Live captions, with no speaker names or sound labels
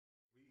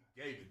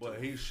But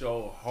he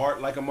showed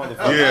heart like a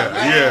motherfucker.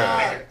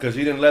 Yeah. Because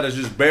he didn't let us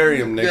just bury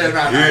him, nigga.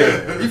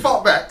 Yeah. He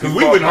fought back. Because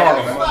we went hard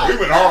on that. We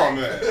went hard on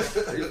that.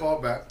 He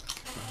fought back.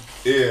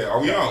 Yeah, are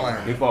we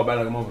on? He fought back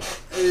like a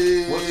motherfucker.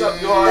 Hey. What's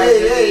up, y'all?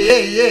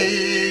 Hey.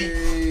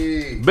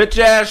 Bitch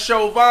ass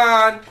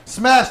Chauvin.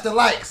 Smash the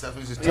likes. That's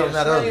what we just telling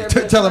that earlier.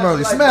 Tell him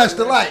earlier. Smash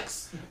the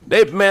likes.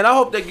 Man, I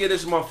hope they get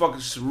this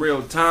motherfucker some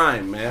real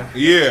time, man.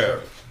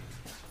 Yeah.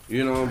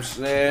 You know what I'm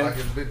saying? Lock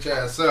his bitch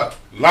ass up.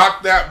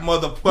 Lock that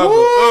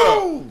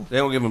motherfucker up. They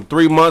gonna give him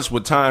 3 months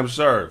with time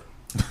served.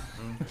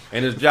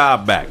 And his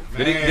job back.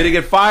 Did he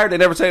get fired? They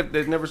never said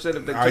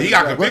if they He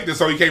got convicted,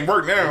 so he can't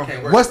work now.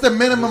 What's the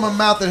minimum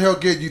amount that he'll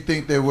get? You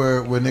think that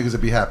where niggas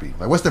would be happy?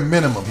 Like, what's the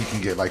minimum he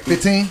can get? Like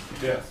 15?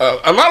 Yeah.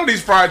 A lot of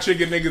these fried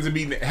chicken niggas would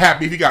be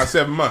happy if he got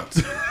 7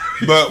 months.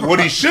 But what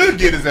he should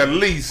get is at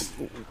least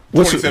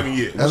 27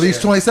 years. At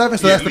least 27?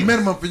 So Yeah, that's the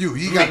minimum for you.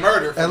 He got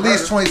murder. At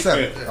least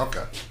 27. Yeah.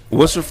 Okay.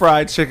 What's a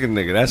fried chicken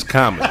nigga? That's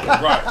common.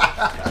 Right.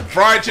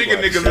 Fried chicken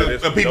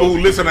niggas are people who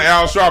listen to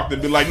Al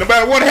Sharpton be like, no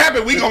matter what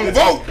happened, we gonna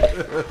vote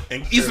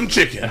and eat some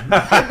chicken.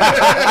 God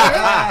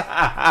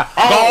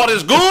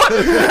is good.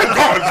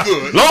 God is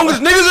good. Long as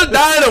niggas are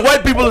dying and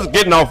white people is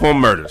getting off on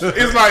murders.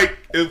 It's like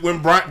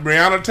when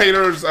Breonna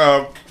Taylor's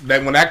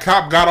when that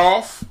cop got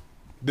off,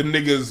 them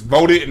niggas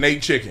voted and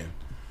ate chicken.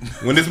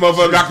 When this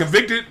motherfucker got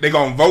convicted, they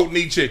gonna vote and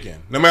eat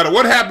chicken. No matter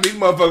what happened, these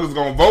motherfuckers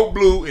gonna vote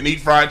blue and eat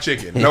fried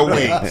chicken. No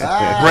wings.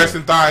 Breasts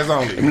and thighs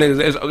only. Them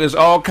niggas, it's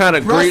all kind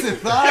of grease. These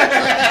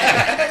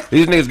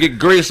niggas get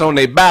grease on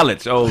their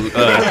ballots. That's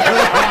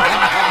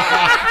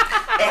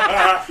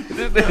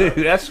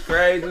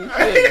crazy shit,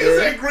 Niggas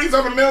said grease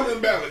on the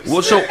mail-in ballots.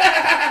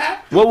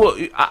 Well,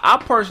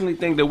 I personally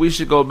think that we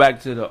should go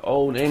back to the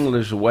old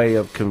English way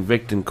of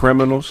convicting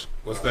criminals.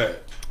 What's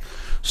that?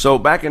 So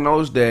back in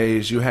those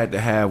days, you had to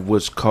have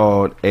what's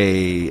called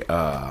a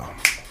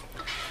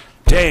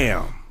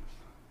damn.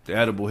 The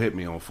edible hit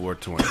me on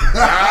 420.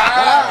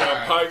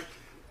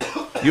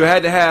 You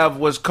had to have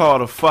what's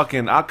called a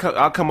fucking. I'll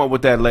come up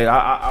with that later.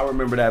 I'll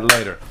remember that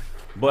later.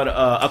 But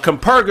a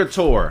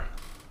compurgator.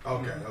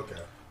 Okay.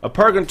 A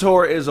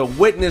purgator is a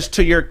witness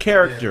to your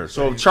character.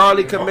 So if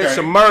Charlie commits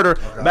a murder,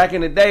 back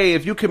in the day,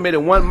 if you committed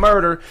one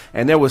murder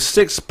and there was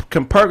 6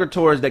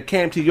 compurgators that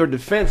came to your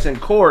defense in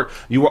court,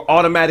 you were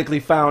automatically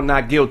found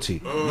not guilty.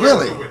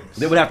 Really?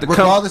 They would have to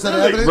regardless of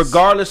the evidence.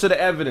 Regardless of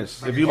the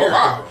evidence. If you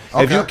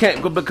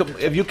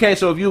can't,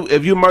 so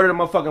if you murdered a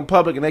motherfucker in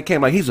public and they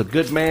came like he's a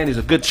good man, he's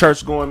a good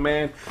church going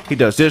man, he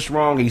does this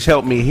wrong, he's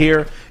helped me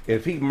here.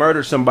 If he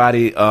murdered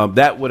somebody,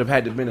 that would have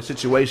had to have been a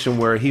situation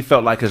where he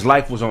felt like his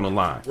life was on the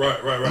line.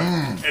 Right.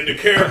 And the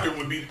character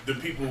would be the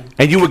people.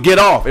 And you would get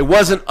off. It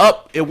wasn't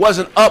up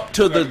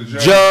to the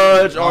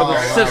judge or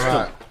the system.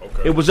 Right.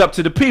 Okay. It was up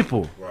to the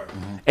people. Right.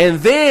 And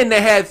then they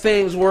had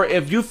things where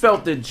if you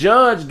felt the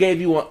judge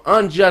gave you an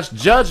unjust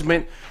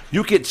judgment,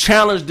 you could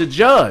challenge the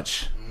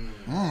judge.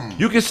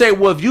 You could say,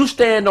 well, if you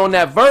stand on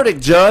that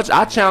verdict, judge,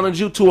 I challenge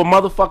you to a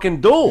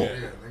motherfucking duel.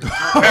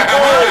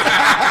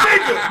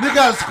 You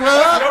got to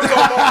square up.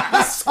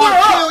 Square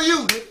up. Kill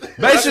you.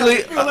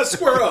 Basically, Let's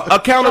square up.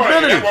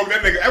 accountability.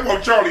 That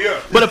woke Charlie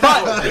up. But if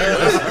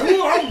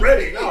I'm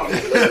ready now.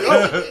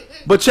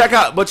 But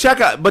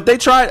they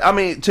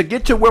tried, to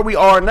get to where we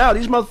are now,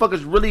 these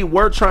motherfuckers really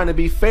were trying to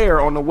be fair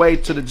on the way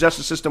to the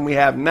justice system we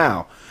have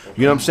now.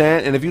 You know what I'm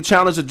saying? And if you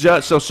challenge a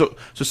judge, so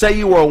say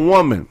you were a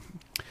woman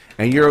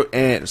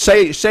and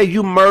say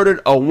you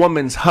murdered a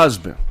woman's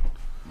husband.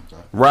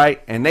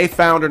 Right? And they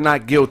found her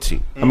not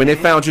guilty. They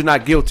found you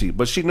not guilty,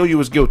 but she knew you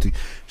was guilty.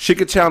 She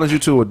could challenge you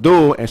to a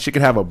duel, and she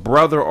could have a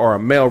brother or a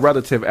male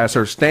relative as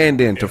her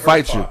stand-in to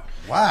fight you.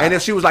 Wow. And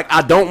if she was like,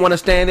 I don't want to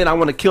stand in, I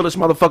want to kill this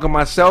motherfucker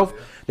myself,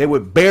 they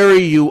would bury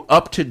you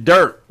up to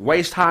dirt,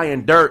 waist high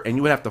in dirt, and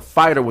you would have to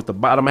fight her with the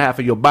bottom half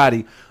of your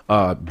body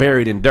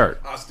buried in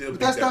dirt. I still beat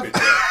That's that not-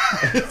 bitch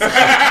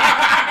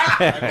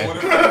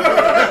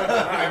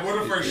I would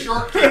have for a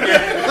short.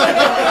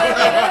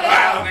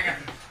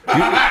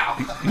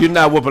 You're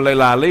not whooping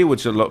Layla Ali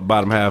with your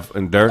bottom half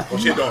in dirt. Oh,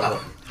 she don't run.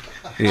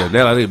 Yeah,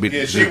 Layla Ali beat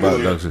Yeah, the she shit out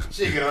would. of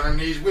She get on her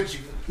knees with you.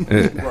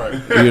 Right.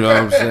 You know what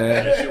I'm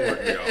saying? She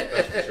worked me out.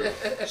 That's for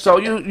sure. So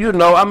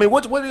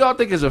what do y'all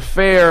think is a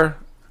fair?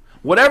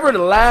 Whatever the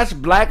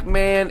last black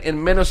man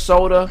in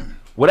Minnesota,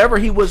 whatever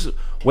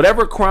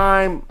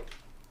crime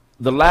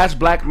the last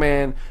black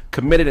man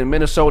committed in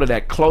Minnesota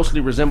that closely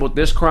resembled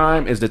this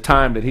crime is the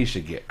time that he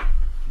should get.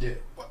 Yeah.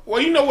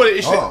 Well, you know what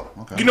it should.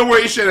 You know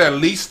where it should at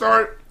least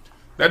start.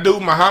 That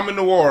dude Muhammad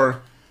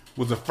Noor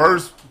was the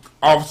first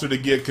officer to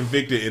get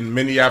convicted in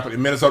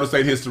Minnesota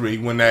State history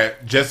when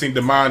that Jesse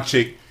DeMond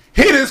chick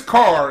hit his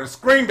car and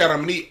screamed at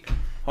him. And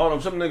Hold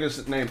on, some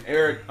niggas named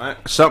Eric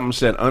something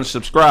said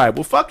unsubscribe.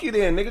 Well, fuck you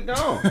then, nigga. Go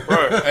on.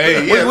 Right.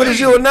 Hey, yeah, what is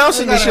you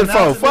announcing this shit for?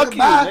 announce it, Fuck nigga, you,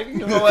 bye. nigga.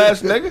 You whole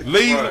ass nigga.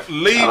 Leave I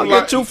don't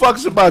like get 2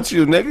 fucks about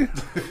you, nigga.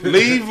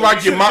 leave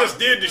like your mom. Just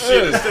did the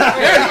shit.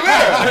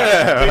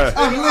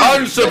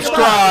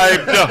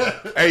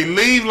 Unsubscribed. Hey,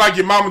 leave like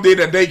your mama did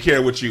at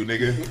daycare with you,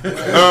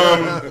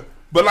 nigga.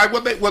 But like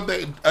what they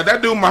that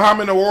dude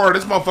Muhammad Nawar,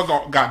 this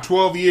motherfucker got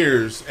 12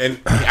 years, and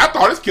I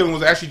thought his killing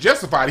was actually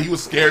justified. He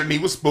was scared and he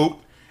was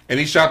spooked, and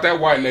he shot that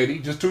white lady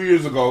just 2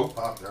 years ago,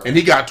 and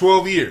he got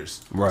 12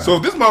 years. Right. So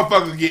if this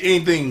motherfucker get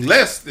anything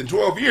less than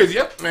 12 years,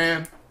 yep,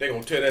 man, They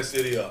gonna tear that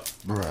city up.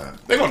 Right.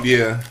 they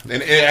gonna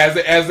and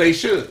as they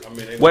should. I mean,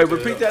 they gonna Wait, tear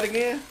repeat it that up.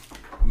 again.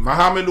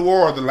 Muhammad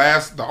Nawar,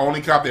 the only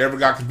cop that ever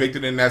got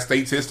convicted in that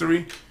state's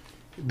history,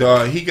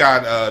 he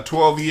got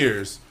 12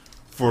 years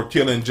for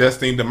killing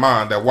Justine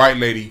Demond, that white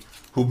lady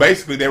who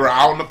basically they were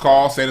out in the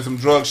car saying some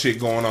drug shit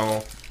going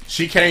on.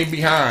 She came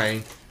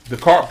behind the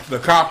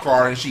cop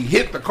car, and she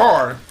hit the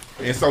car,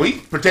 and so he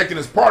protecting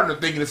his partner,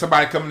 thinking that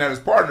somebody coming at his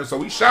partner,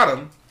 so he shot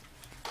him.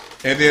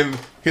 And then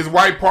his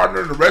white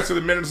partner, the rest of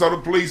the Minnesota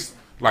police,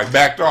 like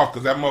backed off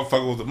because that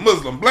motherfucker was a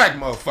Muslim black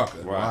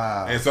motherfucker.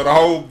 Wow. And so the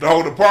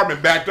whole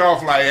department backed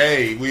off like,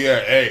 hey, we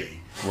are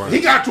He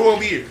got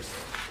 12 years.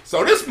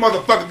 So this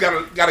motherfucker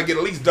gotta get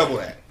at least double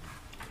that.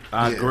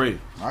 I agree.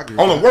 I agree.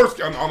 On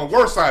the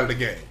worst side of the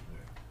game.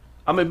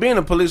 I mean, being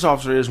a police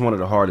officer is one of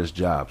the hardest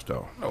jobs,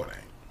 though. No, it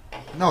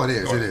ain't. No, it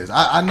is. It is.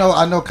 I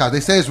know, cops. They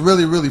say it's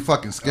really, really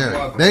fucking scary.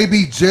 They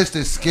be just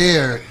as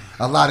scared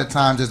a lot of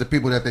times as the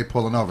people that they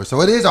pulling over.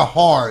 So it is a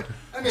hard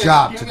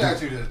job to Let me ask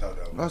do. you this though.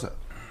 What's up?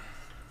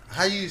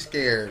 How you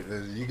scared?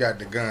 You got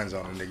the guns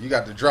on the nigga. You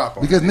got the drop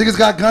on. Because the niggas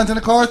got guns in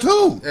the car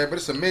too. Yeah, but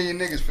it's a million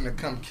niggas finna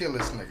come kill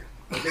this nigga.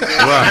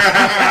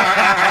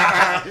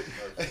 Right.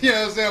 You know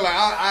what I'm saying?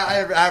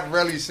 Like I've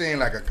rarely seen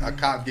like a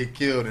cop get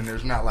killed and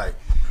there's not like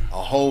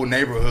a whole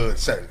neighborhood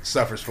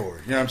suffers for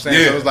it. You know what I'm saying?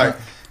 Yeah. So it's like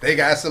they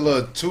got it's a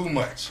little too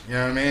much. You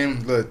know what I mean?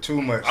 A little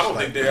too much. I don't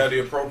like, think they have the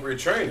appropriate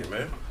training,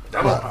 man.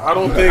 I I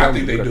don't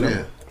think they do.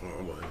 Yeah.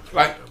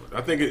 Like,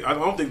 I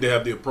don't think they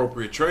have the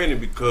appropriate training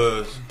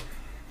because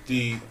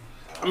I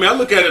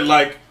look at it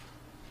like,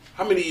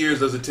 how many years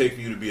does it take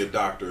for you to be a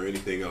doctor or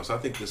anything else? I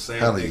think the same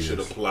Hell thing yes. should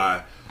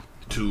apply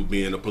to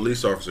being a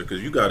police officer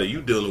because you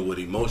dealing with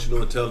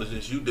emotional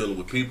intelligence, you dealing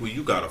with people,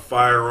 you got a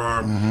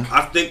firearm. Mm-hmm.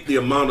 I think the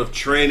amount of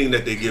training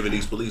that they're giving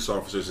these police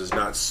officers is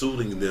not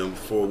suiting them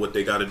for what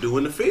they got to do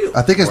in the field.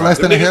 I think it's less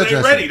The than a niggas ain't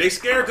hairdresser. ready. They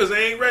scared because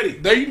they ain't ready.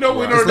 there you know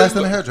we know It's less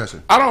than a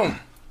hairdresser. I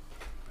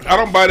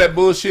don't buy that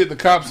bullshit. The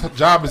cop's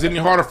job is any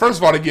harder. First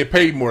of all, they get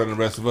paid more than the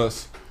rest of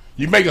us.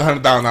 You make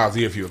 $100,000 a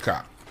year if you're a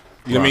cop.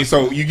 You know what I mean?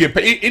 So you get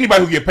paid.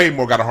 Anybody who get paid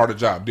more got a harder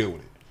job. Deal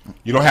with it.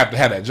 You don't have to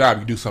have that job.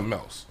 You do something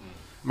else.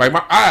 Like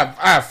I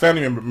have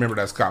family member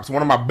that's cops.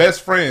 One of my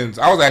best friends.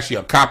 I was actually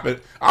a cop.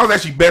 I was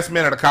actually best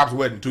man at a cop's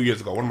wedding 2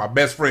 years ago. One of my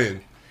best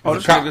friends. Oh,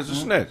 is this a cop. nigga's a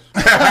snitch.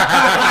 Telling,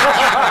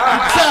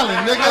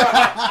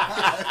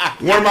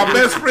 nigga. One of my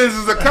best friends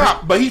is a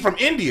cop, but he's from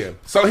India.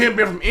 So him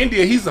being from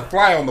India, he's a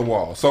fly on the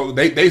wall. So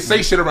they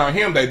say shit around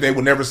him that they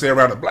would never say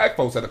around the black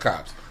folks at the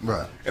cops.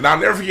 Right. And I'll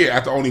never forget,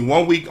 after only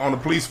 1 week on the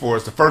police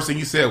force, the first thing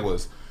he said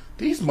was,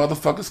 these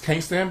motherfuckers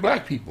can't stand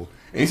black people.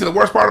 And he said the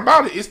worst part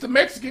about it is the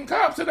Mexican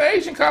cops and the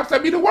Asian cops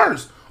that be the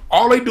worst.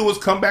 All they do is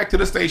come back to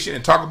the station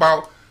and talk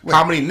about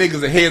how many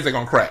niggas and heads they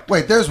gonna crack.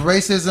 Wait, there's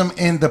racism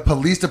in the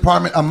police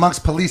department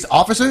amongst police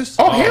officers?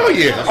 Oh, hell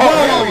yeah.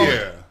 Oh, hell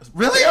yeah.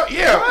 Really? Hell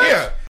yeah,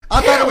 yeah.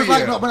 I thought Hell it was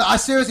like, yeah. no, but I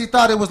seriously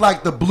thought it was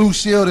like the blue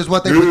shield is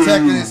what they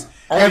protected. Is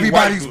Only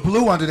everybody's white-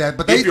 blue under that,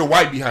 but if you're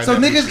white behind so that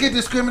blue niggas shield. get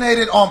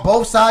discriminated on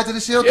both sides of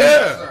the shield.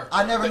 Yeah.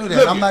 I never knew that.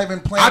 Look, I'm not even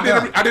playing.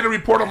 I did a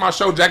report on my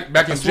show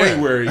back in swear.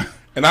 January,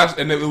 and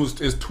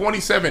it's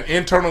 27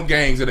 internal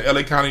gangs in the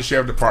LA County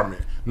Sheriff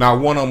Department. Now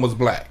one of them was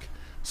black,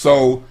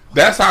 so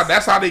that's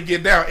how they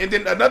get down. And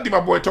then another thing my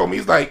boy told me,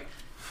 he's like,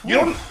 you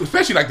don't,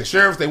 especially like the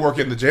sheriffs, they work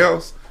in the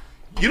jails.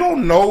 You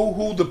don't know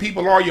who the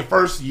people are your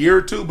first year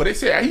or two, but he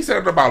said after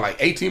about like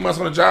 18 months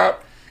on the job,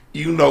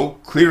 you know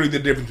clearly the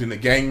difference between the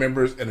gang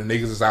members and the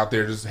niggas that's out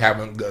there just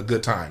having a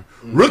good time.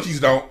 Rookies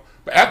don't,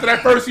 but after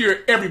that first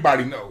year,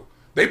 everybody know.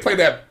 They play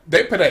that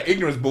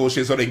ignorance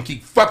bullshit so they can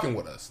keep fucking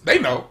with us. They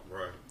know.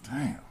 Right.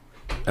 Damn,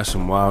 That's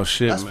some wild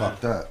shit, that's man.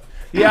 fucked up.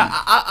 Yeah,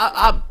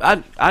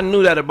 I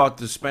knew that about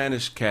the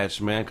Spanish cats,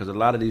 man, because a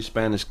lot of these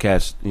Spanish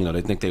cats, you know,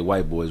 they think they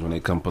white boys when they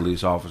come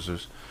police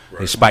officers.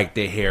 They spike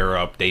their hair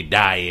up, they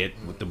dye it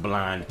with the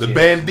blonde The tip.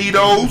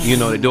 banditos. You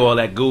know, they do all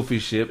that goofy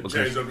shit. Change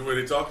Because, up the way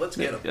they talk. Let's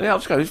get them. yeah, I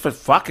was kind of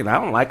fucking. I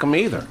don't like them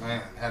either.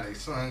 Man, had they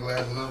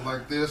sunglasses up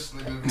like this,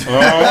 nigga.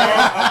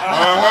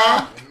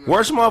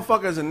 Worst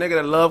motherfucker is a nigga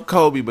that love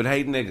Kobe but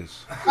hate niggas.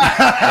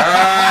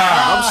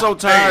 I'm so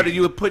tired of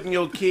you putting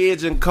your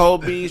kids in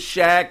Kobe,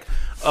 Shaq,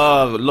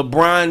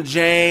 LeBron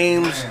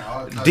James,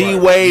 D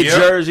Wade Yep.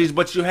 jerseys,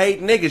 but you hate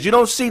niggas. You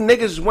don't see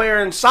niggas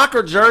wearing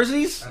soccer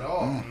jerseys.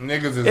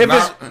 Niggas is If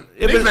not.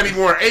 if Niggas it's- not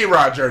even wearing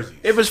A-Rod jerseys.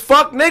 If it's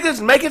fuck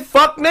niggas, make it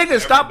fuck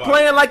niggas. Stop Everybody.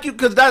 playing like you,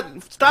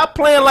 stop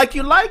playing like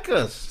you like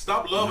us.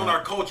 Stop loving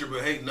our culture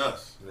but hating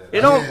us. You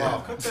don't.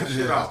 Cut that shit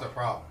That's out. the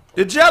problem.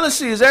 The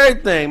jealousy is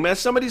everything, man.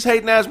 Some of these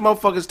hating ass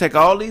motherfuckers take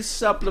all these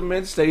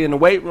supplements, stay in the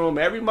weight room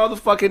every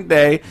motherfucking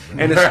day,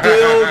 and it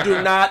still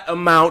do not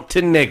amount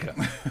to nigga.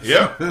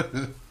 Yep.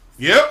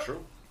 Yep.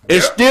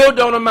 It still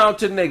don't amount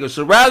to niggas.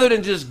 So rather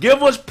than just give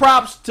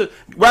props to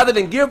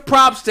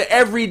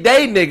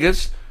everyday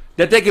niggas,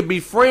 that they could be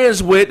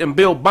friends with and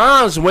build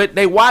bonds with.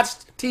 They watch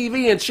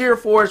TV and cheer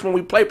for us when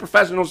we play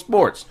professional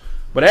sports.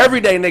 But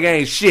everyday nigga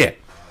ain't shit.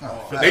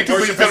 They too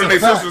busy telling their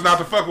sisters not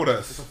to fuck with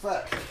us.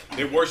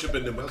 They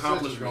worshiping them Gonna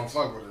accomplishments.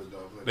 fuck with us though.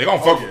 They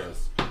gonna fuck with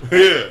us.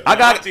 Yeah. I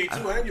got Auntie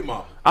too, and your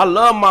mama. I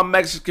love my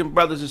Mexican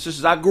brothers and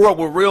sisters. I grew up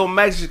with real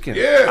Mexicans.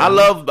 Yeah. I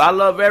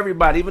love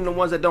everybody, even the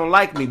ones that don't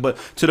like me. But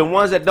to the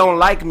ones that don't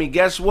like me,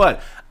 guess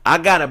what? I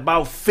got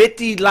about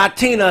 50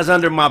 Latinas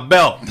under my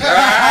belt.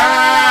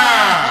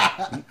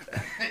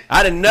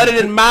 I done nutted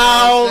in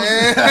mouths,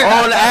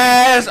 on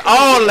ass,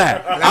 all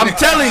that. I'm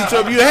telling you,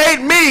 so if you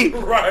hate me,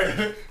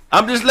 Right.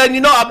 I'm just letting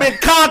you know I've been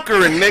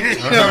conquering, nigga.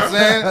 You know what I'm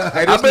saying?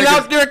 Hey, this I've been nigga's-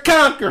 out there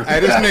conquering. Hey,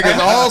 this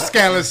nigga's all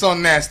scandalous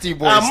on Nasty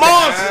Boy. I'm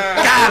all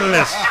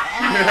scandalous.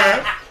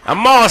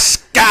 I'm all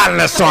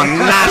scandalous on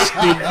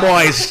Nasty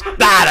Boy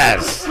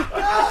status.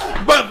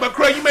 But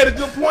Craig, you made a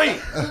good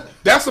point.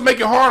 That's what make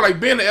it hard. Like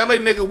being an LA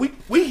nigga,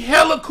 we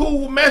hella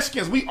cool with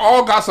Mexicans. We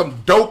all got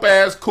some dope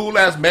ass, cool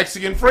ass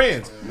Mexican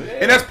friends,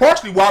 and that's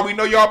partially why we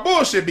know y'all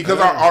bullshit because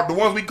our the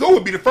ones we cool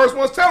would be the first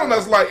ones telling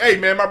us like, "Hey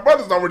man, my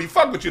brothers don't really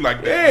fuck with you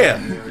like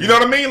that." Yeah. You know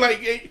what I mean?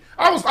 Like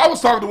I was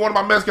talking to one of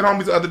my Mexican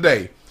homies the other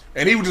day,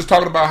 and he was just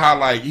talking about how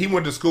like he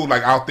went to school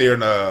like out there in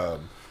the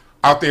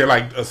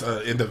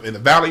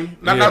valley,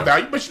 not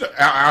valley, but you know,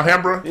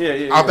 Alhambra,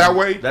 out that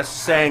way. That's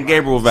San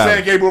Gabriel Valley.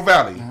 San Gabriel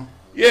Valley.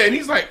 Yeah, and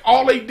he's like,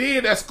 all they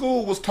did at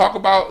school was talk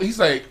about. He's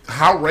like,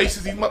 how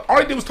racist he. All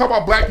they did was talk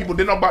about black people.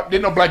 Didn't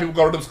know black people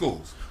go to them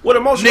schools. Well, the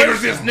most Niggers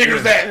racist- this,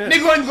 niggers that. Niggas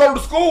don't even go to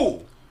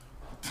school.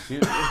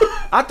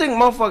 I think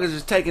motherfuckers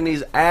is taking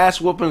these ass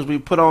whoopings we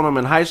put on them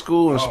in high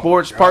school and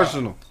sports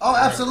personal. Oh,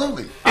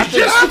 absolutely. I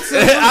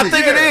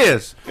think it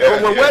is.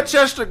 When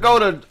Westchester go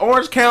to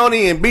Orange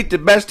County and beat the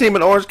best team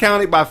in Orange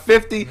County by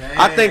 50,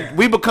 I think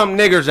we become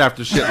niggers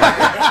after shit like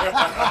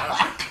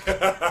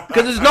that.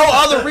 Because there's no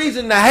other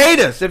reason to hate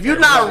us. If you're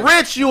not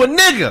rich, you a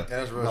nigga.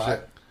 That's real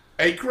shit.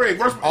 Hey, Craig,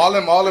 where's All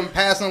them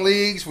passing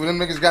leagues when them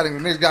niggas got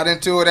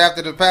into it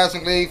after the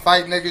passing league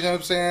fight niggas, you know what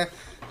I'm saying?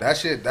 That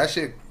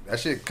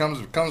shit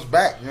comes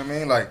back, you know what I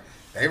mean? Like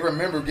they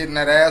remember getting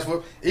that ass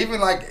whooped.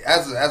 Even like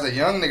as a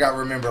young nigga I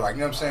remember like,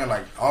 you know what I'm saying,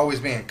 like always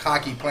being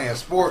cocky playing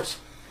sports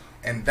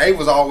and they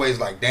was always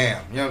like,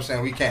 damn, you know what I'm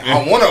saying, we can't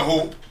I wanna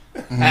hoop. You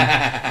know what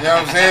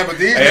I'm saying? But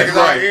these niggas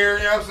out here,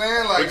 you know what I'm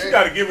saying? Like But you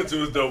gotta give it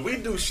to us though. We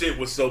do shit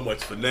with so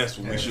much finesse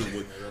when we shoot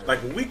with.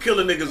 Like when we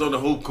killing niggas on the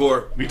hoop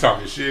court, we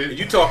talking shit?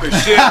 you talking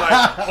shit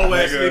like, oh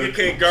ass nigga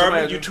can't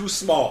guard me, you too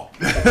small.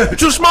 You're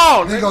too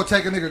small. They Nigga. gonna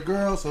take a nigga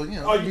girl, so you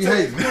know, Oh, be you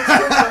hating.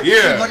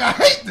 Yeah. Like I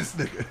hate this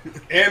nigga.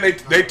 And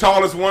they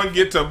tallest one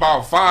get to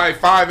about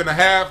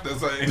 5.5. That's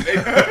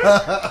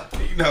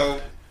they, you know.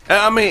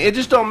 I mean, it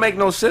just don't make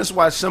no sense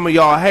why some of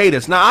y'all hate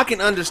us. Now, I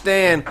can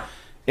understand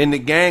in the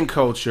gang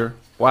culture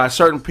why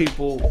certain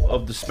people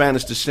of the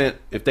Spanish descent,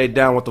 if they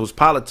down with those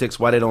politics,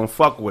 why they don't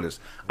fuck with us.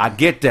 I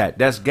get that.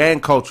 That's gang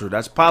culture.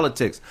 That's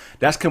politics.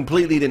 That's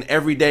completely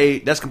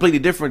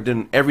different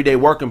than everyday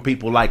working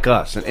people like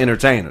us and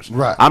entertainers.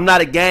 Right. I'm not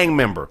a gang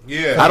member.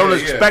 Yeah, I don't yeah,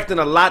 expect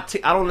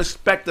I don't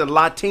expect a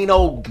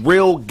Latino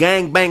real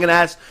gang banging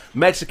ass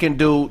Mexican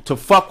dude to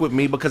fuck with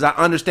me because I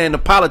understand the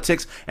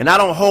politics and I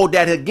don't hold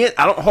that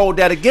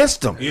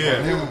against them.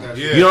 Yeah.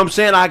 You know what I'm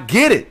saying? I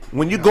get it.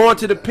 When you go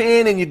into the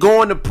pen and you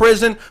go into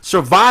prison,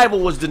 survival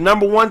was the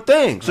number one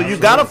thing. So you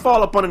gotta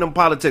fall up under them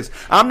politics.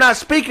 I'm not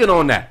speaking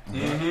on that.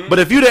 But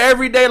if you the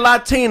everyday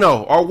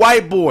Latino or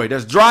white boy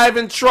that's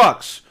driving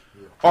trucks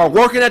or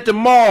working at the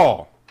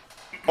mall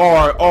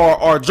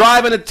or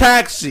driving a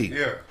taxi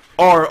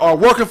or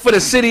working for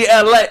the city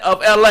of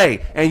LA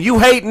and you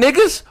hate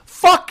niggas,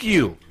 fuck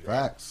you.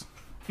 Facts.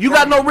 You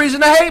got no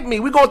reason to hate me.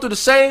 We going through the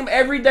same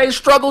everyday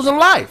struggles in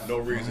life. No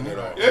reason at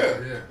all.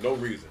 Yeah. No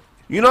reason.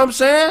 You know what I'm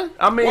saying?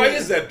 I mean, Why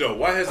is that though?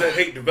 Why has that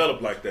hate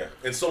developed like that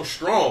and so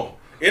strong?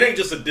 It ain't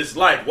just a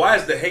dislike. Why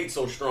is the hate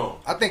so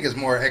strong? I think it's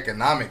more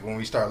economic when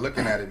we start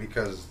looking at it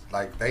because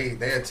like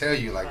they'll tell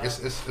you like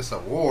it's a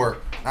war,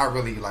 not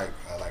really like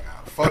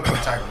a fucking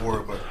type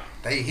war, but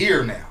they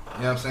here now.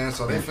 You know what I'm saying?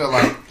 So they feel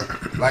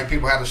like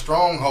people had a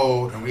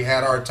stronghold and we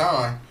had our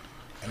time,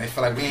 and they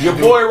feel like we ain't your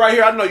boy right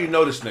here, I know you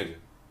know this nigga.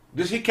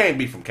 He can't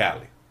be from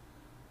Cali.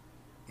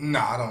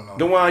 Nah, I don't know.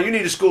 DeJuan, you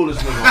need to school this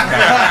nigga on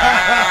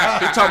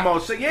Cali. He talking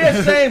about,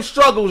 same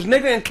struggles,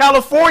 nigga. In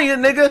California,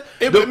 nigga.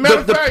 Matter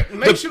of fact,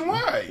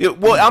 nationwide.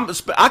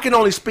 I can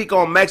only speak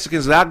on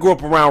Mexicans. I grew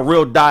up around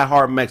real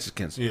diehard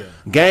Mexicans. Yeah.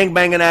 Gang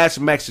banging ass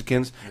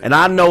Mexicans. And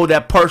I know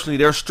that personally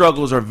their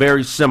struggles are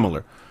very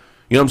similar.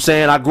 You know what I'm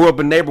saying? I grew up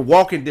in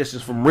walking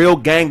distance from real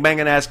gang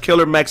banging ass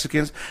killer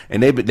Mexicans,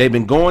 and they've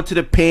been going to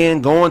the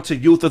pen, going to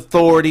youth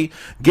authority,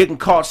 getting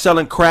caught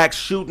selling crack,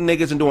 shooting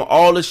niggas, and doing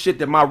all this shit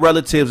that my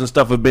relatives and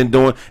stuff have been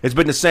doing. It's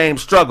been the same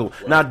struggle.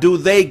 Right. Now, do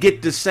they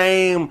get the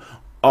same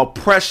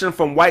oppression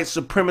from white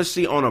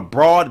supremacy on a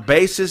broad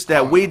basis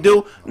that we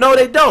do? No,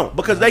 they don't,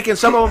 because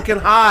some of them can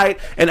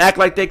hide and act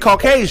like they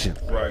Caucasian.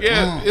 Right.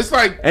 Yeah, it's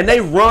like, and they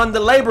run the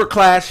labor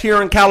class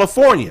here in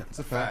California. It's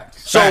a fact.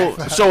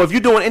 So if you're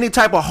doing any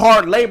type of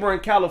hard labor in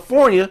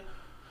California,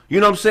 you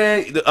know what I'm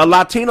saying? A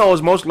Latino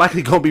is most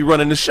likely going to be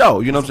running the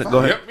show. You know what I'm saying? Go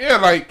ahead. Yeah,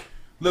 like,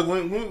 look,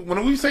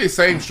 when we say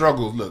same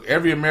struggles, look,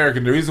 every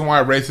American, the reason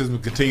why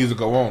racism continues to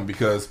go on,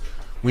 because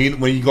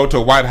when you go to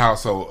a white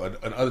household,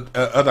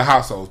 other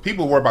households,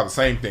 people worry about the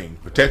same thing: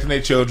 protecting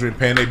their children,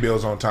 paying their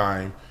bills on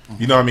time.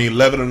 You know what I mean?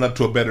 Leveling up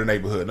to a better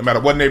neighborhood. No matter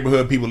what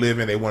neighborhood people live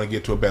in, they want to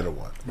get to a better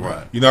one.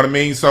 Right. You know what I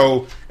mean?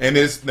 So, and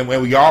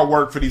when we all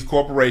work for these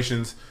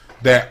corporations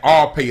that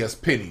all pay us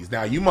pennies.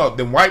 Now,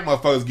 them white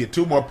motherfuckers get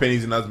 2 more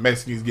pennies, and us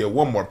Mexicans get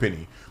 1 more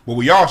penny. But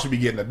we all should be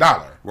getting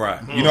 $1.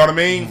 Right. You know what I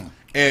mean?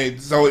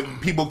 And so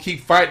people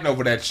keep fighting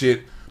over that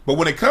shit. But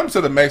when it comes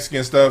to the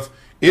Mexican stuff,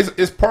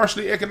 it's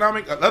partially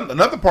economic.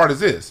 Another part is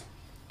this: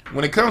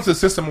 when it comes to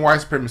system of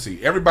white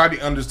supremacy, everybody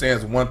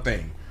understands one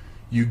thing: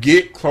 you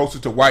get closer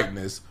to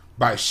whiteness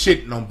by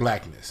shitting on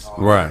blackness.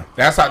 Right.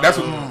 That's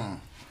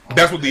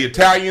what the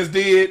Italians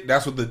did.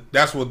 That's what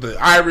the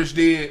Irish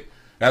did.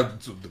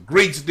 That's what the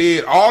Greeks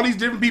did. All these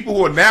different people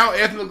who are now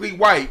ethnically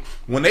white,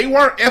 when they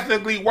weren't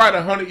ethnically white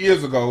 100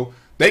 years ago,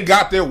 they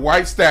got their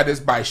white status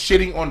by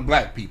shitting on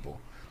black people.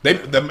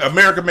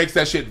 America makes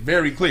that shit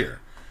very clear.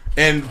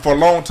 And for a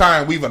long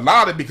time, we've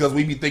allowed it because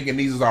we be thinking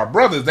these is our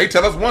brothers. They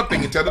tell us one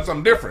thing and tell them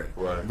something different.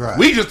 Right.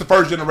 We just the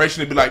first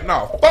generation to be like,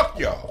 no, fuck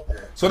y'all.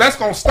 So that's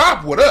going to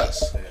stop with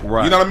us.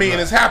 Right. You know what I mean?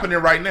 And it's happening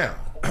right now.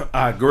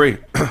 I agree.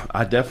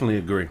 I definitely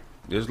agree.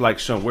 It's like,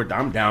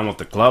 I'm down with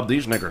the club.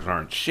 These niggas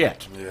aren't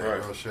shit. Yeah,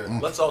 real shit.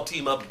 Let's all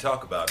team up and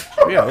talk about it.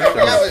 Yeah, We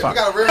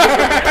got a real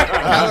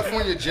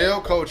California jail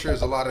culture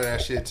is a lot of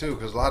that shit too,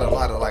 because a lot of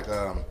like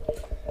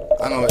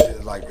I know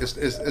like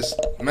it's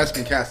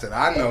Mexican cats that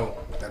I know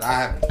that I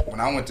have when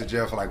I went to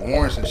jail for like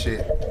warrants and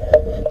shit.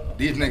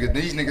 These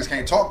niggas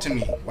can't talk to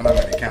me when I'm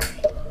in the county.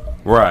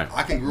 Right.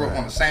 I can grow up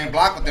on the same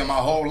block with them my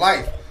whole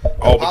life.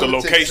 Oh, but the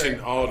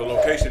politics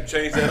location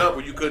changed that up,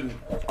 or you couldn't.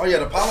 Oh yeah,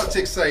 the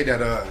politics say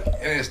that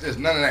and there's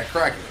none of that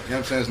cracking. You know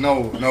what I'm saying?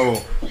 There's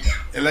no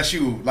unless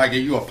you like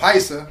if you a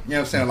paisa, you know what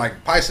I'm saying?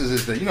 Like paisas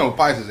is what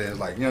paisas is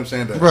like, you know what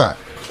I'm saying? Right.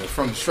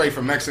 Straight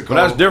from Mexico.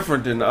 But that's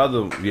different than the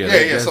other. Yeah.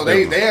 That's So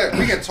we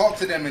can talk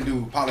to them and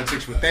do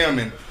politics with them,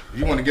 and if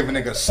you want to give a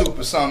nigga soup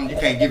or something,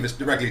 you can't give it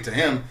directly to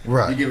him.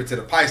 Right. You give it to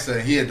the paisa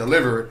and he'll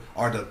deliver it,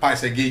 or the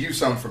paisa give you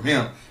something from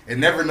him.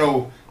 And never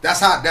know that's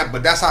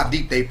how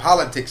deep they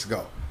politics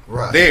go.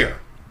 Right. There. You know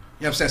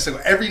what I'm saying? So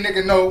every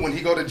nigga know when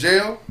he go to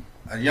jail,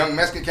 a young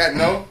Mexican cat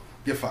know,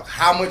 give a fuck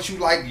how much you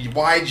like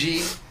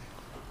YG,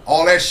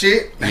 all that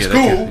shit. That's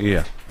cool.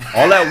 Yeah.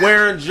 All that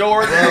wearing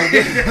Jordan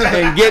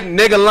and getting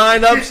nigga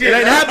lineups, it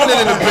ain't happening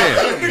in the pen.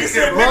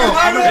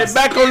 They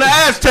back on the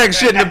Aztec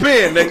shit in the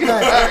pen,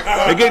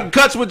 nigga. They getting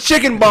cuts with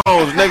chicken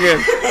bones,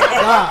 nigga.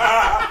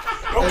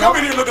 Don't come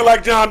in here looking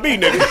like John B,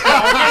 nigga.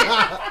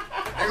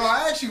 They gonna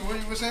ask you what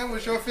you were saying.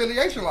 What's your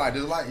affiliation like?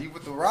 Is like you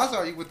with the Raza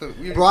or you with the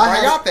Bro,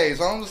 Rayates? I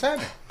don't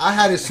understand. I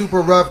had it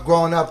super rough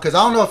growing up because I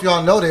don't know if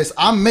y'all know this.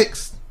 I'm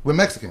mixed with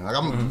Mexican. Like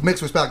I'm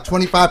mixed with like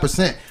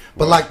 25%.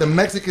 But like the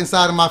Mexican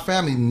side of my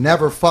family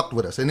never fucked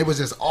with us, and it was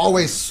just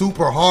always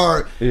super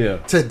hard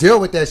to deal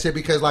with that shit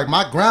because like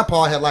my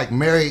grandpa had like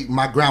married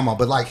my grandma,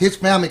 but like his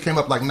family came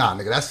up like, nah,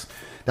 nigga,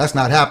 that's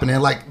not happening.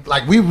 Like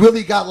we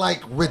really got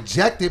like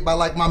rejected by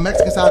like my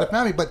Mexican side of the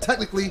family, but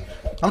technically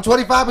I'm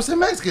 25%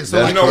 Mexican,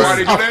 so like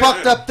it's a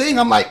fucked up thing.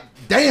 I'm like,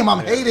 damn,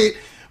 I'm hated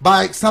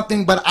by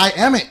something, but I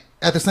am it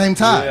at the same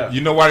time. Yeah.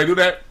 You know why they do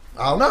that?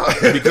 I don't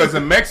know. Because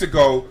in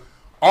Mexico,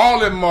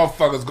 all them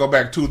motherfuckers go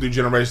back 2 or 3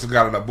 generations.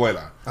 Got an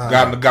abuela,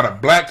 got a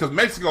black. Because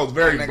Mexico is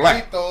very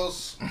black.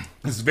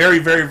 It's very,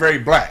 very, very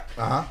black.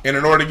 And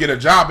in order to get a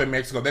job in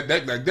Mexico,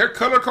 their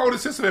color coded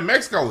system in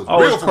Mexico is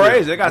real it's crazy.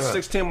 real. They got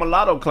 16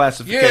 mulatto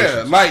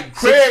classifications. Yeah, like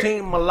Craig,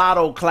 16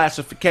 mulatto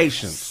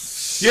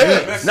classifications.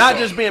 yeah, Not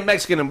just being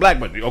Mexican and black,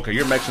 but okay,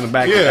 you're Mexican and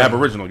black, you're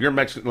Aboriginal, you're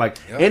Mexican. Like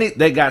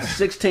they got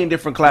 16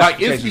 different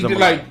classifications.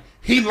 like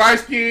he light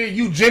skin,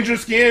 you ginger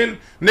skin,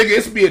 nigga.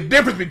 It's be a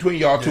difference between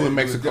y'all two in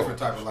Mexico. Different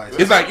type of light.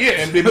 It's like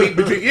and between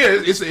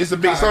it's a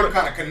big sort of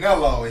kind of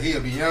Canelo. He'll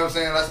be, you know what I'm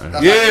saying? That's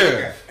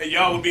And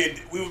y'all would be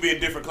we would be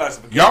in different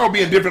classifications. y'all will be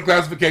in different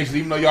classifications,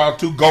 even though y'all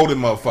 2 golden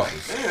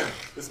motherfuckers. Damn,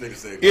 this nigga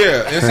said.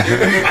 Yeah,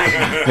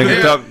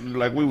 Nigga talk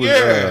like we was.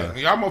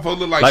 y'all motherfuckers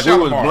look like we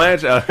was Shalimar.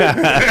 Blanche.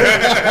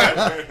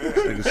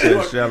 Nigga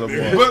said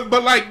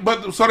Shalimar.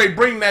 But so they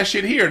bring that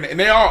shit here, and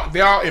they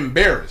all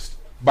embarrassed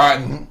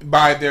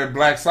by their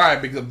black side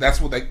because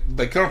that's what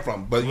they come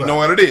from. But you know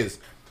what it is?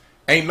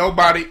 Ain't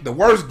nobody. The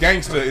worst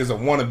gangster is a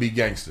wannabe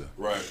gangster.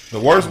 Right.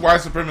 The worst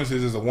white supremacist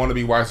is a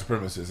wannabe white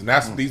supremacist, and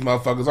that's what these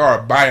motherfuckers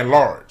are by and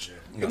large.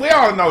 And we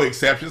all know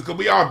exceptions because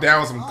we all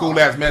down with some cool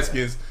ass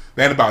Mexicans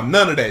that ain't about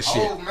none of that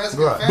shit.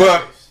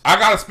 But I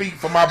gotta speak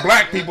for my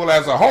black people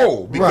as a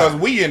whole because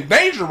we in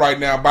danger right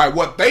now by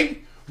what the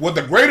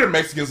greater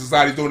Mexican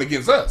society is doing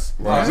against us.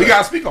 Right. We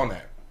gotta speak on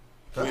that.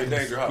 We in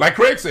danger. Like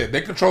Craig said,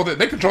 they control the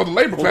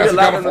labor class We in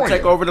allowed them California. to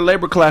take over the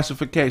labor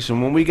classification.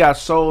 When we got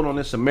sold on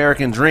this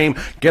American dream,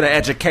 get an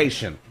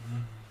education,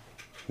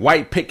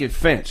 white picket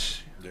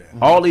fence,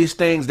 all these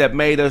things that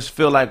made us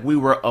feel like we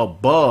were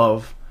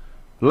above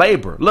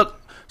labor. Look,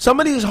 Some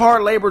of these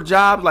hard labor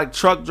jobs, like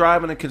truck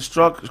driving and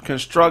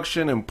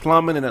construction and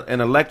plumbing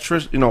and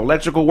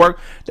electrical work,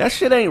 that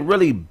shit ain't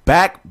really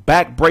back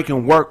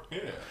breaking work. Yeah.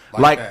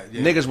 Like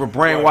niggas were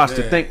brainwashed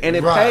to think, and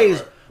it pays.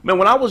 Right. Man,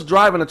 when I was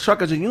driving a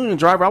truck as a union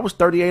driver, I was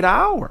 $38 an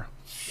hour.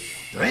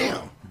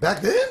 Damn,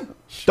 back then.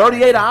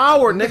 38 an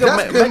hour, nigga.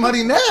 That's good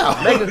money now.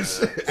 And that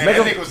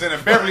nigga was in a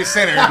Beverly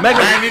Center.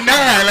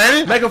 99,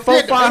 lady. Making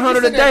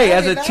 $400-500 a day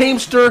as a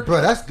Teamster,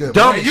 bro. That's good.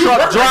 Dump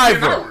truck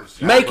driver,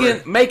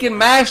 making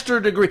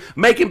master degree,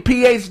 making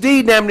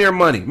PhD damn near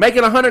money,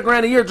 making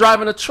 $100,000 a year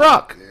driving a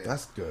truck. Yeah,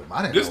 that's good.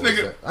 I didn't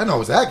know it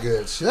was that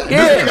good. Shit.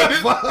 Yeah,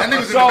 that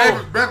nigga's in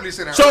the Beverly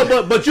Center.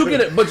 So, but you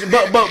get it. But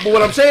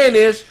what I'm saying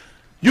is,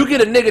 you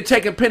get a nigga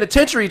taking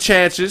penitentiary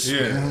chances. Yeah.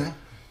 Mm-hmm.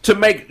 To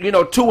make, 2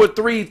 or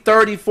 3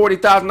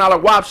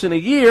 $30,000-$40,000 wops in a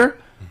year,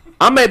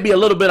 I may be a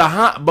little bit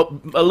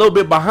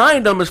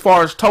behind him as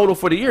far as total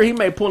for the year. He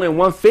may pull in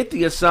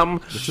 150 or something,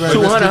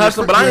 200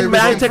 hustling, but I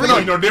ain't taking no.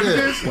 You know the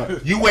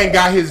difference is you ain't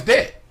got his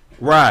debt.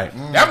 Right.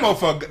 That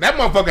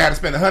motherfucker had to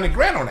spend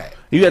 $100,000 on that.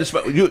 You got to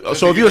spend.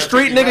 So if you're a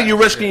street nigga, you're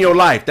risking your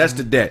life. That's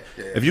the debt.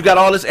 Yeah. If you got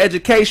all this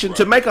education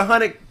to make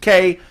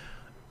 $100K.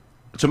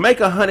 To make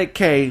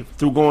 $100K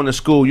through going to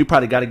school, you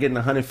probably got to get in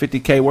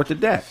 $150K worth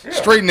of debt. Yeah.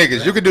 Street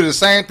niggas, you could do the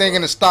same thing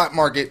in the stock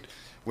market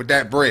with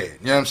that bread.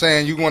 You know what I'm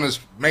saying? You want to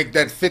make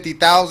that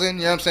 50,000.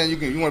 You know what I'm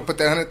saying? You want to put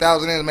that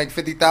 100,000 in and make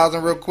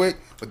 50,000 real quick.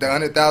 But that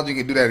 100,000, you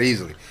can do that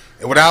easily,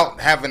 and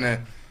without having to. You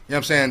know what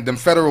I'm saying? Them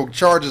federal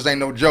charges ain't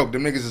no joke.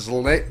 Them niggas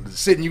is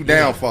sitting you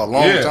down for a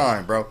long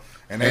time, bro.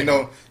 And they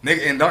know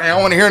nigga. And I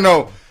don't want to hear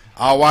no.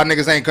 Oh, why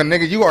niggas ain't come,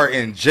 nigga? You are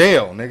in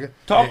jail, nigga.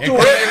 Talk to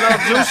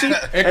him, Juicy.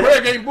 And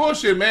Craig ain't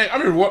bullshit, man. I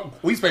remember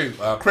what we spent.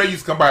 Craig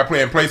used to come by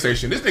playing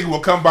PlayStation. This nigga will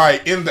come by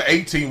in the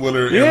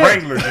 18-wheeler in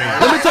Wrangler jeans.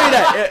 Let me tell you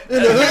that.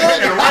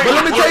 But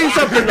let me tell you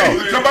something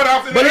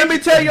though. But let me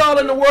tell y'all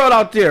in the world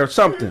out there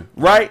something,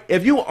 right?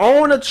 If you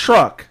own a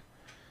truck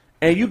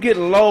and you get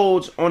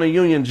loads on a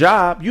union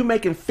job, you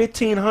making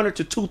 $1,500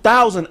 to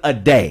 $2,000 a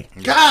day.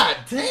 God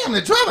damn,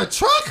 to drive a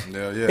truck?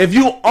 Yeah. If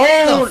you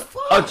own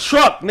a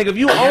truck, nigga, if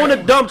you own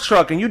a dump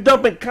truck and you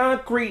dumping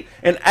concrete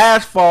and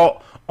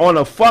asphalt on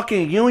a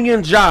fucking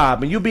union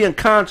job and you being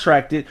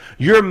contracted,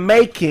 you're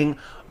making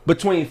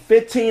between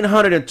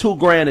 $1,500 and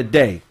 $2,000 a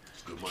day.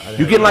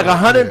 You getting like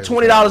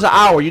 $120 an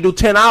hour. You do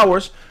 10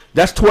 hours,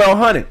 that's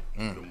 $1,200.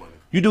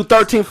 You do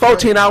 13,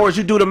 14 hours,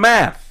 you do the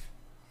math.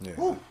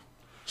 Yeah.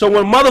 So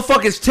when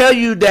motherfuckers tell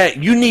you that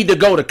you need to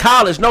go to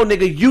college, no,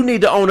 nigga, you need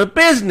to own a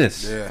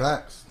business. Yeah.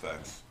 Facts.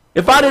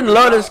 If I didn't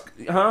learn this,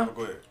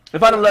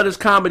 If I didn't learn this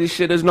comedy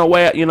shit, there's no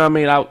way. You know what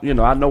I mean?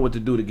 I know what to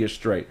do to get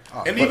straight.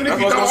 And even if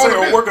you don't don't say,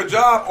 or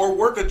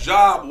work a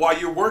job while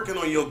you're working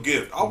on your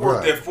gift. I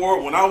worked at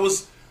Ford when I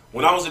was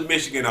in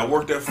Michigan. I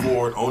worked at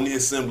Ford on the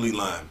assembly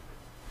line,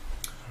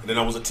 and then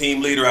I was a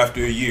team leader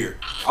after a year.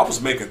 I was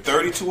making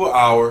 $32 an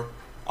hour.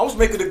 I was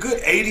making a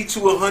good $80,000 to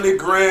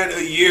 $100,000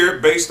 a year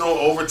based on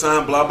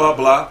overtime, blah blah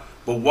blah.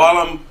 But while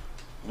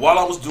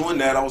I was doing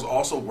that, I was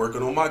also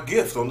working on my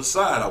gift on the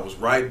side. I was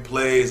writing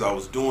plays, I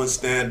was doing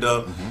stand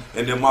up,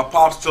 and then my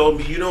pops told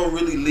me, you don't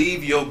really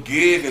leave your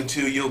gig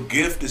until your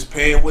gift is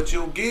paying what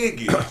your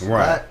gig is.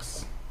 Right.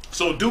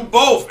 So do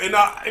both. And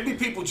it be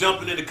people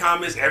jumping in the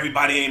comments.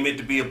 Everybody ain't meant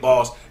to be a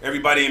boss.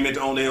 Everybody ain't meant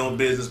to own their own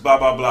business. Blah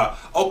blah blah.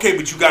 Okay,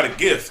 but you got a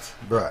gift.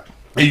 Right.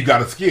 And you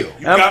got a skill.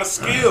 You got a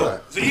skill.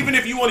 Right. So even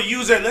if you want to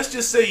use that, let's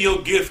just say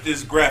your gift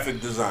is graphic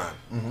design,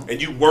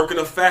 and you working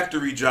a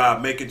factory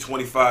job making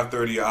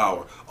 $25-30 an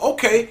hour.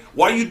 Okay,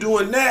 while you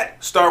doing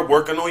that, start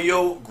working on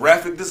your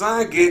graphic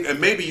design gig, and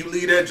maybe you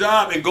leave that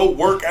job and go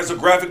work as a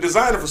graphic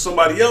designer for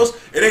somebody else.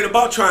 It ain't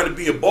about trying to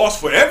be a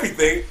boss for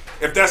everything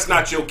if that's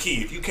not your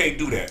key. If you can't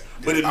do that,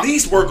 but at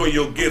least work on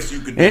your gifts. You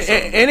can do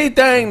something.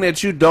 Anything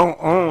that you don't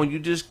own, you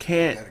just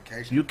can't.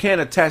 You can't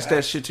attach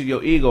that shit to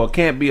your ego. It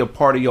can't be a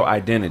part of your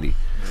identity.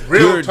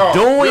 You're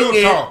doing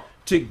it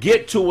to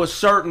get to a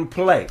certain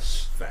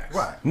place. Facts.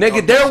 Right.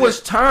 Nigga, there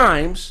was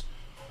times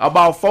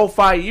about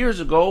 4-5 years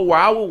ago where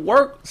I would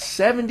work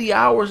 70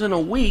 hours in a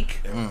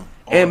week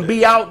and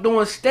be out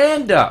doing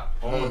stand up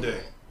all day.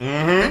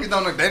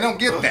 Niggas they don't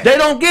get that. They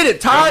don't get it.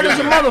 Tired as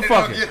a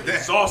motherfucker.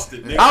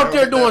 Exhausted. Nigga. Out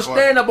there doing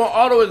stand up on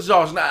auto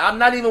exhaust. Now, I'm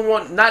not even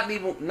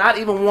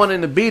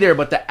wanting to be there,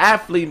 but the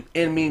athlete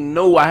in me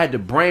knew I had to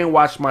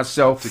brainwash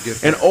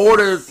myself in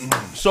order.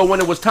 So when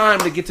it was time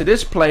to get to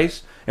this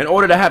place, in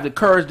order to have the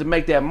courage to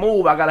make that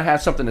move, I gotta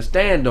have something to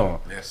stand on.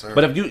 Yes, sir.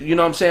 But if you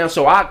know what I'm saying,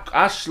 so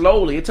I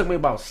slowly. It took me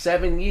about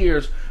 7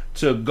 years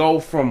to go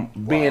from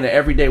being an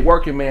everyday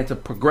working man to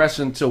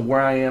progressing to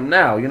where I am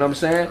now. You know what I'm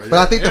saying? But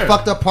I think the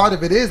fucked up part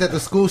of it is that the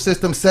school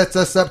system sets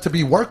us up to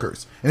be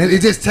workers. And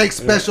it just takes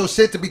special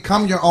shit to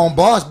become your own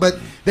boss. But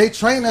they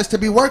train us to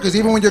be workers.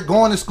 Even when you're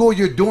going to school,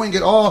 you're doing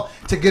it all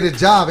to get a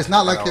job. It's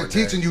not like they're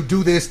teaching you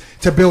do this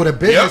to build a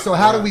business. So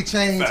how do we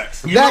change that?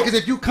 Because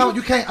if you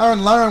can't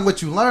learn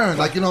what you learn.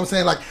 Like, you know what I'm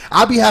saying? Like,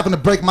 I be having to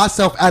break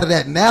myself out of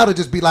that now to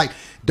just be like,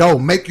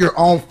 make your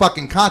own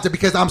fucking content,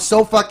 because I'm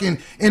so fucking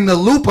in the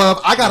loop of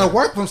I gotta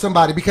work from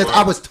somebody because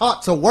I was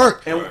taught to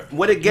work. And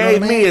what it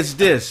gave me is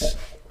this.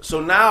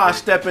 So now I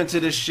step into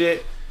this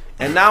shit,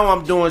 and now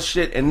I'm doing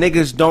shit, and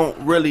niggas don't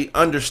really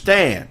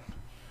understand.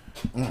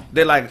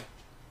 They're like,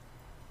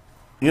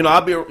 you know,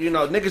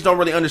 niggas don't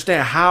really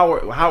understand how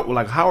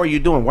are you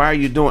doing? Why are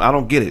you doing? I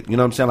don't get it. You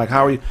know what I'm saying? Like,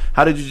 how did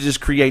you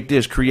just create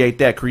this, create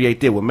that,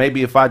 create that? Well,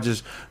 maybe if I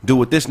just do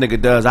what this nigga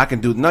does, I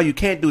can do. No, you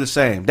can't do the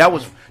same.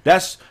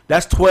 That's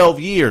 12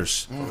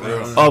 years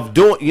of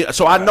doing.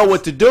 So I know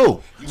what to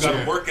do. You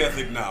got a work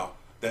ethic now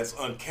that's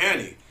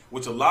uncanny.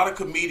 Which a lot of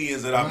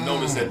comedians that I've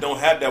noticed that don't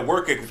have that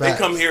work ethic, they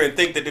come here and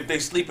think that if they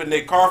sleep in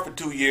their car for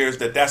 2 years,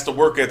 that's the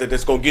work ethic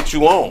that's gonna get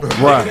you on.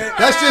 Right.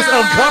 That's just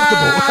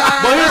uncomfortable.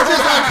 But it's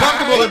just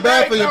uncomfortable and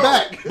bad for your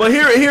back. But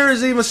here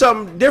is even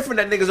something different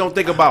that niggas don't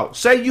think about.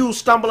 Say you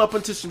stumble up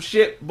into some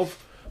shit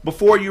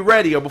before you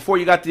ready or before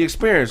you got the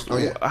experience. Oh,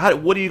 yeah.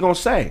 What are you gonna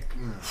say?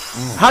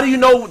 How do you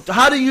know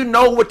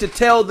what to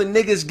tell the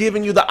niggas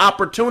giving you the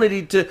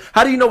opportunity to?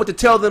 How do you know what to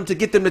tell them to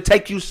get them to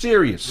take you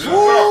serious?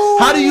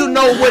 How do you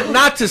know what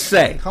not to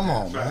say? Come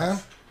on, man.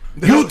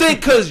 You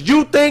think cause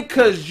you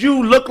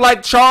look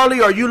like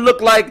Charlie or you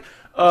look like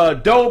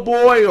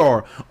Doughboy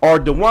or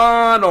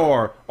Dewan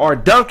or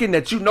Duncan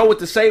that you know what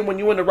to say when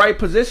you're in the right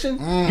position?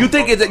 You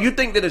think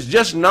that it's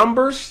just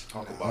numbers?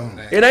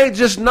 It ain't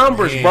just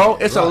numbers, bro.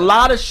 It's a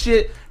lot of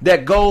shit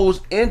that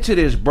goes into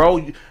this,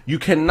 bro. You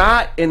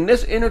cannot, in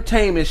this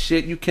entertainment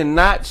shit, you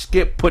cannot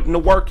skip putting the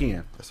work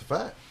in. That's a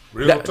fact.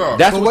 Real talk.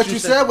 That's But what you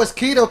said was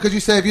key though, because you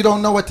said if you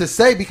don't know what to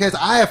say, because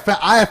I have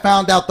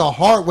found out the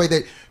hard way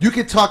that you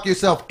can talk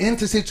yourself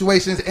into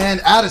situations and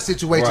out of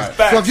situations.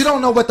 Right. So if you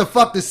don't know what the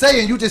fuck to say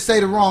and you just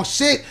say the wrong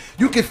shit,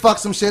 you can fuck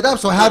some shit up.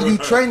 So how do you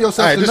train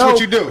yourself to know what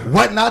you do.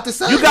 what not to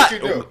say? You got-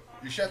 What you do?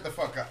 You shut the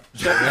fuck up.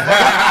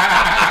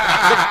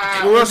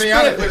 We'll Be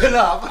honest with you.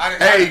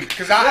 Hey,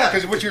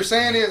 because what you're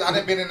saying is I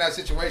done been in that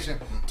situation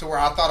to where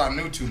I thought I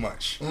knew too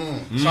much. So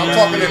I'm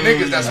talking to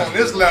niggas that's on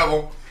this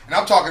level, and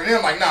I'm talking to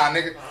them like, nah,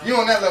 nigga, you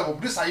on that level.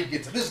 This is how you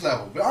get to this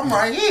level, but I'm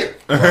right here.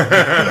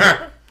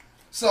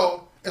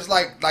 So it's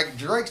like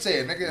Drake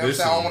said, nigga. I'm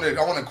saying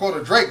I want to quote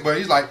a Drake, but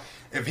he's like,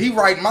 if he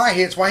writing my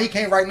hits, why he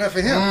can't write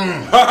nothing for him?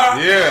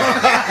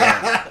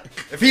 Yeah.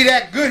 If he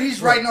that good,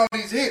 he's writing all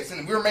these hits,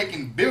 and we're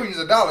making billions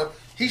of dollars.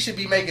 He should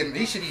be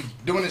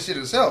doing this shit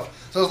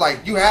himself. So it's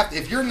like you have to.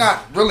 If you're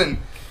not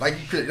willing, like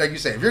you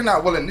say, if you're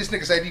not willing, this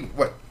nigga say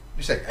what?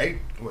 You say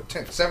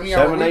 70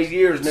 hours? 7-8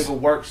 years, nigga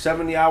work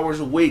 70 hours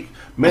a week,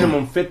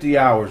 minimum 50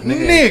 hours,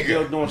 nigga. Nigga,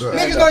 Still doing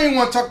niggas don't even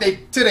want to talk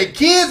to their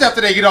kids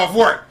after they get off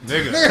work.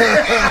 Nigga.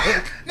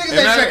 Niggas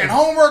ain't checking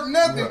homework,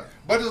 nothing. Right.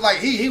 But it's like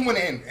he went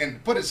in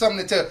and put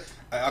something into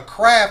a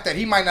craft that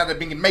he might not have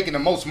been making the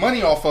most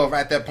money off of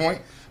at that point.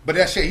 But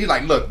that shit, he's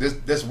like, look,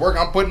 this work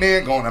I'm putting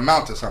in going to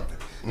amount to something.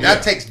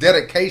 That takes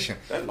dedication.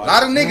 A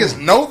lot of niggas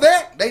know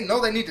that. They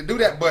know they need to do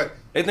that, but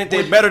they think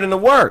they're better than the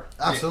work.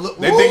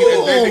 Absolutely. They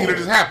think it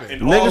just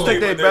happened. Niggas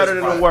think they're better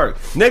than the work.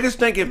 Niggas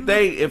think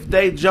if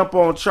they jump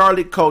on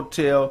Charlie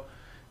coattail,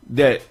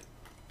 that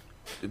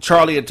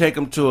Charlie would take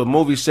them to a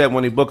movie set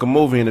when they book a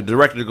movie, and the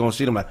director's gonna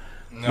see them like,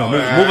 no,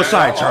 move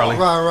aside, Charlie.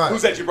 Right.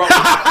 Who's that you brought? Yeah.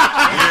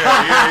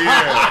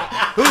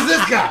 Who's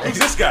this guy? Who's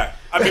this guy?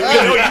 I mean, we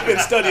know you've been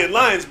studying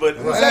lines, but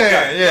who's that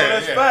guy?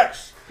 That's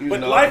facts.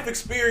 But life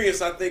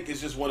experience, I think, is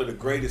just one of the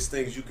greatest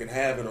things you can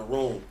have in a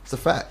room. It's a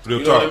fact.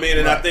 You know what I mean?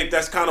 And I think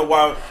that's kind of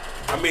why,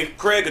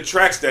 Craig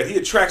attracts that. He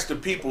attracts the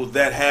people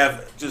that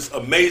have just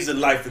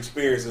amazing life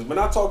experiences. When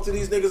I talk to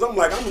these niggas, I'm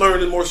like, I'm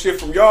learning more shit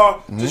from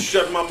y'all, just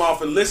shutting my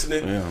mouth and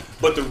listening. Yeah.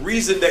 But the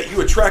reason that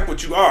you attract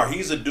what you are,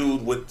 he's a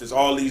dude with just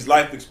all these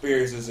life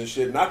experiences and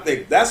shit. And I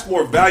think that's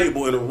more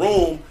valuable in a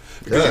room.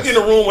 Because you get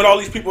in a room with all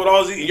these people,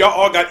 and y'all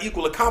all got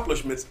equal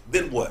accomplishments,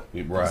 then what?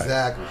 Right.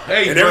 Exactly.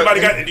 Hey, and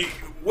everybody got...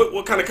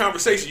 What kind of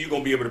conversation you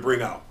gonna be able to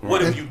bring out?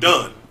 What have you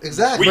done?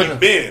 Exactly. Where you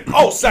been?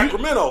 Oh,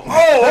 Sacramento.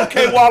 Oh,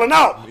 okay, wilding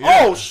out. Yeah.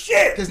 Oh,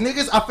 shit. Because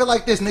niggas, I feel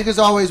like this. Niggas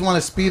always want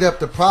to speed up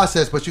the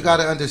process, but you got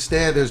to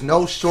understand there's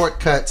no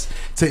shortcuts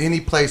to any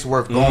place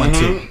worth going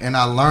to. And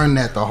I learned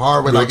that the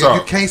hard way. Like, if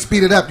you can't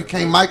speed it up, you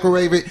can't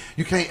microwave it,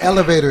 you can't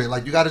elevator it.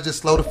 Like, you got to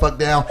just slow the fuck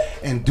down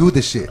and do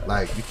the shit.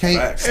 Like, you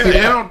can't speed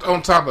it up. And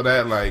on top of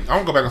that, like, I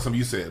want to go back on something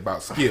you said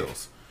about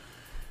skills.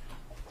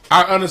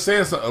 I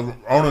understand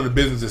owning a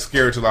business is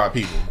scary to a lot of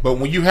people, but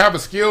when you have a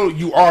skill,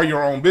 you are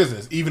your own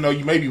business, even though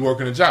you may be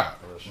working a job.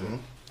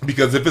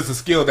 Because if it's a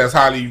skill that's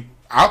highly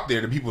out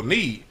there that people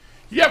need,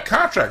 you have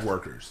contract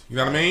workers. You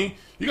know what I mean?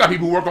 You got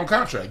people who work on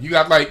contract. You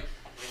got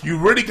you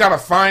really got to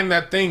find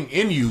that thing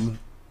in you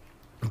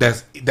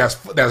that's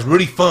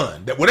really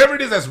fun. That whatever it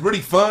is that's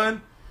really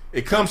fun,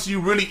 it comes to you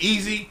really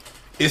easy.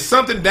 It's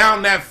something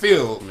down that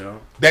field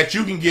that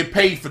you can get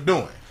paid for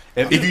doing.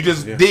 If you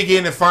just dig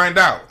in and find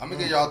out. I'm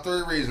gonna give y'all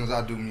 3 reasons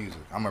I do music.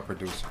 I'm a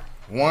producer.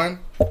 1,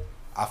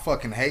 I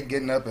fucking hate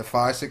getting up at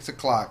 5, 6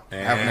 o'clock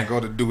and having to go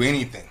to do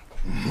anything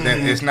that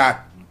is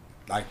not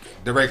like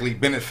directly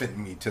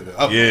benefiting me to the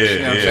up. You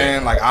know what I'm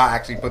saying? Like, I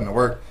actually put in the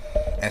work.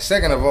 And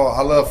second of all,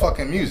 I love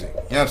fucking music. You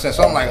know what I'm saying?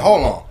 So I'm like,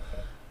 hold on,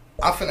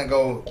 I finna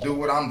go do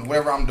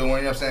whatever I'm doing. You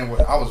know what I'm saying?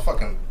 I was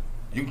fucking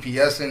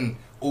UPSing,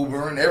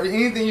 Ubering,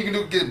 anything you can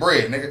do to get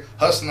bread, nigga.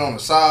 Hustling on the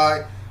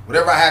side.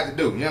 Whatever I had to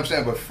do, you know what I'm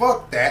saying? But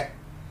fuck that.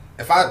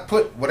 if I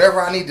put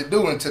whatever I need to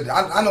do into,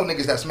 I know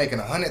niggas that's making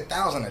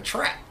 100,000 a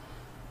track,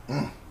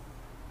 and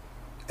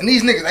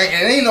these niggas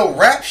ain't no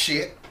rap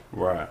shit.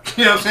 Right.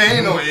 You know what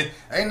I'm saying?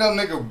 Ain't no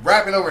nigga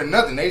rapping over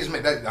nothing. They just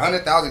make that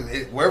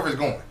 100,000 wherever it's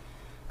going.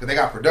 Cause they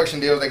got production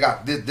deals. They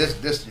got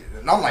this.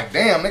 And I'm like,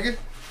 damn, nigga,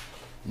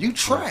 you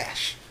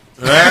trash.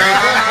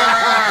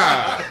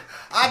 I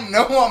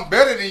know I'm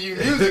better than you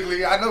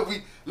musically. I know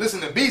we listen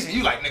to beats and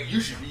you like, nigga,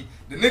 you should be.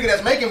 The nigga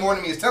that's making more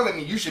than me is telling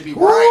me you should be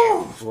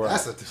writing. So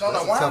I'm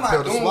like, why am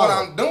I doing what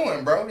I'm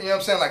doing, bro? You know what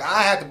I'm saying? Like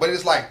I had to, but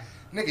it's like,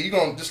 nigga, you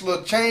gonna just a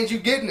little change you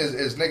getting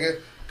is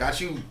nigga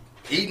got you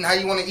eating how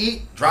you want to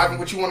eat, driving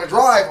what you want to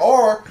drive,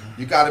 or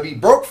you got to be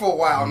broke for a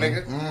while,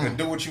 nigga, and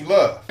do what you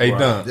love. Hey,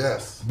 Dunn.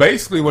 Yes.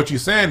 Basically, what you're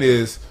saying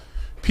is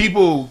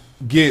people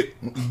we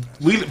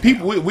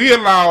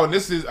allow, and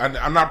this is,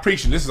 I'm not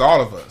preaching, this is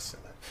all of us.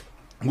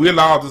 We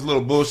allow this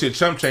little bullshit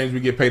chump change we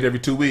get paid every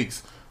 2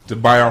 weeks to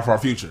buy off our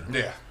future.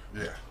 Yeah.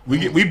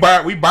 We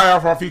buy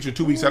off our future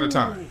 2 weeks at a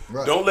time.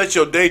 Right. Don't let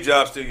your day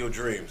job steal your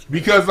dreams.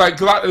 Because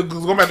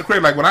going back to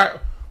Craig, like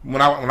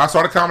when I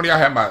started comedy, I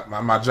had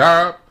my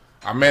job.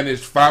 I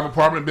managed 5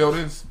 apartment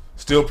buildings,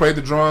 still played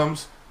the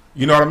drums.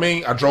 You know what I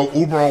mean? I drove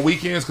Uber on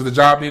weekends because the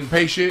job didn't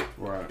pay shit.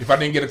 Right. If I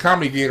didn't get a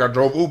comedy gig, I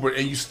drove Uber,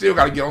 and you still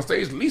got to get on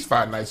stage at least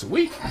 5 nights a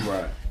week.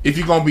 Right. If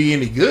you're gonna be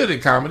any good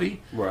at comedy,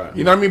 right?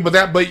 You know what I mean. But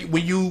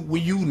when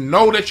you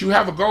know that you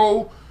have a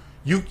goal,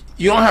 you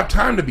don't have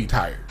time to be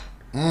tired.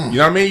 You know what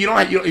I mean? You don't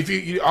have, if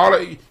you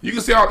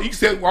can say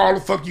all the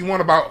fuck you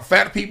want about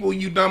fat people,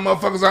 you dumb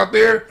motherfuckers out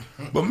there.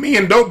 But me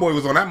and Doughboy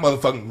was on that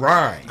motherfucking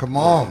grind. Come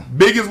on,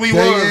 big as we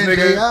day was, in, nigga.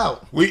 day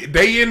out. We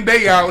day in,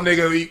 day out,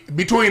 nigga.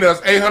 Between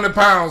us, 800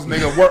 pounds,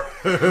 nigga,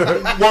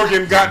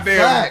 working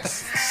goddamn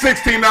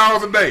 16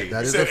 hours a day.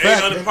 That is said a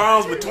fact. 800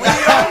 pounds between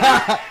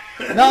y'all.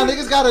 No,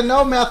 niggas gotta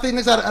know, man. I think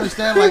niggas gotta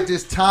understand, like,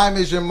 this time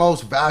is your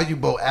most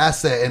valuable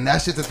asset, and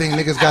that's just the thing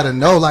niggas gotta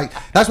know. Like,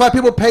 that's why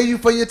people pay you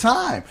for your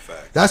time.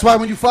 That's why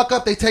when you fuck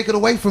up, they take it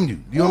away from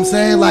you. You know what I'm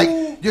saying? Like,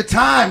 your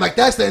time. Like,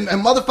 that's the, and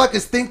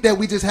motherfuckers think that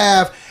we just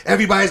have,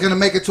 everybody's gonna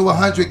make it to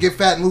 100, get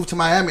fat, and move to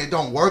Miami. It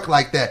don't work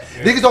like that.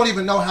 Yeah. Niggas don't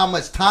even know how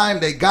much time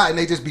they got, and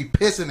they just be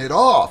pissing it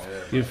off.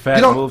 Get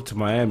fat, move to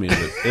Miami.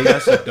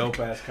 That's a dope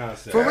ass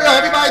concept. For real,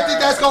 everybody think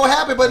that's gonna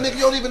happen, but nigga,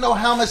 you don't even know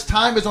how much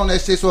time is on that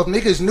shit. So if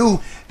niggas knew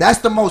that's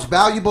the most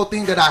valuable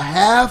thing that I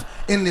have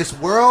in this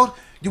world,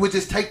 you would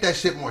just take that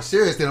shit more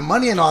serious than the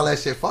money and all that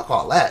shit. Fuck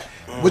all that.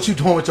 What you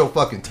doing with your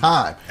fucking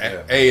time?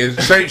 Hey,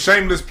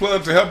 shameless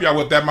plug to help y'all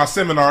with that. My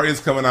seminar is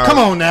coming out. Come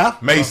on now.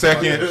 May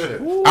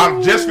 2nd. I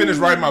just finished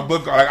writing my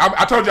book. Like,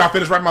 I told you I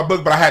finished writing my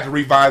book, but I had to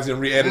revise it and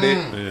re-edit it.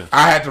 Yeah.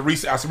 I had to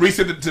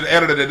resend it to the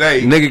editor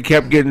today. Nigga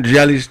kept getting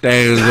jelly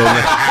stains on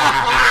that.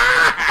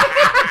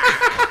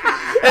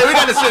 Hey, we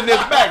got to send this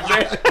back,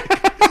 man.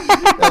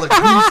 No,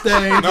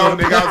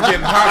 nigga, I was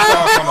getting hot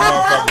sauce on the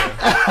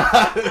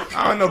motherfucker. I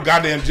don't know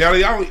goddamn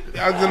jelly. I was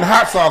getting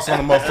hot sauce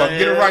on the motherfucker.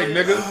 Get it right,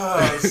 nigga.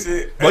 Oh,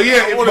 shit. But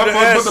yeah,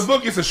 but the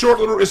book is a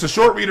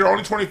short reader,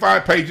 only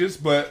 25 pages.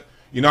 But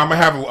you know, I'm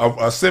gonna have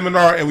a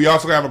seminar, and we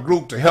also have a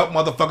group to help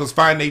motherfuckers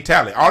find their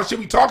talent. All the shit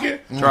we talking,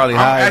 Charlie,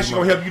 I'm actually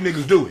gonna help you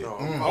niggas do it.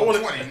 I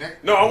wanted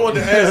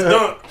to ask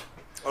Dunk.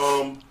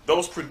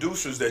 Those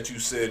producers that you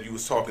said you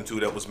was talking to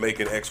that was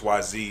making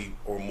XYZ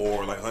or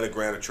more, like 100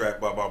 grand a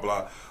track, blah blah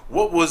blah.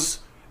 What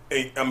was?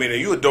 I mean, are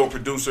you a dope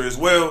producer as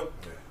well?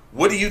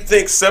 What do you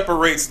think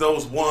separates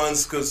those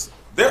ones? Because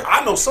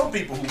I know some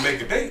people who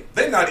make it.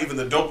 They're not even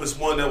the dopest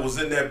one that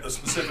was in that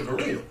specific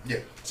arena. Yeah.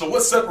 So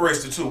what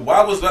separates the two?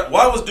 Why was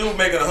dude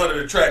making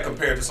 100 a track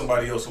compared to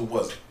somebody else who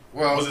wasn't?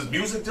 Well, was his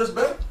music just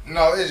better?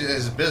 No,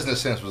 his business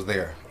sense was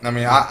there. I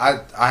mean,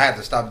 I had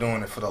to stop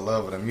doing it for the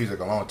love of the music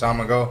a long time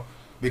ago,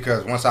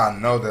 because once I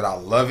know that I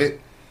love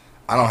it,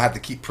 I don't have to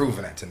keep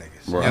proving that to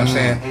niggas. Right. You know what I'm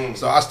saying? Mm-hmm.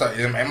 So I start,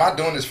 am I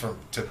doing this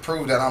to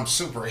prove that I'm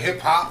super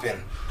hip hop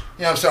and,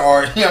 you know what I'm saying?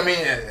 Or, you know what I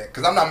mean?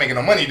 Because I'm not making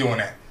no money doing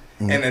that.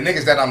 Mm-hmm. And the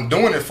niggas that I'm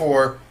doing it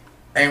for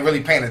ain't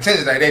really paying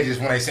attention to that. They just,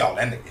 when they say, oh,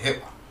 that nigga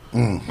hip hop.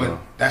 Mm-hmm. But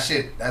that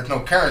shit, that's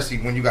no currency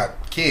when you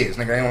got kids,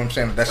 nigga. You know what I'm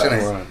saying? That shit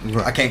ain't,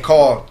 I can't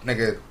call, nigga,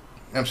 you know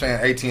what I'm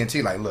saying,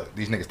 AT&T like, look,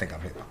 these niggas think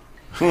I'm hip hop.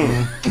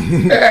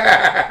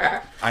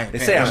 They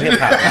say I'm hip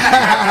hop.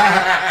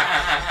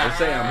 They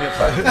say I'm hip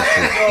hop. No,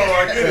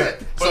 I get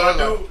it. But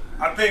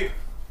I think,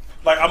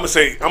 like I'm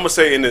gonna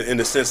say in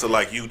the sense of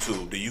like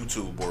YouTube, the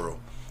YouTube world.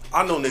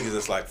 I know niggas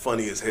that's like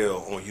funny as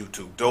hell on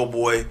YouTube.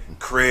 Doughboy,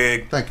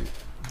 Craig. Thank you.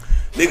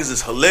 Niggas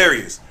is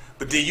hilarious.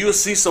 But then you'll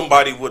see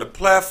somebody with a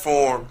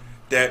platform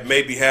that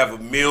maybe have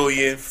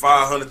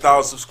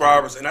 1,500,000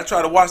 subscribers, and I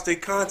try to watch their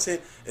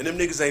content, and them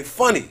niggas ain't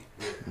funny.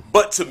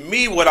 But to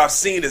me, what I've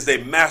seen is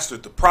they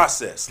mastered the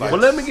process. Like,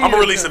 well, let me I'm gonna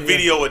release a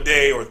video a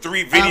day or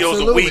 3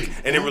 videos a week,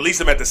 and then release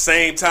them at the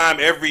same time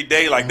every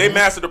day. Like they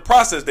mastered the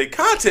process. Their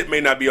content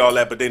may not be all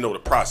that, but they know the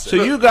process.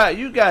 So you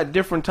got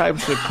different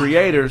types of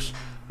creators.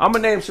 I'm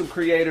gonna name some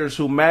creators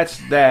who match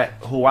that,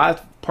 who I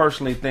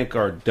personally think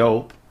are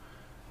dope.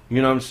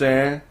 You know what I'm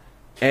saying?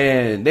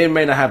 And they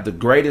may not have the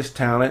greatest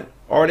talent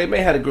or they may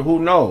have a who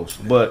knows,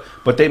 but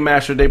they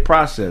mastered their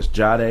process.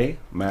 Jade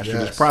mastered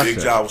his process.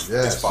 Big Job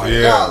was fire.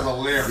 Yeah. That was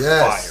hilarious.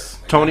 Yes.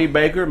 Fire. Tony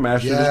Baker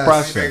mastered his Yes.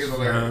 process.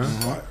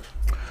 Fire.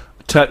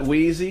 Tut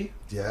Weezy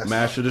Yes.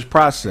 mastered his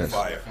process.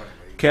 Fire.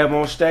 Kev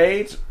on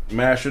stage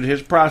mastered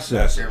his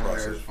process.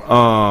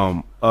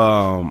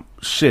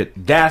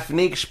 Shit,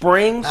 Daphne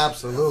Springs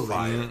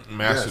Absolutely.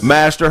 Massive.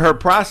 master her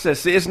process.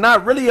 See, it's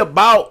not really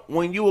about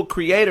when you a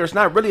creator. It's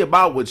not really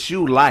about what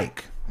you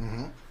like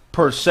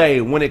per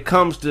se. When it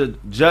comes to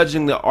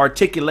judging the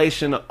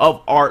articulation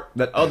of art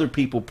that other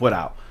people put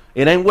out,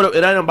 it ain't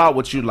about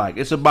what you like.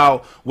 It's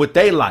about what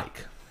they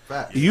like.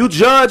 Facts. You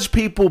judge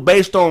people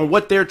based on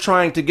what they're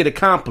trying to get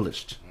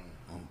accomplished.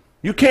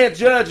 You can't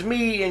judge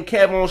me and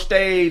Kev on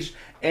stage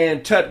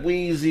and Tut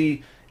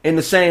Weezy in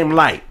the same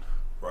light.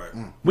 Right.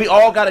 We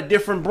all got a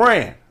different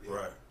brand.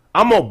 Right.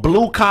 I'm a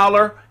blue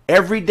collar,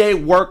 everyday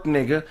work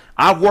nigga.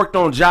 I've worked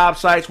on job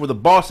sites where the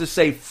bosses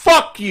say,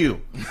 fuck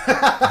you.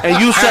 And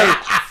you say,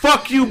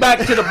 fuck you back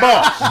to the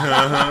boss.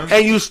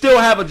 And you still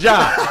have a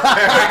job.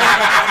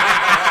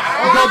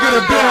 You go get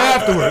a beer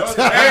afterwards.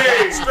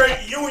 Hey,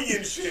 straight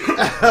union shit.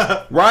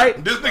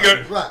 Right? This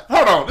nigga, Right.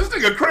 hold on. This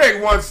nigga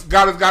Craig once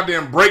got his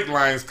goddamn brake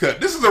lines cut.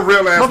 This is a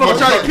real ass Motherfucker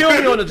trying to motherfucker.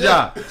 kill me on the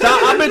job. So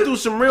I've been through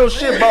some real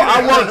shit, bro.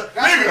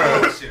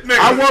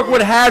 I work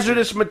with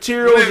hazardous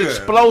materials, Nigga.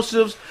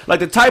 explosives. Like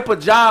the type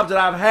of jobs that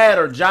I've had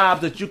are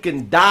jobs that you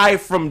can die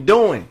from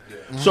doing.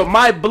 So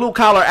my blue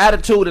collar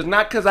attitude is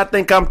not because I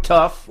think I'm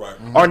tough Right.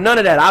 or none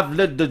of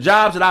that. The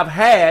jobs that I've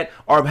had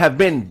have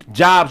been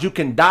jobs you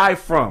can die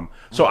from.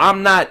 So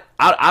I'm not.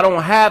 I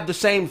don't have the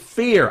same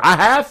fear. I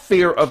have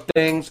fear of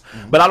things,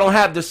 but I don't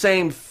have the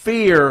same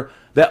fear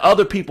that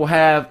other people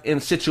have in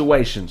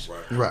situations.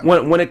 Right.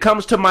 When it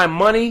comes to my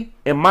money,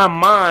 in my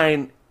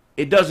mind,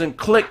 it doesn't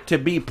click to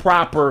be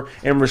proper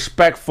and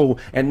respectful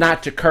and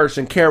not to curse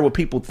and care what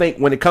people think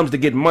when it comes to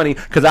getting money,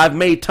 because I've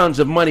made tons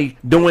of money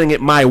doing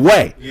it my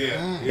way.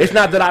 Yeah. It's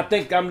not that I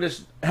think I'm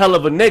this hell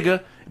of a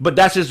nigga, but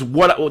that's just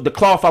the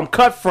cloth I'm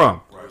cut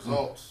from.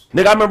 Results.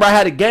 Nigga, I remember I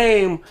had a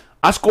game,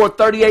 I scored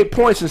 38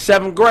 points in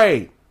 7th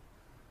grade.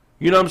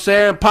 You know what I'm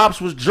saying?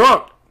 Pops was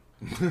drunk.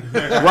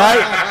 Right?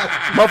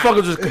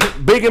 Motherfuckers was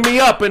bigging me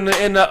up in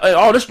the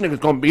oh, this nigga's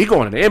gonna be, he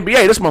going to the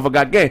NBA. This motherfucker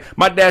got game.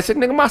 My dad said,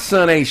 nigga, my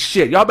son ain't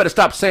shit. Y'all better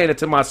stop saying it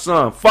to my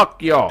son.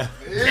 Fuck y'all.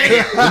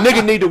 The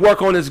nigga need to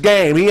work on his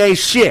game. He ain't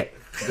shit.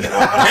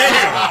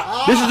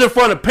 This is in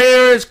front of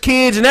parents,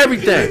 kids, and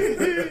everything.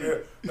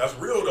 That's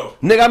real though.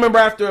 Nigga, I remember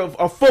after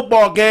a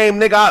football game,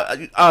 nigga,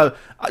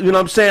 you know what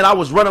I'm saying? I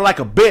was running like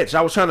a bitch.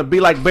 I was trying to be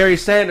like Barry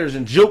Sanders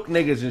and juke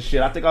niggas and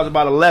shit. I think I was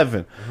about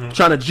 11.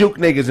 Trying to juke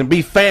niggas and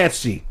be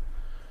fancy.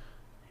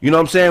 You know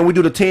what I'm saying? We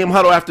do the team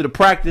huddle after the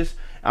practice.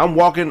 I'm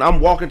walking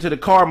to the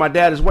car. My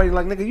dad is waiting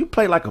like, nigga, you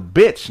play like a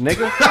bitch,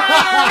 nigga.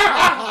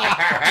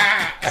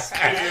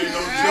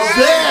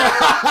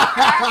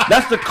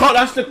 That's the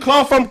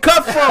cloth I'm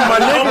cut from, my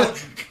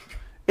nigga.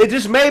 It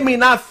just made me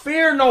not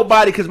fear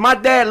nobody because my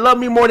dad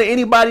loved me more than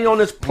anybody on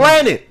this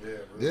planet.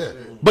 Yeah.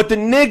 But the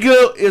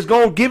nigga is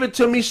gonna give it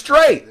to me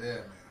straight.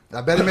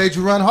 I bet it made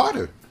you run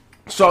harder.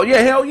 So yeah,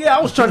 hell yeah,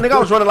 I was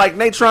running like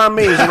Natron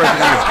Means the rest of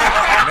the year.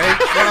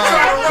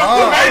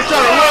 I was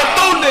trying to run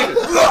through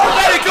niggas.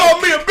 They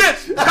called me a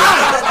bitch.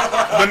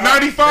 The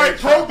 95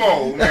 Pro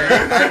Bowl,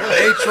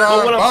 nigga.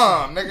 Atron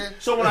bomb, nigga.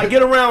 So when I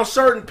get around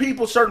certain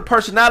people, certain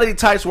personality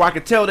types where I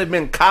can tell they've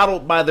been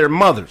coddled by their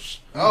mothers.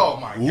 Oh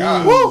my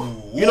god.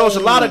 You know, it's a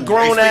lot of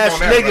grown Hey, ass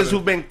speak on that, niggas brother.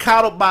 who've been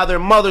coddled by their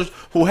mothers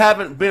who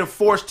haven't been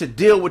forced to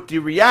deal with the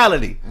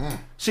reality.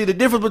 See, the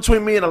difference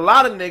between me and a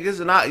lot of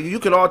niggas, and you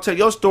can all tell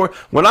your story.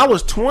 When I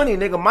was 20,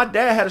 nigga, my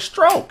dad had a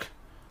stroke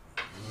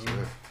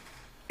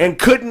and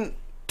couldn't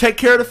take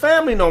care of the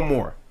family no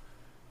more.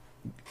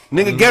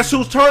 Nigga, guess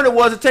whose turn it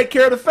was to take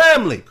care of the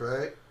family?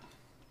 Right?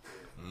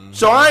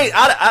 So I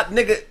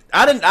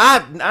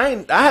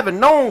haven't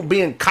known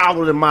being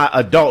coddled in my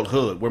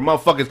adulthood when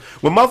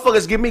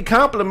motherfuckers give me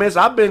compliments.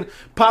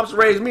 Pops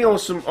raised me on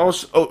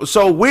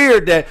so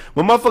weird that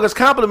when motherfuckers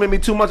compliment me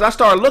too much, I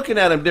start looking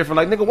at them different.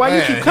 Like, nigga, why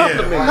you keep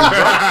complimenting me?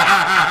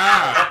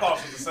 My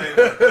pops was the same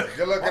way.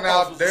 Good looking My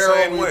out, pops was the Daryl.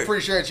 same We way.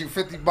 appreciate you.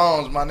 50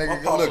 bones, my nigga. My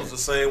Good pops looking. was the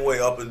same way,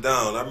 up and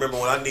down. I remember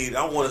when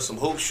I wanted some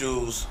hoop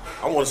shoes.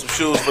 I wanted some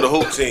shoes for the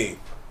hoop team,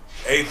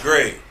 8th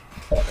grade.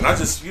 And I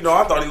just, I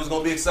thought he was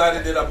gonna be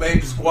excited that I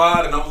made the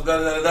squad and I was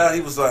da.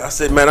 He was like, I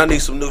said, man, I need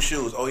some new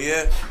shoes. Oh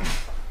yeah?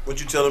 What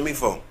you telling me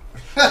for?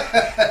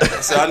 I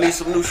said, I need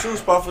some new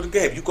shoes, Pop, for the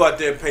game. You go out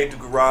there and paint the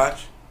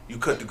garage. You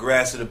cut the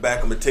grass in the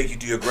back. I'm gonna take you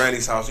to your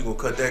granny's house. You gonna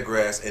cut that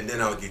grass, and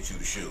then I'll get you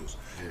the shoes.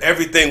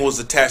 Everything was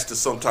attached to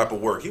some type of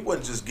work. He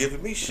wasn't just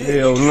giving me shit.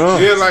 Hell no.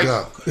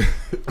 Yeah,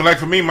 like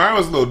for me, mine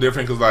was a little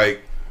different because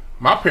like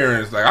my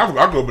parents, like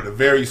I grew up in a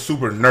very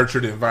super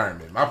nurtured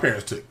environment. My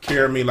parents took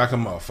care of me like a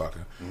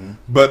motherfucker,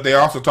 but they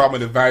also taught me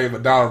the value of a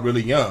dollar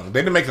really young. They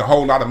didn't make a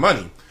whole lot of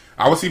money.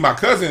 I would see my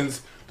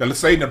cousins that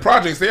stayed in the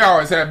projects. They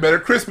always had better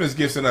Christmas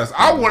gifts than us.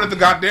 I wanted the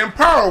goddamn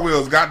Power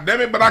Wheels,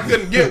 goddamn it, but I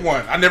couldn't get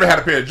one. I never had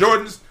a pair of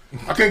Jordans.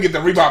 I couldn't get the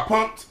Reebok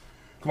pumps.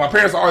 My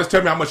parents always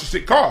tell me how much the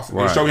shit cost. And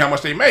they show me how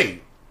much they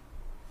made.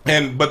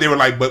 but they were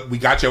like, but we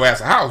got your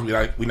ass a house. We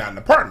not in an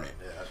apartment.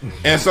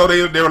 And so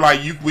they were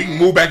like, we can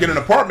move back in an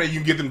apartment. You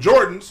can get them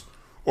Jordans,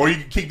 or you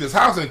can keep this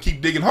house and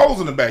keep digging holes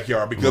in the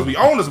backyard because we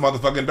own this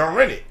motherfucker and don't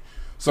rent it.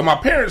 So my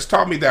parents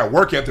taught me that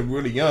work ethic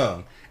really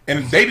young,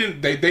 and they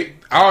didn't.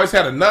 I always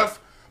had enough,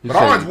 but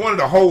I always wanted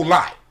a whole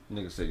lot.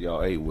 Nigga said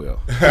y'all ate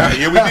well.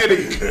 Yeah, we did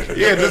it.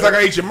 Yeah, just like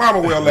I ate your mama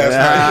well last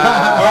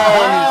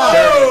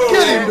night.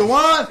 Get him,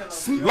 Dewan.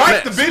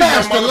 Like the video,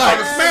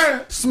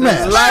 motherfucker.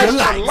 Smash the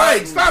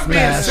lights. Stop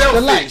being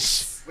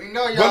selfish. We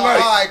know y'all But,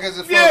 like, high because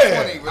it's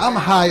 420. But I'm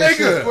high as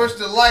Nigga. shit. push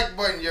the like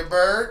button, you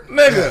bird.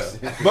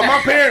 Nigga. But my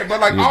parents,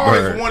 I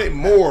always wanted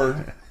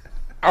more.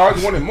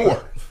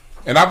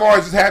 And I've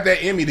always just had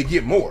that in me to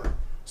get more.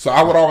 So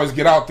I would always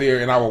get out there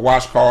and I would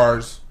wash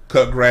cars,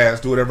 cut grass,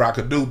 do whatever I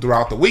could do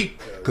throughout the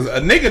week. Because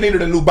a nigga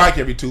needed a new bike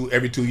every two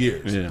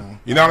years. Yeah.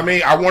 You know what I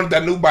mean? I wanted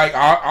that new bike.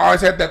 I always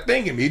had that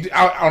thing in me.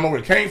 I don't know where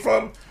it came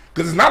from.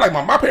 Because it's not like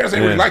my parents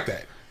ain't really like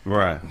that.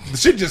 Right. The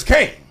shit just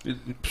came.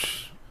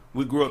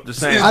 We grew up the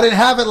same. I didn't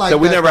have it like So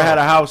that. we never though. had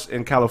a house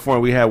in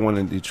California. We had one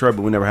in Detroit,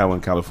 but we never had one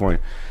in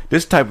California.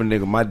 This type of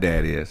nigga my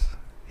dad is.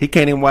 He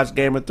can't even watch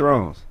Game of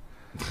Thrones.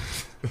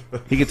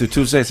 He get through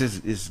 2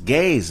 seconds. It's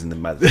gays in the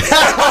mother. Wait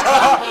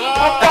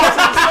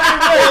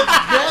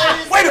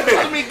a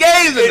minute. I mean,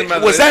 gays in the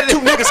mother. Was that 2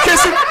 niggas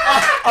kissing?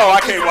 Oh,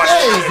 I can't watch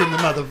that. Gays in the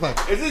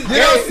motherfucker. Is this You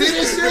don't see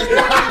this shit?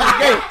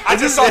 I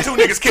just saw 2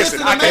 niggas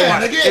kissing. I can't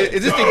watch it.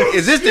 Is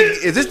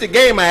this the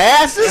game of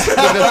asses?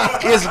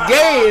 It's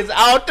gays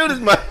all through this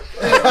mother.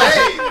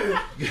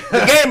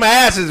 The game of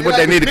asses is what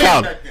they need to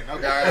call it.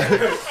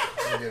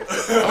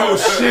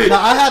 Oh, shit.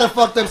 Now, I had a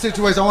fucked up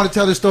situation. I want to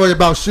tell this story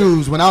about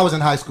shoes when I was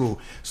in high school.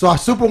 So I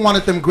super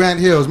wanted them Grant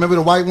Hills. Remember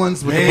the white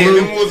ones with the Man,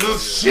 blue? them was a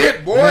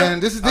shit, boy. Man,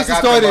 this is a got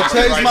story them that out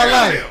changed right my now.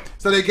 life.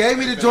 So they gave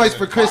me the joints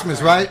for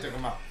Christmas, right?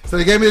 So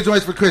they gave me the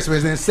joints for Christmas.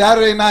 And then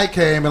Saturday night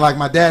came, and like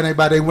my dad and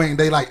everybody, they went and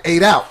they like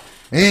ate out.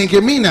 They didn't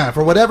give me none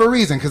for whatever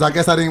reason, because I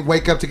guess I didn't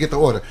wake up to get the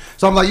order.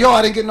 So I'm like, yo,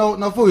 I didn't get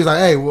no food. He's like,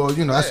 hey, well,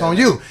 you know, that's on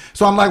you.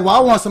 So I'm like, well, I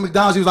want some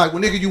McDonald's. He was like,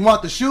 well, nigga, you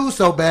want the shoes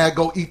so bad,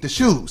 go eat the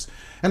shoes.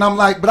 And I'm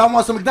like, but I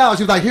want some McDonald's.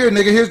 He was like, here,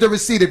 nigga, here's the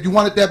receipt. If you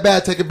want it that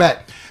bad, take it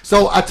back.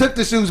 So I took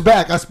the shoes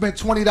back. I spent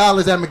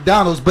 $20 at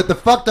McDonald's. But the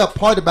fucked up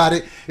part about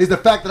it is the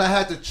fact that I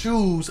had to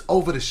choose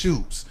over the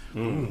shoes.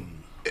 And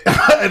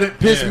it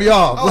pissed me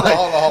off. Hold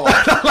on.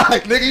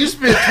 Like, nigga, you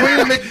spent $20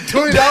 at McDonald's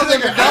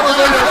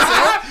on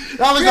yourself?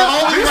 That was the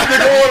only This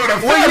nigga ordered a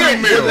family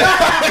meal.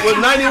 Was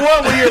 91?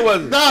 What year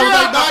was it? No, it was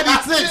like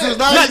 96. It was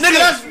 96.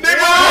 Nigga, that's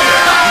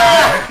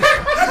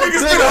That nigga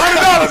spent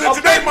 $100 in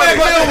today money.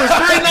 bill was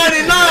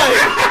 $3.99.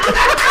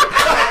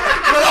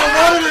 But I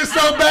wanted it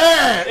so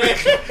bad.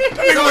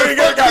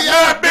 Nigga got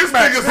nine Big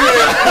Macs.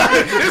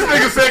 This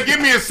nigga said, give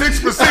me a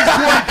 6 for $6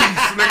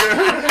 piece, nigga.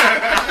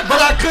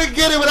 But I couldn't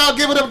get it without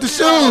giving up the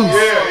shoes.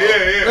 Yeah.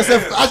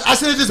 I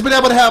should have just been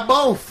able to have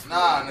both.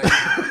 Nah,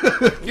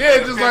 nigga. Yeah,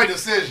 it's just like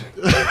decision.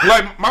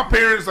 like my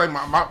parents, like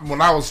my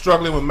when I was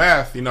struggling with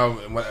math, you know,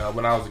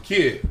 when I was a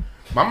kid,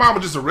 my mom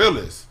was just a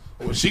realist.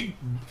 Well, she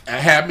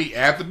had me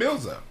add the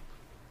bills up,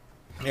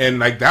 and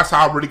like that's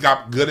how I really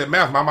got good at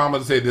math. My mom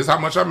would say, "This is how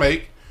much I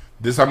make.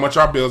 This is how much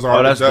our bills are."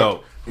 Oh, that's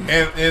dope.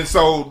 And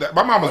so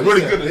my mom was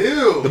really good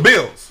at the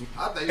bills.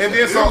 And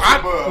then so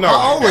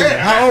How old were you?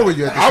 How old were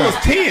you at the I time? was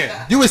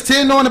 10. You was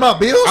 10 knowing about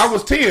bills? I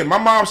was 10. My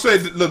mom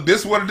said, look,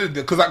 this is what it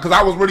is. Because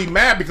I was really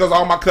mad because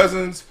all my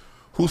cousins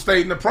who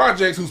stayed in the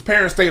projects, whose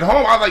parents stayed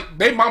home, I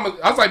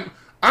was like,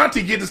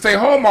 auntie get to stay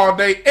home all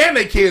day and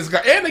they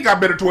got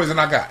better toys than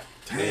I got.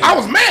 Damn. I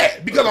was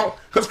mad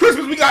because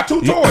Christmas we got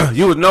 2 toys.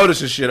 You was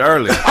noticing shit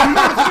earlier. I'm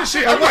noticing this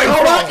shit. I'm like,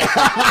 hold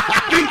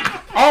on.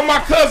 All my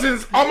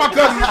cousins,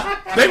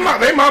 they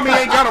mommy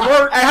ain't gotta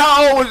work. Hey,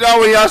 how old was y'all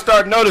when y'all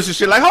started noticing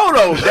shit? Like, hold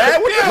on,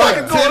 Dad, what the fuck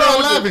is 10 going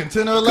or on? 11.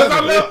 10 or Because 11. I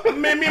love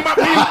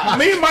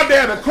me and my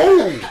dad are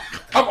cool.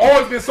 I've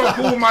always been so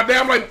cool with my dad.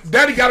 I'm like,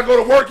 Daddy got to go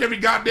to work every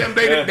goddamn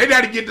day. They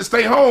daddy get to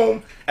stay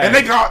home, and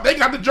they got the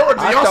Jordans.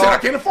 And y'all said I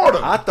can't afford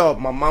them. I thought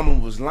my mama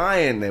was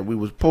lying that we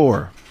was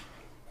poor.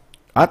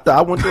 I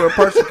went through her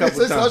purse a couple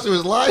Since times. she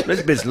was lying.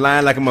 This bitch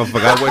lying like a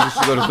motherfucker. I waited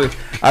till she go to sleep.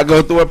 I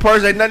go through her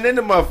purse, ain't nothing in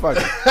the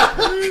motherfucker.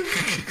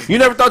 You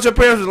never thought your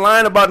parents was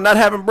lying about not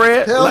having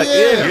bread? Hell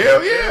yeah.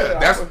 Hell yeah.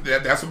 That's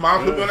what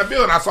mom put me on the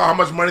bill. And I saw how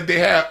much money they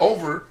had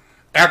over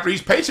after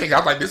each paycheck. I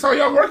was like, this all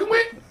y'all working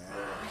with?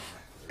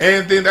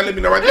 And then that let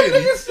me know right there. At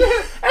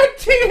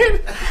 10,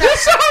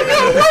 that's all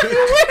y'all working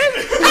with.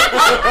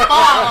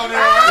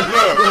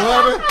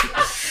 Look.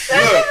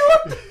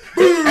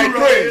 Hey,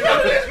 Craig.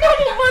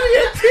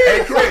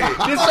 Hey, Craig.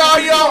 This all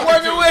y'all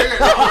working with?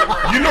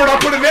 You know what I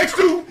put it next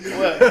to?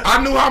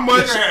 I knew how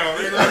much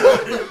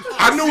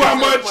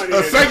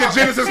a Sega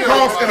Genesis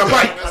cost and a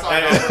bike.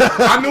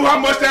 I knew how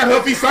much that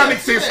Huffy Sonic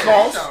 6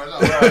 cost.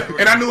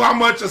 And I knew how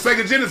much a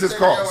Sega Genesis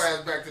cost.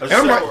 And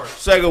I'm like,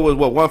 Sega was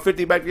what,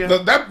 150 back then?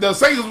 the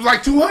Sega was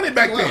like 200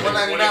 back then.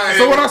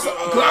 So when I'm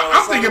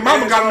thinking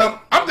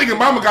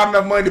mama got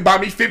enough money to buy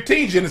me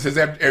 15 Genesis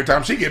every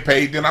time she get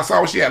paid. Then I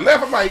saw what she had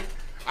left. I'm like,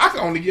 I can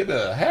only get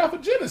a half a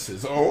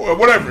Genesis or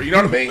whatever. You know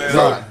what I mean? Man,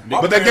 So,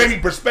 my but that parents- gave me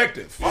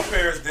perspective. My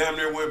parents damn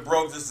near went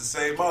broke just to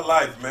save my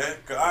life, man.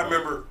 Cause I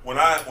remember when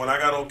I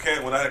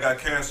got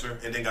cancer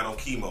and then got on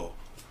chemo,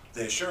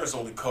 the insurance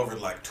only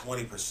covered like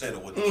 20%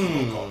 of what the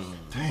chemo cost.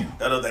 Damn.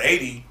 That other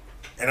 80,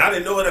 and I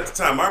didn't know it at the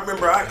time. I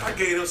remember I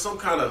gave them some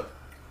kind of,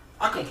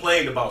 I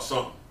complained about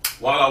something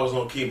while I was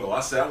on chemo. I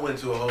said I went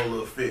into a whole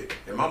little fit,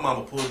 and my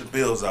mama pulled the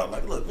bills out.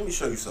 Like, look, let me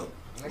show you something.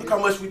 Look how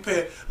much we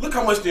pay. Look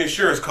how much the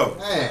insurance covers.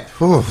 Man,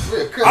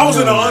 I was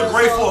in an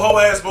ungrateful whole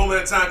ass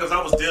moment of time because I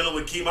was dealing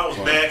with chemo. I was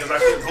mad because I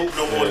couldn't hoop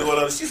no more. Do all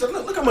other. She said,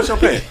 "Look how much I'm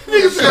paying."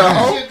 Nigga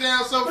said, Shit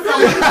down so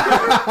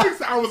fast. He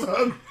said I was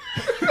hungry.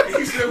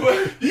 He said,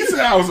 "What?" You said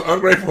I was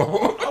ungrateful.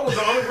 I was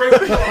an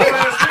ungrateful whole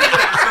ass nigga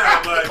at the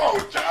time. Like,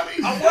 Oh, Johnny.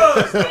 I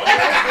was. Though.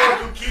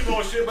 I was going through chemo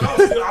and shit, but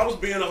I was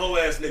being a whole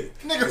ass nigga.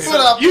 Nigga, put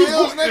up You,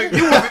 bills, nigga.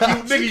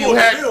 nigga, you Pulled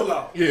the had. bill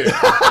out. Yeah.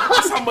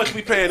 This how much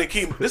we paying in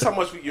chemo. This how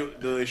much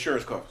the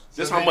insurance covers.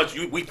 This how much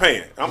we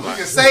paying. I'm You like,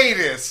 can say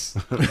this.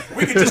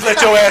 we can just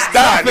let your ass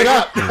die,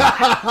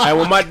 nigga. And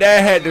when my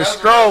dad had the That's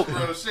stroke,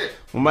 real shit.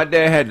 when my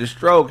dad had the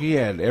stroke, he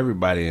had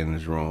everybody in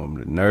his room,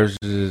 the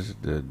nurses,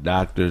 the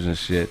doctors and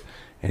shit.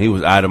 And he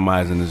was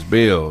itemizing his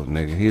bill,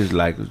 nigga. He was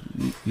like,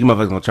 "You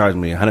motherfuckers gonna charge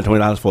me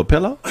 $120 for a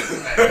pillow?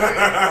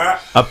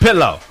 A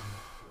pillow."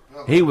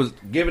 He was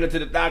giving it to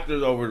the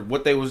doctors over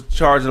what they was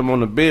charging them on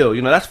the bill.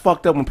 You know, that's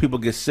fucked up when people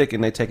get sick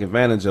and they take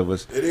advantage of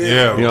us. It is.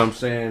 Yeah. You know what I'm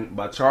saying?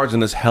 By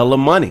charging us hella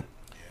money.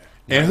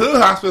 And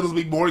hood hospitals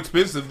be more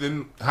expensive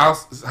than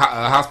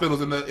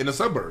hospitals in the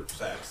suburbs.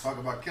 Talk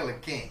about Killer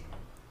King.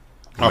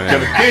 Oh,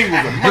 Killer King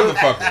was a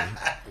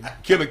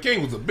motherfucker. Killer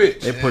King was a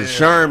bitch. They put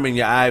Sherm in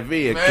your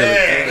IV at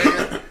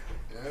Killer King.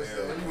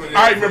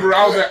 I remember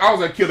I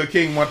was at Killer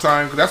King one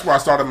time because that's where I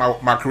started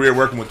my career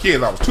working with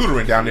kids. I was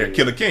tutoring down there at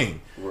Killer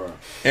King. Right.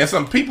 And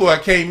some people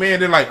that came in,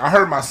 they're like, "I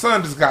heard my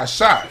son just got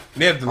shot."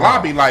 And they're at the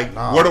lobby like,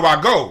 "Where do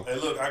I go?" Hey,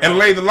 look, and the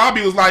lady in the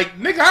lobby was like,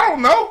 "Nigga, I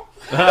don't know."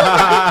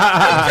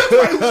 Just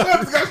like, "Whose son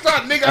just got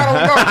shot, nigga, I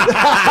don't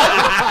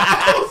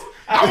know."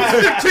 I was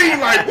 15,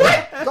 like,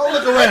 what? Go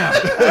look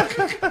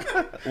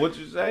around. What'd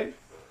you say?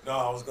 No,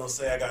 I was gonna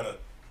say I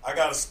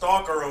got a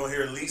stalker on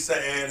here, Lisa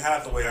Ann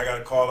Hathaway. I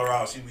gotta call her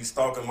out. She be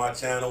stalking my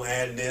channel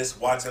and this,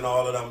 watching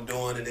all that I'm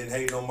doing, and then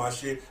hating on my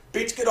shit.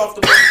 Bitch, get off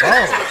the.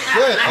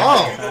 Shit.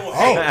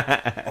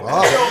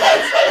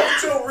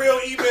 What's your real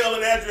email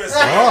and address?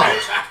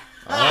 Bitch?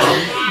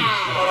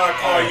 Thought I'd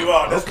call you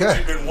out. That's what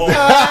you've been wanting.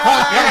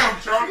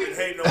 Damn, Charlie. Been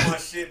hating on my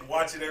shit and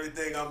watching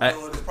everything I'm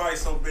doing. It's probably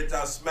some bitch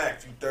I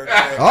smacked you 30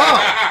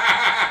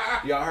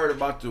 Y'all heard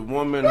about the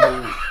woman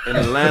who in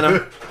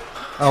Atlanta?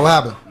 Oh, what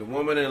happened? The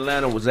woman in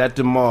Atlanta was at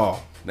the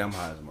mall. Them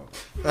high as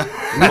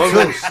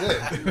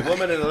motherfucker. The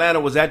woman in Atlanta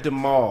was at the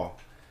mall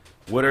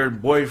with her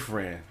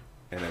boyfriend,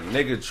 and a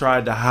nigga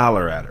tried to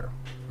holler at her.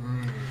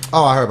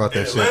 Oh, I heard about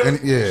that shit. And,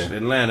 yeah. In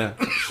Atlanta,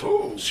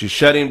 she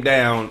shut him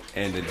down,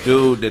 and the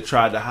dude that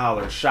tried to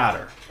holler shot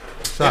her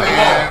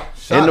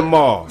in the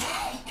mall.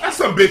 That's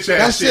some bitch ass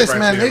That's shit just, right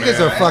man, there, niggas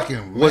man. are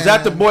fucking. Was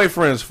that the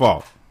boyfriend's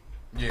fault?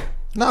 Yeah.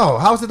 No,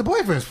 how was it the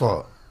boyfriend's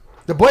fault?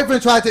 The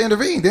boyfriend tried to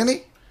intervene, didn't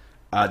he?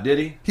 Did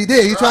he? He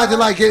did. He tried to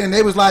like get, and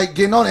they was like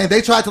getting on it, and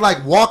they tried to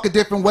like walk a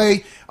different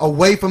way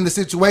away from the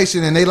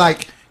situation, and they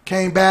like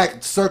came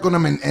back, circled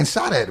him, and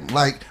shot at him.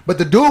 Like, but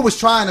the dude was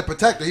trying to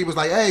protect her. He was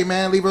like, "Hey,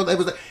 man, leave her." It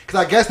was because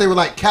I guess they were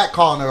like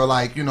catcalling her, or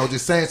like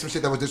just saying some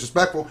shit that was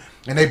disrespectful,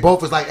 and they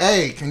both was like,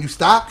 "Hey, can you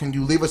stop? Can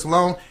you leave us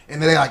alone?"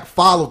 And then they like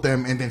followed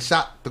them and then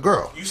shot the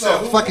girl. You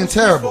said fucking whose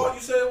terrible. fault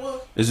you said it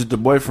was? Is it the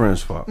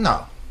boyfriend's fault?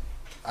 No,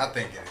 I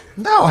think it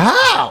is. no,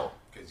 how?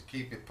 Because you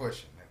keep it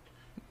pushing.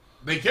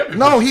 They kept it.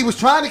 No, he was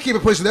trying to keep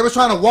it pushing. They were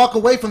trying to walk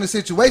away from the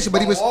situation,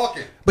 but he was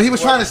Walking. But he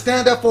was trying to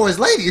stand up for his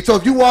lady. So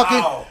if you walking,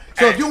 Wow. with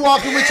your, if you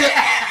walking Trying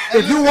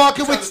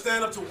to with,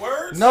 stand up to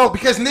words? no,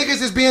 because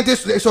niggas is being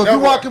disrespectful. So if you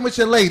walking with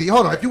your lady,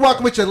 hold on. If you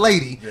walking with your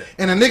lady,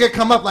 and a nigga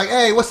come up like,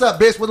 "Hey, what's up,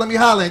 bitch? Well, let me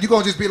holler," and you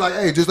gonna just be like,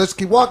 "Hey, just let's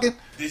keep walking."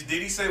 Did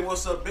he say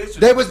what's up, bitch?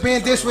 They was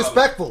being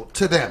disrespectful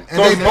to them. And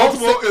So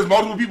they is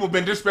multiple people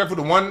been disrespectful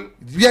to one?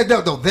 Yeah,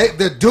 no.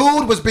 The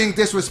dude was being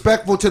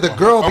disrespectful to the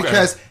girl Okay.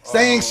 because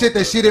saying shit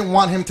that she didn't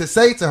want him to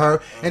say to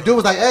her. And dude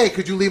was like, "Hey,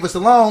 could you leave us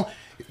alone?"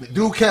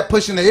 Dude kept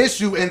pushing the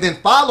issue and then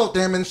followed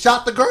them and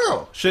shot the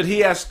girl. Should he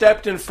have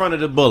stepped in front of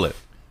the bullet?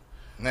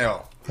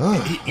 No.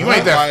 You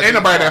ain't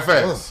nobody that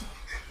fast.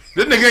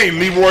 This nigga ain't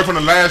Leroy from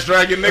the Last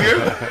Dragon,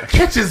 nigga.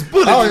 Catch his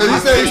bullet. Oh, you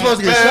said he's supposed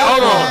to get Man, shot?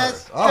 hold on.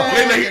 Yes.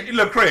 Oh.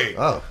 Look, Craig.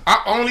 Oh.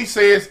 I only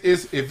say it's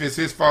if it's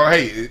his fault.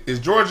 Hey, is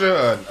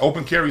Georgia an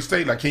open carry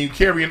state? Like, can you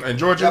carry in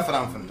Georgia? That's what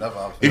I'm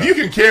finna. If you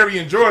can carry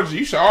in Georgia,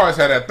 you should always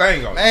have that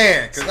thing on.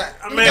 Man, because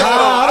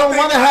I don't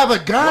want to have a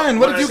gun.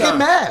 What if you get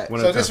mad?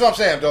 So this is what I'm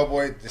saying, though,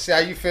 boy. See how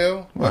you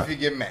feel? What if you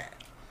get mad?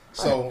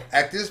 So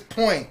at this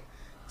point,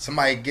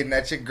 somebody getting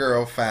at your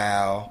girl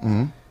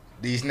foul.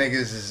 These niggas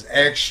is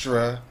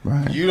extra.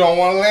 Right. You don't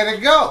want to let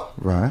it go.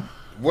 Right.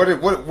 What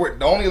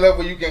the only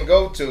level you can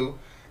go to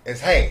is,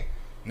 hey,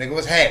 nigga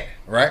was had,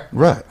 right?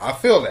 Right. I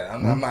feel that.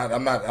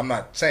 I'm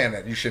not saying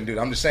that you shouldn't do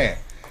that. I'm just saying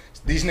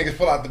these niggas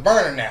pull out the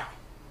burner now.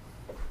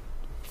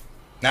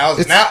 Now,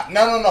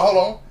 no, hold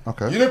on.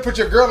 Okay. You didn't put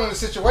your girl in a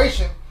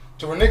situation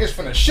to where niggas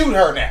finna shoot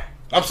her now.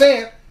 I'm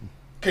saying,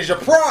 because your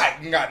pride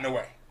got in the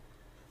way.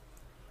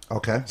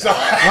 Okay. So,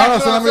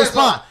 so let me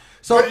respond.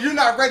 So but you're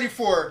not ready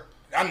for.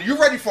 I mean, you're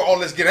ready for all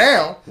this get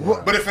down.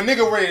 But if a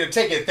nigga ready to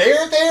take it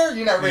there,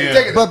 you're not ready to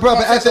take it. But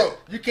brother,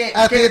 you can't.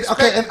 Okay,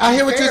 and I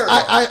hear what you're.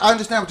 I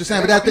understand what you're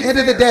saying, but at the end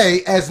of the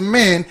day, as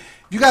men,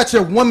 you got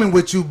your woman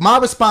with you. My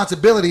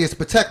responsibility is to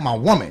protect my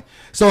woman.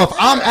 So if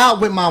I'm out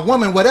with my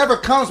woman, whatever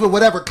comes with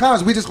whatever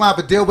comes, we just gonna have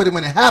to deal with it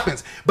when it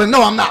happens. But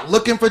no, I'm not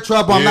looking for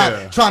trouble. I'm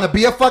not trying to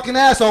be a fucking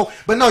asshole.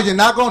 But no, you're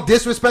not gonna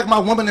disrespect my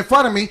woman in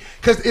front of me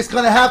because it's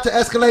gonna have to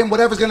escalate and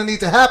whatever's gonna need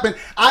to happen.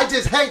 I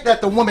just hate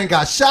that the woman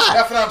got shot.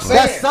 That's what I'm saying.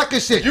 That's sucker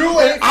shit.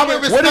 I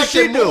would respect What did she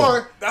it do?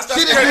 more.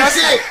 She didn't do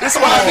shit. That's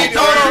why All she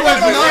told her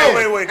was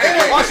no. Wait.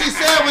 All she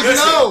said was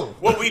Listen, no.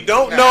 What we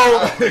don't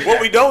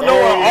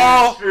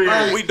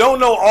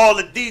know all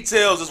the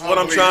details is what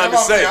I'm trying to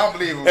say.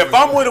 If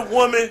I'm with a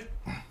woman,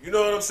 you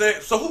know what I'm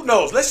saying? So who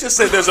knows? Let's just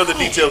say there's other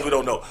details we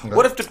don't know.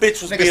 What if the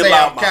bitch was being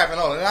loud? I'm capping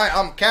on it.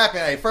 I'm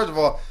capping. Hey, first of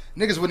all,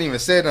 niggas wouldn't even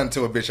say nothing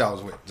to a bitch I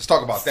was with. Just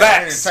talk about that. Facts.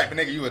 I ain't the type of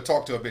nigga you would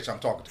talk to a bitch I'm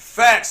talking to.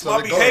 Facts. So My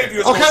go ahead. behavior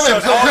is Okay, gonna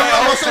wait, shut all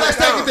that so let's shit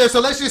take it down. there. So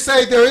let's just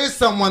say there is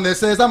someone that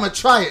says, I'm going to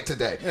try it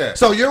today. Yeah.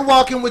 So you're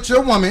walking with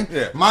your woman,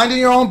 Yeah. minding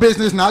your own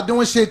business, not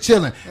doing shit,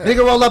 chilling.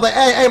 Nigga roll up like,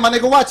 hey, my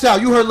nigga, watch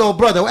out. You heard little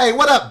brother. Hey,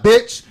 what up,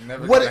 bitch?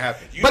 Never What gonna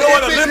happen. You But know if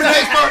what it's eliminate-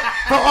 today,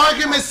 for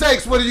argument's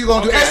sakes, what are you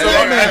going to do? Okay, Hey, so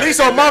little man. at least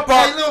on my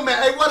part- Hey, little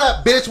man. Hey, what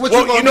up, bitch? What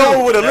Well, you going you to know do?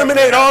 what would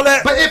eliminate all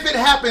that? But if it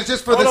happens,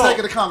 just for Hold the on. sake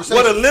of the conversation.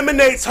 What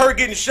eliminates her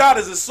getting shot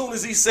is as soon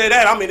as he said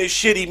that, I'm in his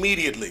shit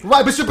immediately.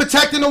 Right, but you're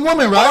protecting the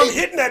woman, right? I'm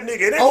hitting that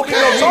nigga. It ain't gonna be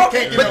no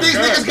Okay, talking. but these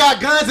niggas got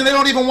guns and they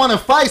don't even want to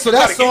fight, so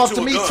that's gotta get soft to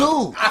to a me gun.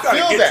 too. I gotta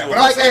feel get that. to it. But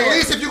I'm Like, at saying,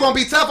 least if you're gonna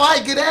be tough, all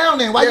right, get down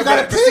then. Why you got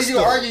a but see,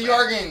 pistol? you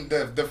arguing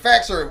the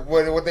facts are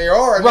what they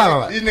are.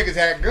 Right. These niggas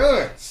had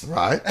guns.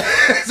 Right.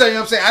 So you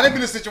know what I'm saying? I didn't be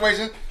in a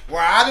situation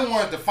where I didn't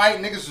want to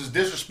fight. Niggas was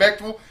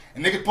disrespectful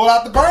and niggas pull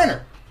out the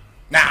burner.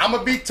 Now I'm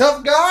gonna be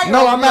tough guy.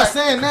 No, or I'm be not like,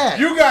 saying that.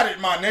 You got it,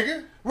 my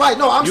nigga. Right,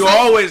 no, I'm You saying.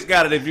 always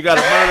got it if you got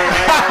a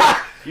burner.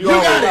 You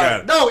always got got it.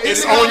 it. No, It's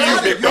it's on you,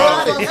 got big it.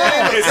 dog. You got it. It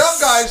ain't no It's-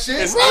 tough guy shit.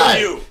 It's Right. on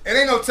you. It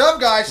ain't no tough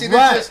guy shit.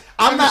 Right. It's just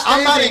I'm not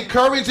understanding-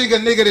 encouraging a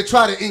nigga to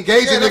try to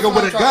engage Yeah, a that's nigga what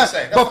with a I'm trying gun. to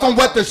say. That's But what from I'm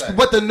what trying to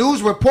say. the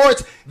news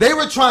reports, they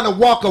were trying to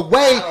walk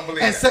away I don't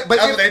believe and that. say, but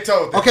That's what they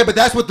told them. Okay, but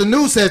that's what the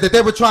news says, that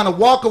they were trying to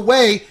walk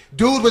away.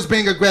 Dude was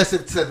being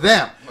aggressive to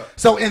them.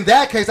 So in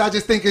that case, I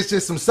just think it's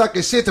just some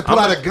sucker shit to pull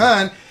out a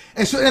gun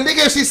and shoot. And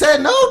nigga, if she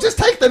said no, just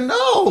take the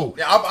no.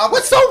 Yeah,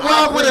 What's so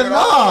wrong with a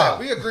all no? that.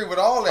 We agree with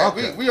all that.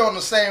 Okay. We on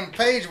the same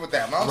page with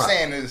that. What I'm Right.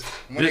 saying is,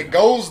 when it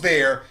goes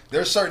there,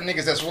 there's certain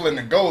niggas that's willing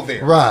to go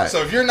there. Right.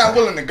 So if you're not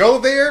willing to go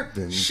there,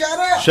 shut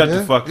up. Shut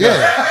the fuck up.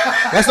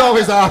 Yeah, that's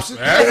always an option.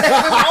 There's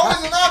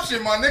always an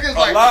option, my niggas.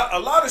 Like, A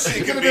lot of shit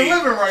you can could be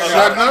have been living right a now.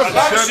 lot, a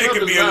lot Shut of up shit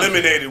can is be nothing.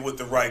 eliminated with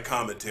the right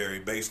commentary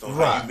based on how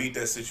Right. you meet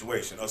that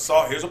situation.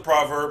 Here's a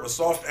proverb: a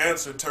soft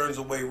answer turns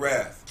away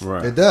wrath.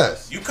 Right. It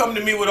does. You come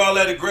to me with all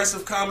that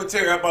aggressive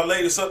commentary about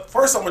ladies.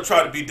 First, I'm gonna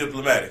try to be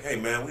diplomatic. Hey,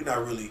 man, we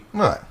not really.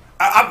 Right.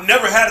 I've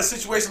never had a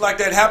situation like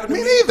that happen to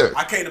me. Me neither.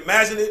 I can't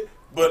imagine it.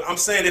 But I'm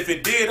saying if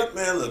it did,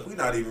 man, look, we're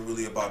not even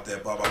really about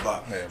that. Blah blah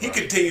blah. Yeah, He bro.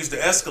 continues to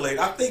escalate.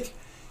 I think.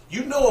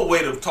 You know a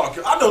way to talk.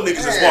 I know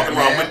niggas that's Yeah, walking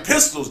around man. with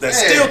pistols that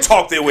Yeah. still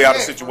talk their way out of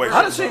Yeah, situations.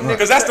 I done seen niggas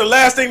Because that's the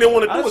last thing they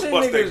want to I do is seen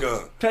bust their niggas gun.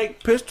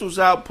 take pistols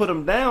out, put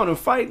them down, and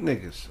fight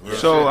niggas.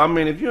 So I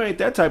mean, if you ain't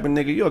that type of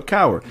nigga, you're a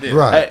coward.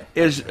 Right.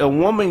 Is a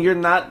woman you're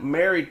not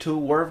married to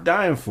worth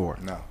dying for?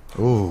 no.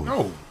 Ooh.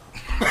 No.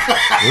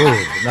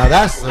 Ooh. Now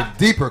that's a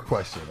deeper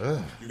question.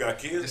 Ugh. You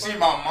got You kids? see,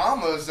 my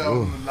mama's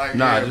like,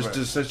 Nah, yeah, just but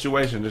this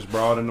situation, just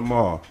brought in the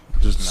mall,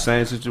 just the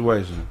same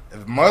situation.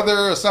 if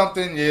mother or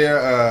something,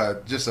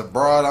 just a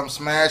broad I'm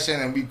smashing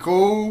and we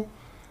cool,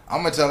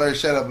 I'm gonna tell her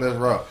shut up, let's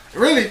roll.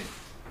 Really,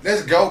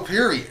 let's go.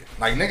 Period.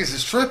 Like niggas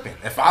is tripping.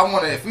 If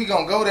we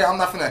gonna go there, I'm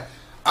not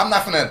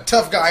finna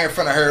tough guy in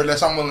front of her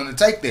unless I'm willing to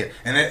take there.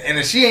 And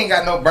if she ain't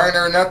got no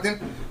burner or nothing,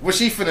 was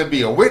she finna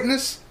be a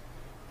witness?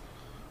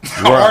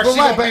 Or Right. she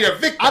But gonna be a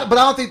victim? but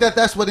I don't think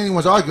that's what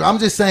anyone's arguing. I'm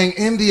just saying,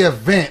 in the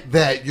event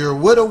that you're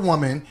with a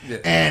woman Yeah.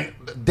 and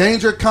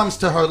danger comes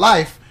to her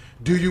life,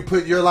 do you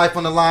put your life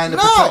on the line to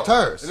protect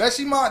hers? That's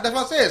what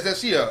I said. Is that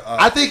she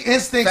I think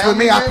instincts with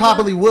family me, I member?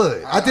 probably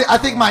would. I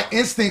think my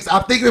instincts. I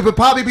think it would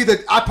probably be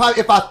if I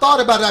thought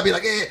about it, I'd be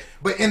like, eh.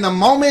 But in the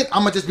moment,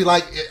 I'm gonna just be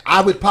like,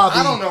 I would probably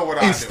I don't know what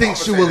I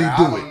instinctually I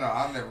do don't it. know.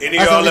 I've never. Any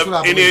That's of at least what I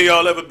any believe. of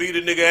y'all ever beat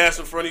a nigga ass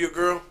in front of your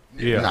girl?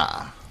 Yeah.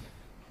 Nah.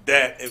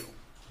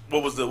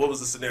 What was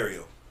the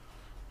scenario?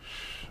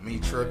 Me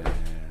tripping.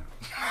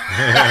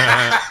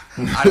 I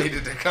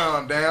needed to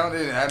calm down.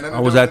 It had nothing to I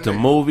was do at with the me.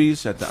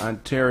 movies at the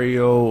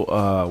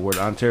Ontario, where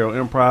the Ontario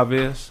Improv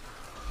is,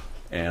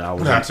 and I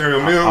was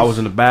Ontario Mills? I was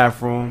in the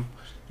bathroom,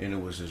 and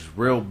it was this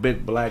real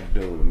big black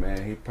dude.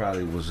 Man, he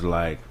probably was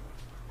like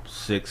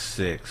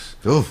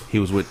 6'6". Oof. He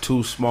was with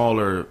two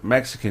smaller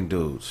Mexican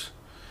dudes,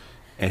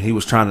 and he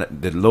was trying to.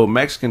 The little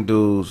Mexican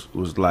dudes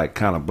was like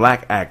kind of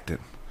black acting,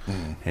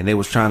 and they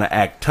was trying to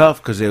act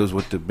tough because they was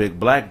with the big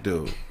black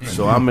dude.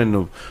 So I'm in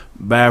the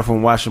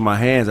bathroom washing my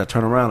hands. I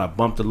turn around, I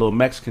bumped the little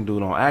Mexican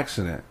dude on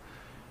accident,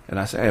 and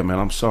I said, "Hey man,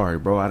 I'm sorry,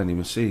 bro. I didn't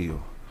even see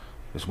you.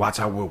 Just watch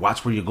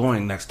where you're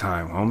going next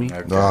time, homie."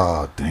 Okay.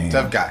 Oh damn.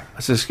 Tough guy. I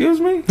said, "Excuse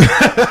me."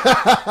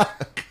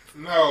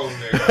 No,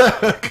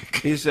 nigga.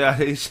 He said,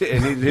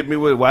 and he hit me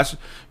with watch.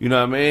 You know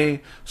what I mean?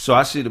 So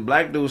I see the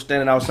black dude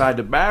standing outside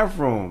the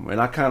bathroom,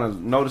 and I kind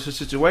of notice the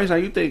situation.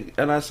 Now,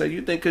 and I say,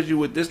 you think because you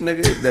with this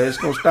nigga that it's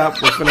gonna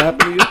stop what's gonna happen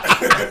to you?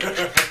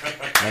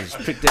 I just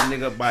picked that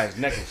nigga up by his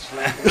neck and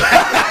slapped him.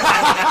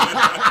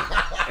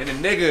 and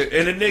the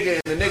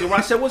nigga, when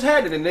I said, "What's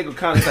happening?" The nigga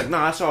kind of like,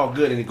 "Nah, it's all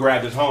good," and he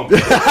grabbed his homie.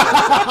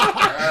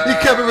 He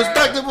kept it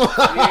respectable.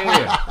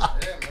 Yeah.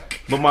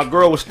 But my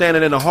girl was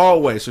standing in the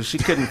hallway, so she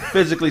couldn't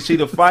physically see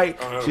the fight.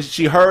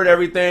 She heard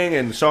everything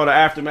and saw the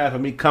aftermath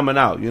of me coming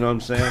out. You know what I'm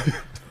saying?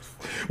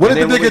 What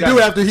did the nigga do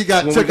after he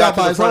got took out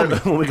by his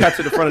homie? When we got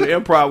to the front of the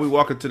Improv, we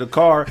walk into the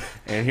car,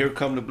 and here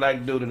come the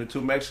black dude and the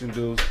two Mexican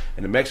dudes.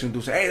 And the Mexican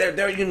dude say, "Hey,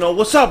 there, you know,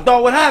 what's up,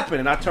 dog? What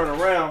happened?" And I turn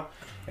around,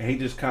 and he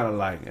just kind of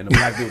like, and the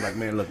black dude like,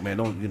 "Man, look, man,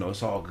 don't, you know,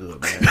 it's all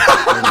good, man."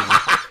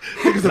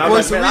 And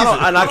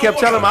I kept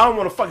telling him I don't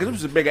want to fuck. Cause this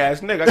was a big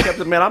ass nigga. I kept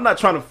telling him, man, I'm not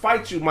trying to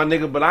fight you, my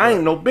nigga, but I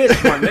ain't no bitch,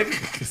 my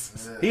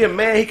nigga. He a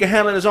man. He can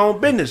handle his own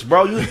business,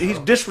 bro. He's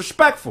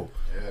disrespectful.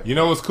 You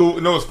know what's cool?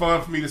 You know what's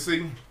fun for me to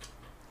see?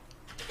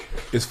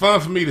 It's fun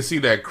for me to see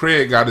that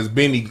Craig got his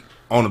beanie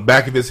on the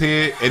back of his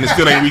head and it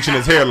still ain't reaching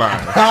his hairline.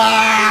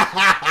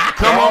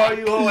 Come on,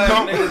 you whole ass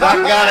niggas. I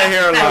got a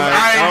hairline.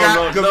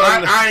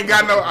 I ain't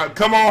got no.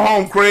 Come on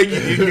home, Craig. You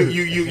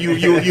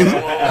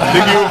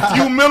a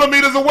few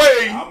millimeters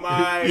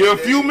away. You're a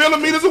few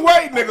millimeters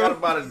away, nigga.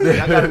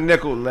 I got a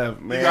nickel left,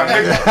 man. You got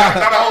a nickel?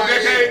 Not a whole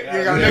decade?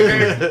 You got a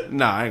decade?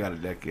 Nah, I ain't got a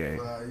decade.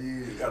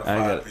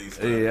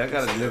 I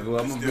got a nickel.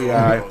 I'm gonna be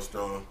alright.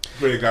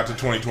 Craig got to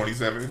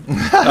 2027.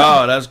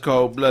 Oh, that's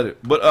cold blooded.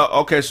 But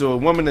okay, so a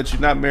woman that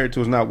you're not married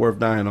to is not worth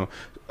dying on.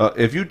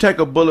 If you take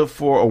a bullet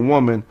for a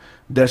woman,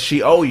 does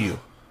she owe you?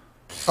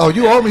 Oh,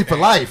 you owe me for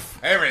life.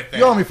 Everything.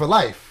 You owe me for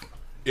life.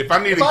 If I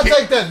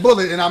take that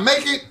bullet and I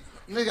make it,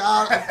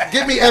 nigga,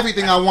 give me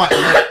everything I want.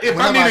 If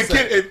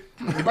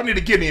I need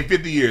a kidney in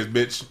 50 years,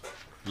 bitch,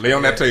 lay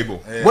on that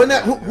table. Yeah.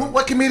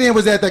 What comedian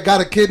was that got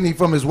a kidney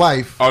from his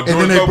wife and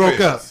then they broke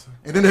up?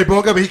 And then they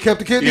broke up and he kept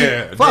the kidney?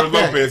 Yeah, fuck George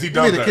Lopez, he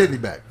Give me done the that. kidney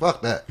back.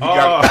 Fuck that. He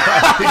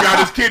got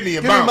his kidney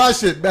and Give me bounced. my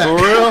shit back. For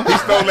real? He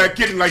stole that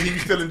kidney like he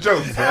was stealing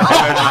jokes.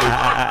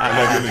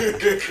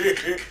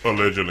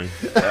 Allegedly.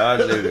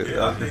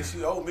 I think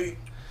she owe me.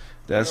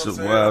 That's you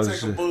know what I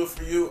take a bullet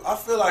for you. I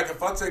feel like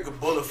if I take a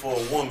bullet for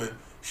a woman,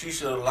 she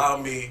should allow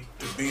me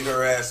to beat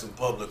her ass in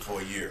public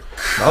for a year.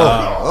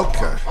 Oh,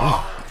 okay.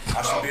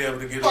 I should be able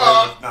to get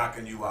away with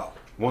knocking you out.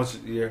 Once a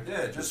year?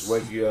 Yeah, just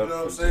wake you up. You know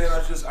what I'm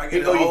saying? I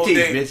get go the your whole teeth,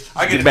 day. bitch.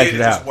 I Get get the back day to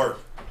to that. just work.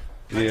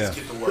 I just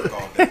get to work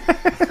all day.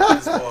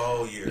 Just for a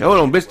whole year. Hold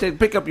on, bitch.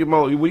 Pick up your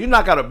molar. When you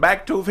knock out a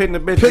back tooth hitting the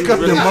bitch, Pick up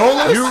your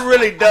molars? You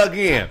really dug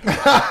in.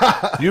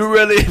 You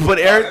really put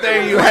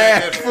everything you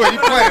had. You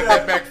planted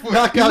that back foot.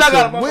 Knock You out knock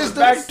out some my wisdom.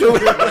 back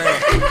tooth.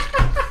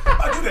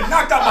 You done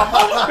knocked out my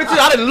molar. Bitch,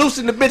 I done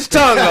loosened the bitch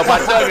tongue up. I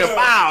dug it.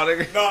 Wow,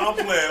 nigga. No,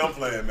 I'm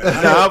playing, man.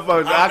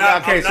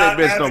 I can't say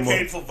bitch no more. I'm not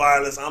advocating for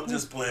violence. I'm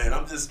just playing.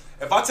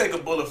 If I take a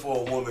bullet for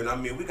a woman, I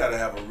mean, we got to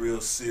have a real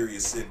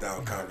serious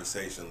sit-down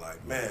conversation.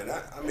 Like, man,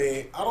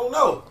 I don't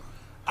know.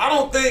 I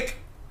don't think.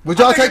 Would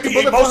y'all I think take the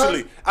it'd be bullet for her?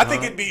 emotionally. I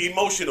think it'd be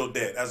emotional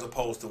debt as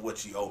opposed to what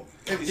she owed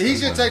me. He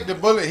should take the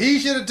bullet. He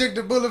should have took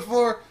the bullet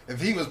for her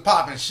if he was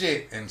popping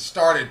shit and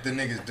started the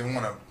niggas to want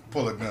to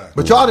pull a gun.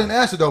 But y'all didn't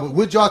answer though. But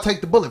would y'all take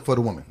the bullet for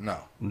the woman?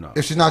 No.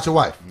 If she's not your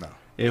wife? No.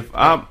 If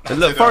I'm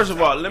look, first of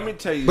all, let me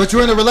tell you. But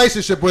you're in a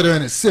relationship with her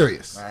and it's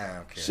serious. I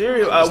don't care.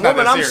 Serious, It's a not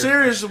woman that I'm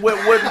serious with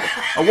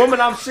a woman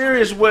I'm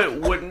serious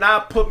with would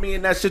not put me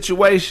in that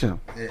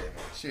situation. Yeah, man.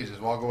 She just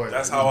walk away.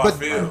 That's how I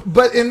feel.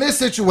 But in this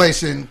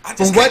situation,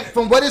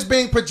 from what is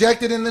being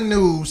projected in the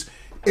news,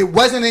 it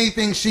wasn't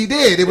anything she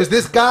did. It was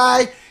this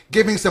guy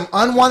giving some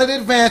unwanted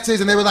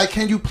advances, and they were like,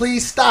 "Can you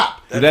please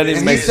stop?" That didn't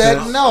And make he said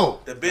sense. no.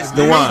 The bitch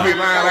The did. one be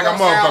lying like a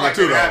motherfucker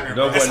too,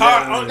 though. It's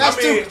hard.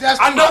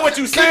 I know what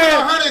you Keep it saying.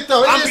 100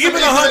 though. I'm It is giving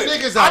some ignorant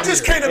 100. niggas I out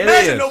just here. can't It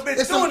imagine is. no bitch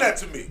It's doing some- that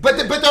to me. But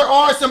there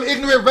are some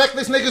ignorant,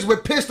 reckless niggas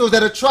with pistols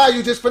that'll try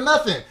you just for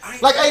nothing.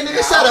 Like, hey,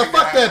 nigga, shut up,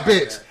 fuck that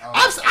bitch.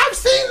 I've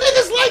seen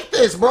niggas like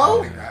this,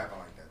 bro.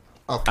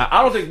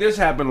 I don't think this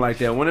happened like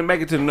that. When it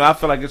make it to the news, I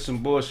feel like it's some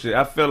bullshit.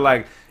 I feel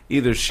like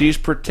either she's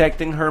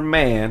protecting her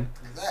man,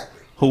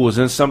 who was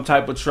in some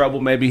type of trouble.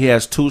 Maybe he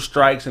has 2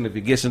 strikes, and if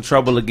he gets in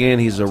trouble again,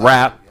 he's a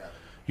wrap.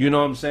 You know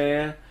what I'm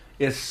saying?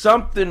 It's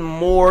something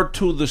more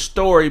to the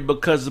story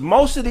because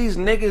most of these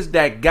niggas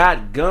that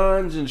got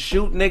guns and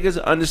shoot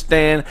niggas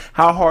understand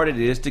how hard it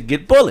is to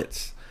get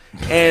bullets.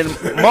 And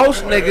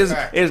most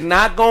niggas is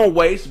not going to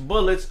waste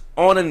bullets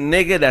on a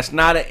nigga that's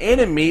not an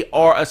enemy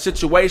or a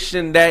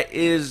situation that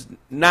is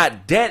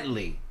not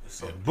deadly.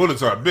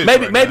 Bullets are a bitch.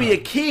 Maybe right maybe now. a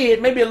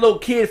kid, maybe a little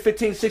kid,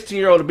 15,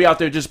 16-year-old to be out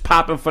there just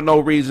popping for no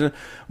reason.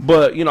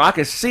 But, you know, I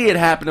can see it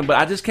happening, but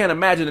I just can't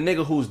imagine a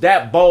nigga who's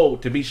that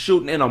bold to be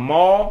shooting in a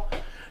mall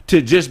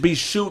to just be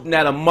shooting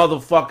at a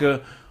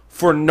motherfucker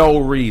for no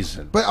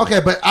reason. But okay,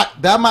 but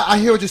I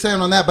hear what you're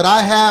saying on that. But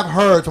I have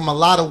heard from a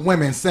lot of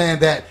women saying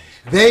that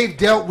they've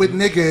dealt with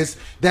niggas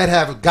that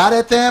have got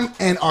at them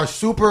and are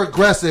super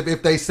aggressive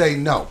if they say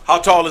no. How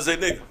tall is that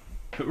nigga?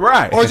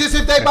 Right. Or just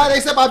if they by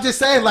themselves. I'm just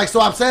saying, like,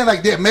 so I'm saying,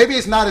 like, maybe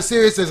it's not as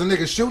serious as a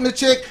nigga shooting a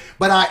chick,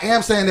 but I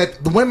am saying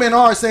that the women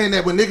are saying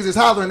that when niggas is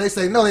hollering, they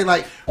say no, they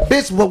like,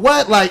 bitch, but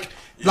what? Like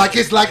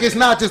it's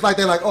not just like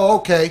they're like, oh,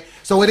 okay.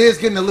 So it is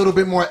getting a little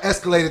bit more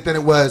escalated than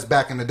it was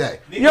back in the day.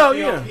 Yo,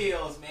 yeah.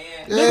 Pills, man.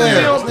 Yeah,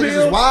 Niggas this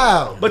niggas is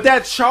wild. But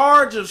that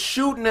charge of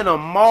shooting in a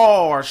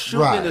mall or shooting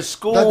Right. in a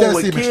school That does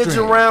with seem kids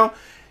extreme. around,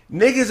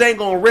 niggas ain't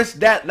gonna risk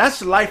that.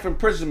 That's life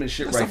imprisonment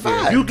shit That's right a there.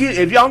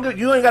 fact.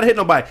 You ain't gotta hit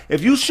nobody.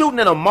 If you shooting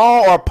in a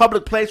mall or a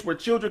public place where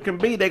children can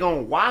be, they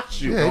gonna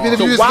watch you. Yeah, even if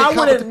So you just why get caught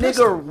would a with the nigga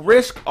pistol.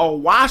 risk a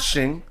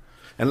washing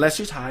unless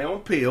he's high on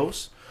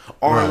pills?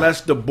 Or Right.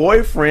 unless the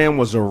boyfriend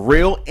was a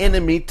real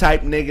enemy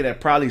type nigga that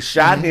probably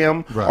shot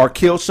him Mm-hmm. Right. or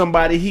killed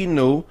somebody he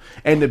knew,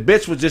 and the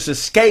bitch was just a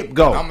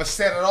scapegoat. I'm gonna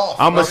set it off.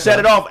 I'm gonna set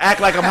it off, act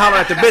like I'm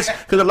hollering at the bitch,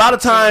 because a lot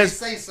of times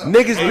Say something.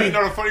 niggas And you be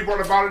know the funny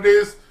part about it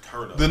is,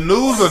 the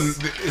news,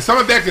 some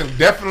of that can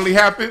definitely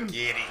happen.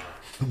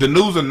 The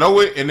news will know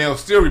it, and they'll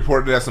still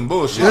report it as some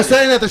bullshit. They're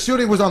saying that the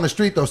shooting was on the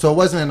street though, so it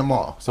wasn't in the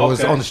mall. So it was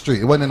Okay. on the street.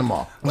 It wasn't in the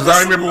mall. Because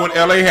I remember when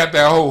LA had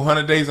that whole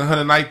 100 Days and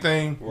 100 Night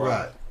thing.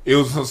 Right. It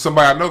was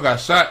somebody I know got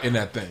shot in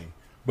that thing.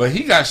 But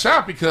he got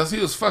shot because he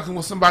was fucking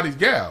with somebody's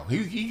gal.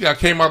 He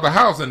came out the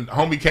house and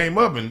homie came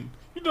up and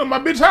you know my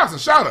bitch house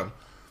and shot him.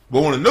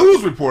 But when the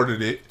news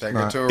reported it, Take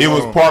it to a it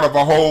was room. part of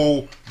a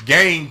whole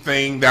gang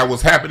thing that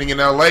was happening in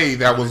LA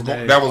that was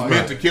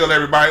meant to kill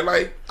everybody.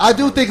 Like I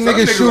do think some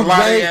niggas niggas shoot lie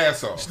way. their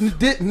ass off.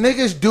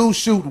 Niggas do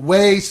shoot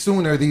way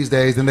sooner these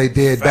days than they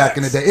did back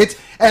in the day. It's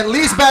at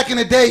least back in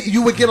the day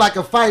you would get like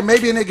a fight,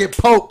 maybe a nigga get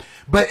poked,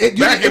 but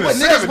Back in the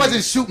niggas 70s.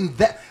 wasn't shooting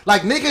that.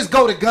 Like niggas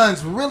go to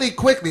guns really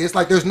quickly. It's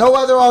like there's no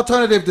other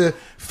alternative to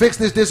fix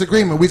this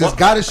disagreement. We just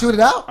got to shoot it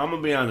out. I'm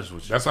gonna be honest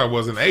with you. That's how it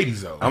was in the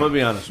 80s though. I'm gonna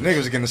be honest with you.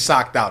 Niggas are getting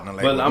socked out in the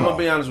late. But I'm gonna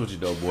be honest with you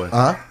though, boy.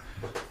 Huh?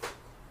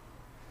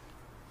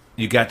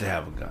 You got to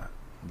have a gun.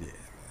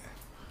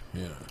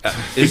 Yeah.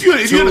 It's If you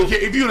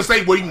too- in a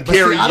state where you can But see,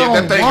 carry I it, don't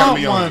that thing gotta want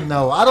be on one you.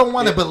 though. I don't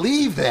want to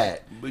believe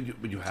that. but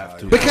you have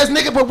to. Because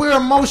nigga, but we're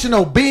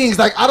emotional beings.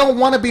 Like I don't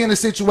want to be in a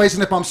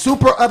situation if I'm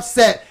super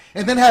upset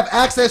and then have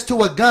access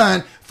to a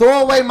gun,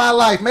 throw away my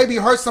life, maybe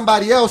hurt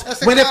somebody else.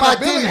 That's When if I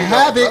accountability, didn't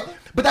have though, it, brother.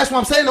 but that's what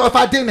I'm saying though. If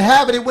I didn't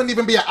have it, it wouldn't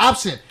even be an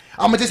option.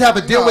 I'm gonna just have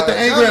to deal No, with the a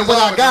anger gun and is what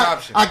I always an got.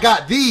 option. I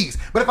got these.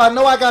 But if I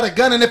know I got a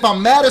gun and if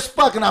I'm mad as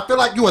fuck and I feel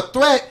like you a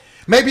threat,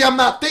 maybe I'm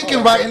not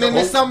thinking right, and then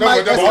there's something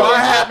like that's Hold gonna on,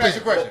 let me ask happen. you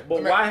a question.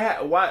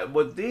 But why?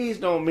 But these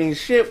don't mean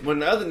shit when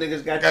the other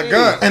niggas got Got these.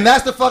 guns. And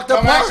that's the fucked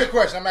up I'm asking you a part.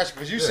 question. I'm asking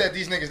because you said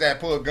these niggas that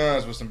pull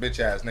guns with some bitch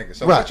ass niggas.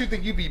 So Right. don't you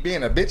think you be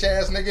being a bitch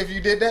ass nigga if you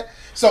did that?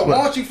 So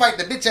why don't you fight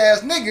the bitch ass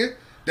nigga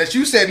that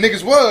you said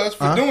niggas was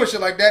for doing shit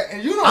like that,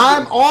 and you don't?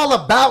 I'm do it? all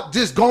about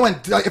just going.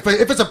 If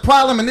it's a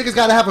problem and niggas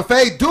gotta have a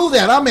fade, do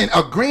that. I'm in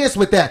agreement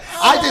with that.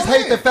 I just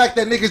hate the fact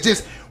that niggas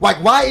just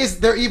like. Why is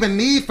there even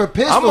need for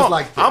pistols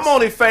like this? I'm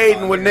only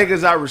fading with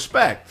niggas I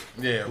respect.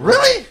 Yeah,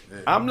 really.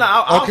 I'm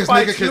not. I'll 'cause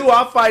fight nigga you. could-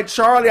 I'll fight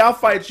Charlie. I'll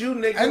fight you,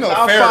 niggas. Ain't no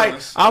I'll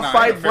fairness. fight. I'll Nah, ain't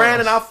fight no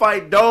Brandon. fairness. I'll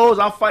fight Doze.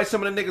 I'll fight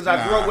some of the niggas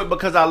I grew up with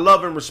because I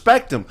love and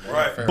respect them.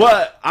 Right.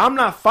 But I'm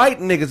not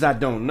fighting niggas I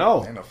don't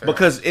know Ain't no fairness.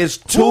 because it's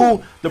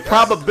too. The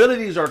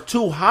probabilities are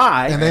too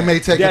high, And they may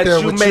take it that there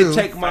you with may you.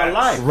 take my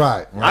life.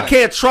 Right, I right.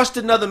 can't trust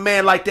another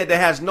man like that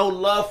has no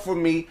love for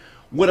me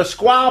with a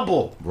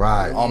squabble.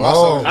 Right. All my Oh.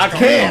 soldiers. I come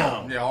can't.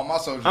 home. Yeah, all my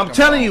soldiers. I'm come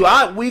telling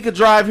home. you, we could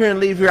drive here and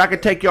leave here. I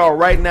could take y'all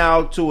right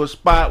now to a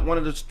spot, one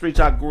of the streets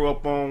I grew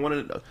up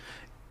on.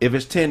 If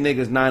it's 10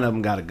 niggas, 9 of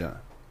them got a gun.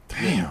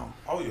 Damn.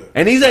 Oh yeah.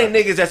 And these ain't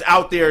niggas that's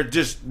out there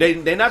just they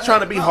not trying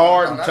to be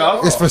hard and not tough. at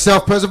all. It's for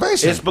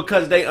self-preservation. It's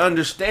because they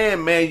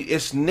understand, man.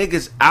 It's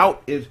niggas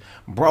out.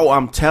 Bro,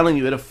 I'm telling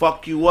you, it'll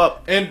fuck you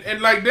up. And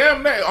like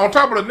damn that, on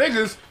top of the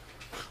niggas,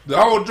 the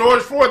whole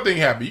George Floyd thing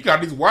happened. You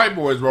got these white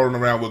boys rolling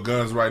around with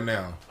guns right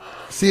now.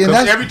 See, and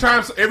 'Cause that's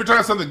every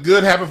time something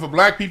good happens for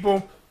black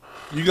people,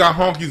 you got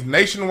honkies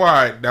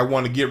nationwide that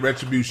want to get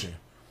retribution.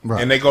 Right.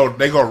 And they go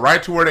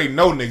right to where they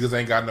know niggas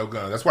ain't got no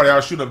guns. That's why they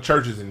all shoot up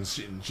churches and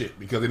shit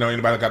because they know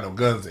anybody got no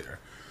guns there.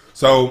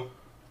 So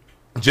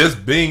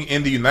just being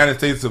in the United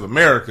States of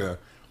America,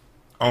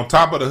 on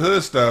top of the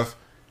hood stuff,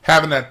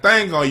 having that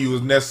thing on you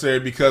is necessary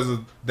because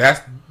of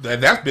that's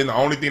been the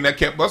only thing that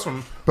kept us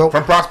from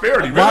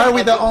prosperity. why really. are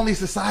we the only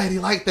society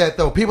like that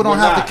though? People don't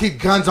We're have not. to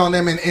keep guns on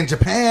them in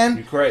Japan.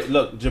 You crazy.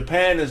 Look,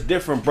 Japan is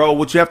different, bro.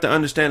 What you have to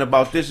understand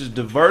about this is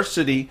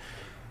diversity,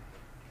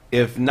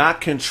 if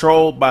not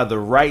controlled by the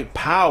right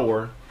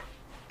power,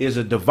 is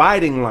a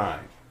dividing line.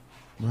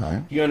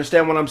 Right. You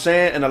understand what I'm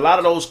saying? And a lot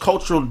of those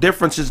cultural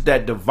differences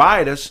that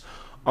divide us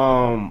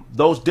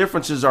those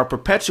differences are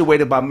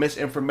perpetuated by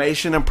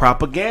misinformation and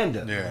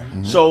propaganda.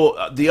 Yeah.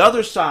 So the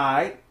other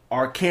side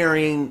are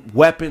carrying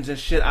weapons and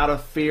shit out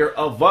of fear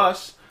of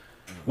us,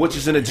 which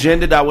is an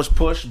agenda that was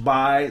pushed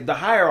by the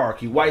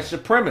hierarchy, white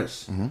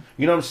supremacists.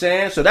 You know what I'm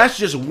saying? So that's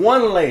just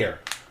one layer.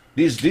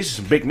 These are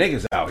some big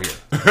niggas out here,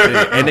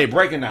 and they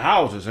break into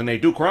houses and they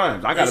do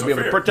crimes. I got to be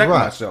able to protect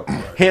myself.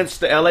 Hence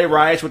the LA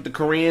riots with the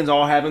Koreans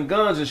all having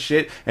guns and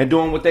shit and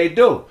doing what they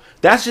do.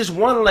 That's just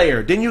one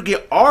layer. Then you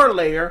get our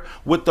layer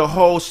with the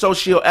whole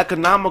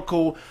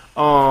socio-economical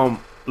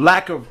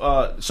lack of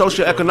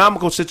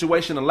socioeconomical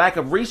situation, a lack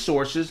of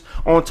resources,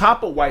 on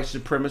top of white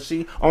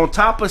supremacy, on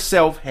top of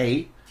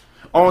self-hate,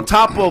 on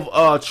top of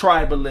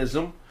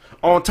tribalism,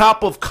 on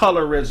top of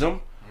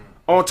colorism,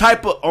 on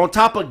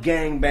top of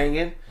gang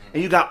banging.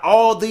 And you got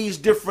all these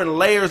different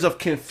layers of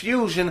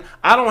confusion.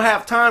 I don't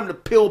have time to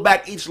peel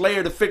back each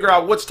layer to figure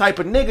out which type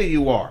of nigga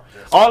you are.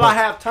 All I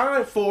have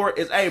time for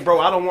is, hey,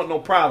 bro, I don't want no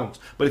problems.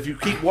 But if you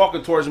keep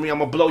walking towards me, I'm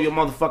going to blow your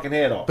motherfucking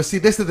head off. But see,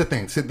 this is the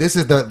thing. See, this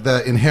is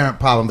the inherent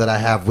problem that I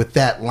have with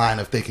that line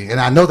of thinking.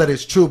 And I know that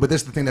it's true, but this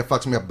is the thing that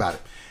fucks me up about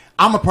it.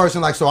 I'm a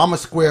person I'm a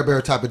square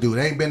bear type of dude.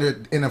 I ain't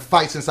been in a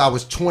fight since I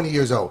was 20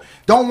 years old.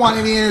 Don't want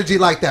any energy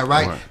like that,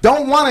 right?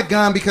 Don't want a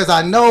gun because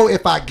I know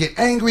if I get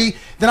angry,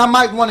 then I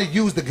might want to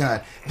use the gun.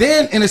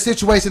 Then in a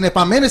situation, if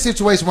I'm in a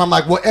situation where I'm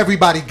like, well,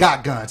 everybody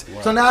got guns.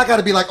 So now I got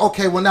to be like,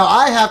 okay, well, now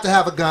I have to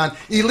have a gun,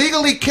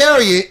 illegally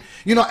carry it,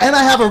 you know, and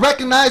I have a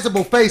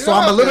recognizable face, so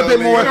I'm a little bit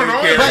more.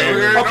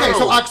 Okay,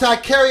 so I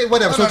carry it,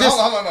 whatever. So just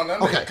hold on.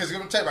 Okay, because I'm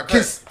gonna tell you about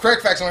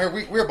Craig facts on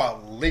here. We're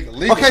about legal.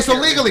 Okay, so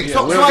legally,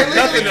 so I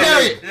legally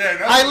carry it.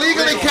 I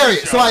legally carry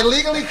it. So I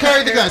legally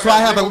carry the gun. So I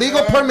have a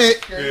legal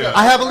permit.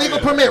 I have a legal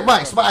permit,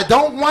 right? So I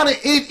don't want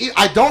it.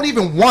 I don't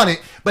even want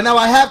it. But now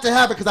I have to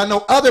have it because I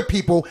know other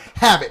people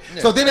have it.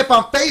 So then if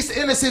I'm faced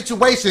in a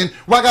situation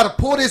where I got to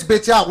pull this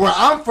bitch out, where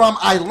I'm from,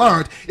 I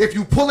learned if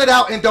you pull it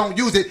out and don't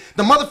use it,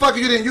 the motherfucker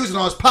you didn't use it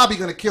on is probably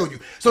going to kill you.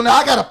 So now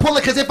I got to pull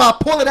it because if I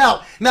pull it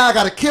out, now I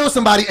got to kill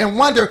somebody and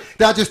wonder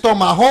that I just throw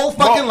my whole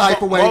fucking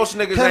life away. Most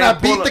niggas Can I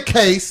beat the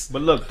case?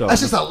 But look, though. That's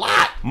just a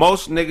lot.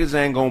 Most niggas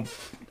ain't going to,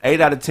 8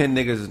 out of 10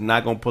 niggas is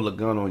not going to pull a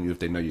gun on you if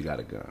they know you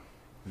got a gun.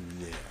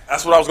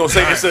 That's what I was gonna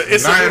say.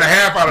 It's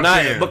 9.5 out of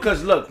 10.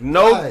 Because look,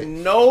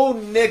 no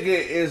nigga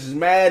is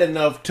mad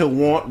enough to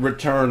want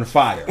return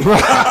fire. all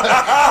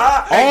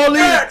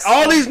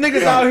these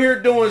niggas out here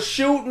doing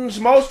shootings.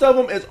 Most of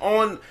them is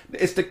on.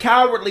 It's the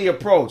cowardly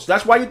approach.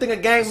 That's why you think a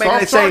gangbanger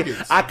they say,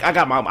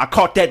 I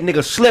caught that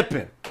nigga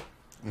slipping.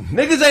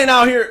 Niggas ain't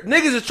out here.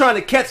 Niggas is trying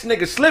to catch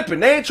niggas slipping.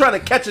 They ain't trying to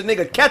catch a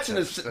nigga catching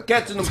them.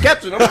 They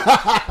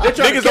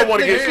niggas don't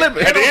want to get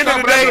slipping. At the end of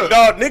the day,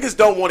 dog, niggas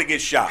don't want to get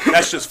shot.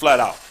 That's just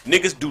flat out.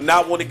 Niggas do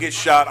not want to get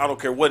shot. I don't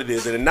care what it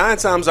is. And 9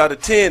 times out of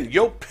 10,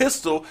 your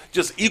pistol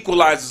just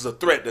equalizes a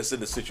threat that's in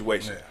the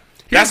situation.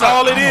 That's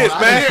all it is,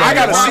 man. I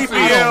got a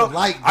CPL.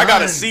 I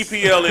got a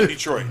CPL in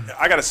Detroit.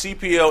 I got a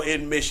CPL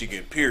in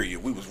Michigan.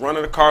 Period. We was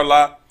running a car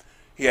lot.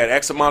 He had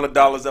X amount of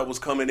dollars that was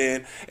coming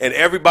in, and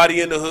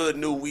everybody in the hood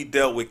knew we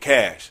dealt with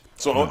cash.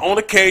 So on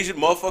occasion,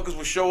 motherfuckers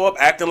would show up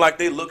acting like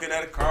they looking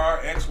at a car,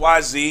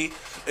 XYZ,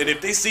 and if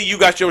they see you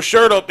got your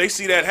shirt up, they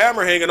see that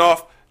hammer hanging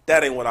off,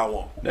 that ain't what I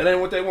want. That ain't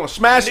what they want.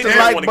 Smash the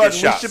like button. We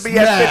should be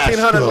at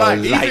 1,500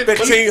 likes.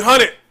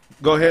 1,500.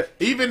 Go ahead.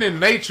 Even in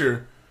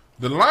nature,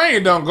 the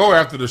lion don't go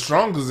after the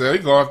strong gazelle. He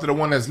go after the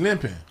one that's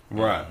limping.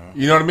 Right.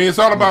 You know what I mean? It's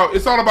all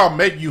about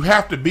making you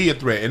have to be a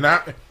threat. And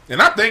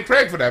I thank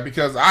Craig for that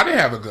because I didn't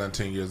have a gun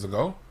 10 years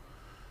ago.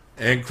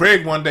 And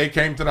Craig one day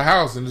came to the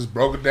house and just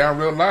broke it down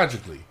real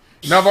logically.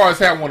 And I've always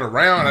had one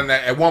around, and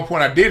at one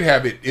point I did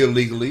have it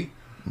illegally.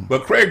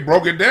 But Craig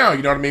broke it down,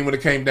 you know what I mean, when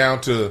it came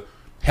down to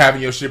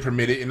having your shit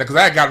permitted. And because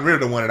I had gotten rid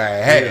of the one that I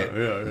had.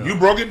 Yeah. You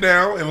broke it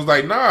down and was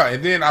like, nah.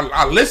 And then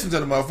I listened to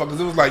the motherfuckers.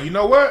 It was like, you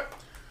know what?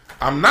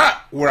 I'm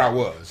not where I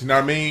was. You know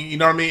what I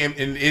mean?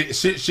 And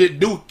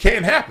shit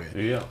can happen.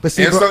 Yeah. But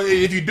see, so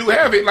if you do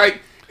have it, like,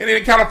 and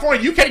in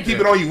California, you can't keep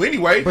it on you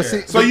anyway.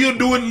 So you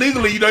do it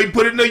legally. You know, you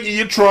put it in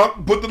your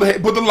trunk, put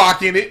the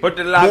lock in it, put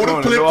the lock move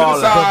the clip to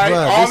the side,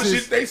 all the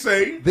shit they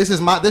say. This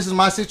is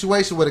my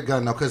situation with a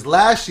gun though, because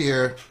last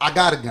year I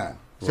got a gun.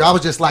 So I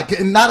was just like,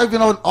 not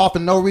even off for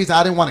no reason.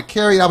 I didn't want to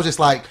carry it. I was just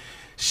like,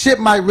 shit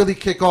might really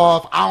kick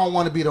off. I don't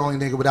want to be the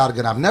only nigga without a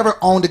gun. I've never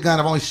owned a gun.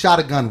 I've only shot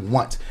a gun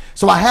once.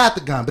 So I had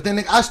the gun. But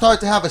then I started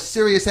to have a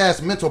serious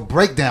ass mental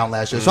breakdown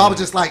last year. So I was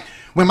just like,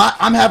 when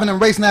I'm having them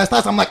racing ass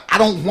thoughts, I'm like, I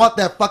don't want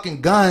that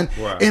fucking gun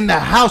in the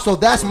house. So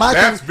that's my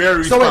thing.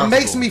 Very so it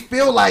makes me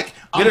feel like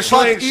I'm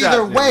fucked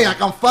either way.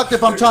 Like I'm fucked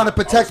if I'm trying to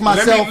protect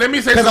myself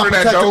because I'm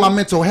protecting my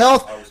mental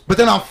health. But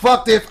then I'm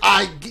fucked if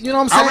you know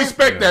what I'm saying? I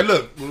respect that.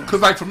 Look,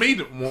 because like for me,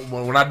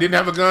 when I didn't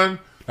have a gun,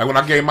 like when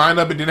I gave mine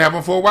up and didn't have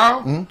one for a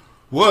while,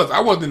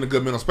 I wasn't in a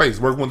good mental space.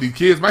 Working with these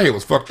kids, my head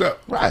was fucked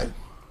up. Right.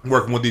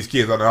 Working with these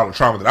kids under all the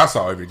trauma that I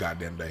saw every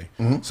goddamn day.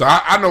 So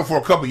I know for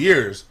a couple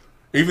years,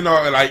 even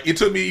though like it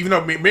took me, even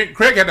though me and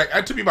Craig had that,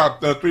 it took me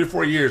about 3 or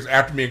 4 years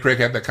after me and Craig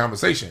had that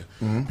conversation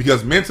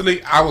because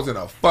mentally I was in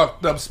a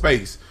fucked up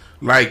space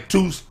like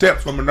 2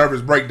 steps from a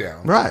nervous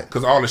breakdown. Right.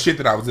 Because all the shit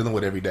that I was dealing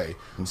with every day.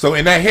 So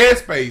in that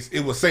headspace,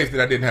 it was safe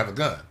that I didn't have a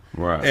gun.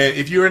 Right. And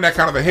if you're in that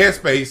kind of a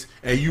headspace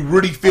and you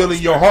really feel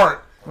in your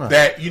heart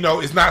that, you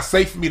know, it's not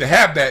safe for me to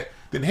have that,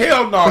 then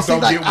hell no, But see,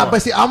 don't get one.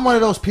 but see, I'm one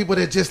of those people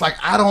that just like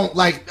I don't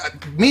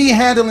like me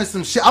handling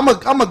some shit. I'm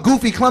a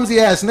goofy, clumsy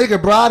ass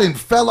nigga, bro. I didn't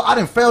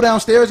fell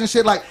downstairs and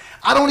shit. Like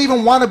I don't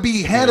even want to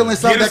be handling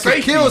something that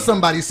could kill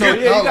somebody. So Yeah,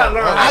 you gotta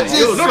learn how I to just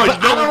do it.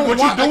 What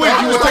you do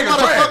is you would take a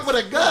class. Fuck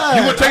with a gun.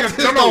 You would take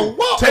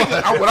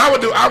what I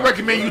would do. I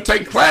recommend you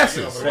take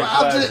classes.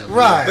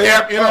 Right. They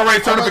have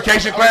NRA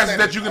certification classes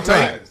that you can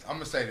take. I'm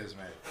gonna say this,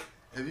 man.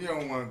 If you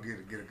don't want to get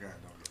a gun, don't get it.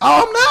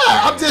 Oh, I'm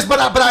not. I'm just, but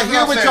I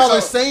hear what y'all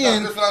are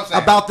saying that's what I'm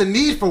saying. about the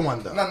need for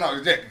one, though.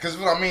 No, because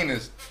what I mean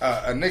is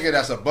a nigga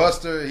that's a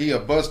buster, he a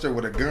buster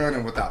with a gun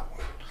and without one.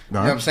 You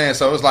know what I'm saying?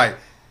 So it's like,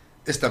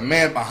 it's the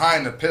man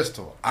behind the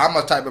pistol. I'm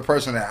a type of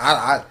person that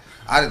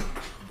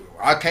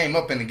I came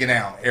up in the get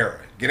down era.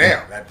 Get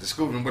down at the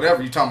school and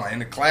whatever you talking about, in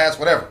the class,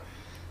 whatever.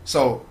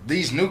 So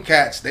these new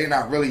cats, they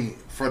not really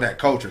for that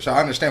culture. So I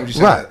understand what you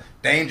said, Right. the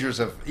dangers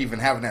of even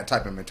having that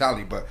type of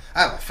mentality. But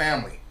I have a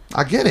family.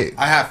 I get it.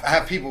 I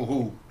have people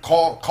who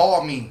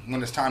call me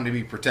when it's time to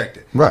be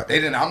protected. Right.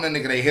 I'm the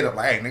nigga they hit up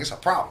like, hey, nigga, it's a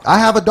problem. I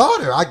have a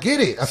daughter. I get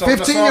it. A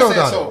 15-year-old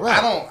daughter. So Right.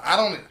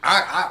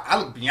 I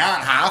look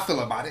beyond how I feel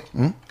about it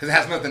because it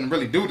has nothing to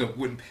really do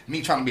with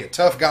me trying to be a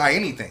tough guy.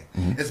 Anything.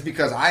 It's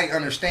because I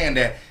understand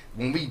that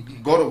when we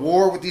go to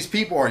war with these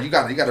people, or you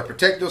got to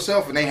protect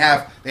yourself, and they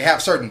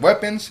have certain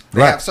weapons.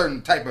 They have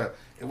certain type of.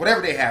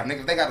 Whatever they have, nigga,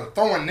 if they got a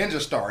throwing ninja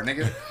star, nigga.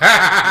 You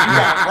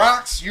got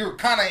rocks, you're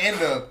kind of in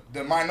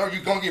the minority,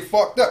 you're going to get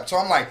fucked up. So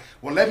I'm like,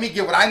 well, let me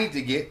get what I need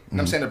to get, you know what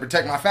I'm saying, to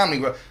protect my family.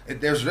 But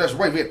there's a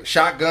way. We have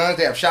shotguns,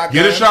 they have shotguns.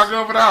 Get a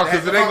shotgun for the house,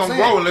 because it ain't going to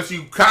grow unless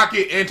you cock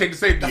it and take the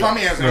safety That's off.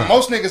 what I mean.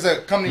 Most niggas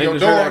that come to your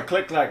door, hear that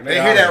click like they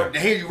hear that, they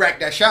hear you rack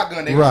that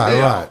shotgun, they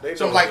Right.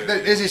 So like,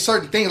 there's just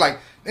certain things like,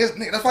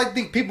 that's why I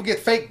think people get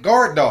fake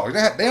guard dogs.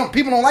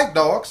 People don't like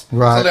dogs.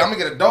 Right. So like, I'm going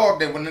to get a dog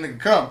that when the nigga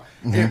come,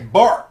 it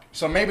bark.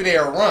 So maybe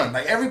they'll run.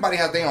 Like everybody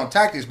has their own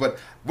tactics, but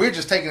we're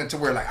just taking it to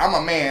where like I'm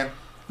a man.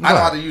 I know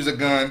how to use a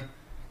gun.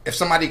 If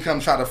somebody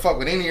comes try to fuck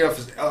with any of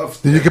us,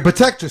 Then you can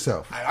protect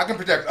yourself. I can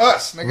protect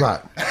us, nigga.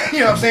 Right. You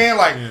know what I'm saying?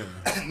 Like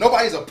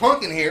nobody's a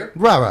punk in here.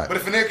 Right. But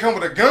if a nigga come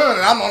with a gun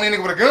and I'm the only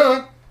nigga with a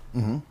gun,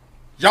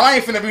 y'all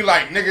ain't finna be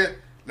like, nigga,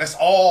 let's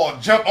all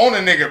jump on a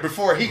nigga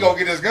before he go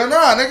get his gun.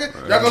 Nah, nigga,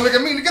 y'all gonna look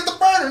at me to get the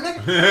burner,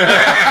 nigga.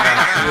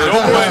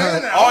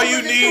 All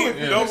you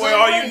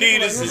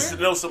need is to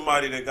know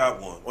somebody that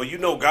got one. Well, you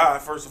know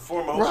God first and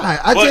foremost. Right.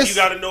 But you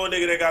got to know a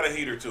nigga that got a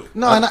heater too.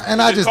 No,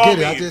 and I just call get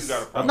me it. I if you just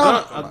got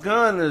a A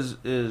gun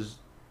is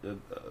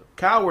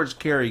cowards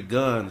carry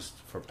guns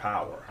for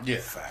power. Yeah,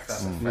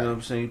 facts. You know what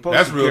I'm saying? You're supposed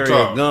That's to real carry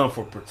tough. a gun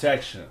for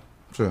protection.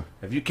 Sure.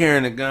 If you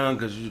carrying a gun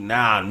because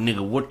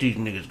nigga, what these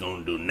niggas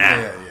gonna do now?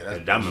 Yeah,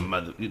 I'm a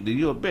mother.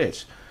 You a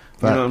bitch.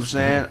 You know what I'm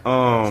saying?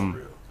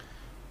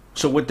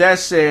 So with that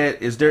said,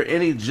 is there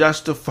any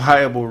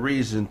justifiable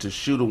reason to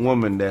shoot a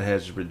woman that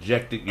has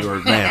rejected your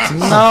advances?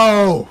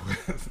 No.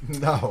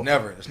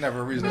 Never. It's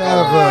never a reason. Never.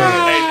 There's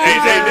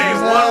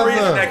one Never.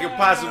 reason that could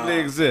possibly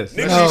exist.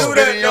 Niggas No. do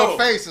that In your though.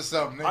 face or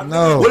something, nigga.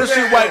 No. What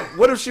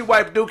if she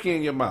wipe dookie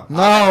in your mouth? You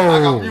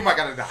No. might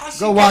gotta die.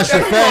 Go wash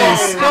your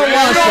face. Go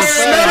wash your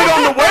Smell it face.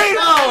 on the way?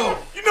 No.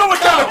 You know what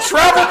kind of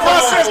travel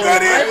process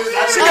that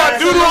is? She got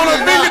doodle on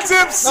her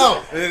fingertips.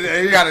 No.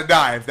 You gotta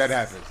die if that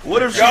happens.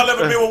 What if Y'all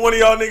ever been with one of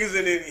y'all niggas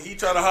and then he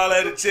try to holler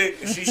at a chick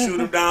and she shoot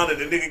him down and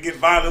the nigga get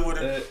violent with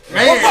her?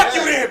 Well, fuck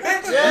you then,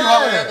 bitch. You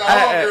holler at the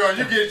homegirl,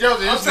 you get jealous,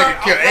 this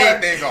nigga kill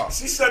everything off.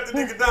 She shut the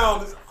nigga down.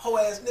 This whole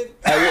ass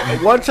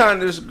nigga. One time,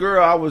 this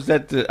girl, I was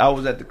at the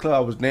club. I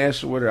was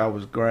dancing with her. I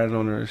was grinding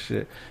on her and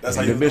shit. That's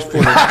and how the you bitch do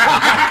pulled her.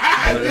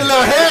 Your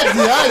little head.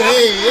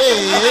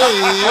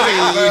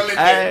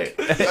 Hey.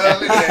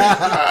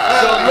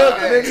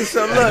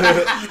 So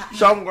look.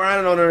 So I'm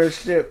grinding on her and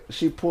shit.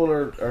 She pulled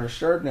her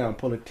shirt down,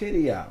 pulled her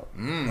titty out.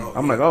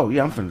 I'm like, oh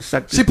yeah, I'm finna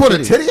suck this She put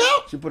her titty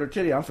out? She put her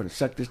titty out. I'm finna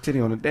suck this titty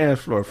on the dance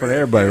floor in front of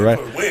everybody, right?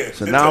 For the win.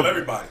 So Then now, tell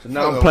everybody.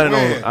 I'm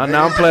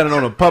planning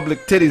on a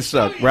public titty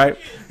suck, right?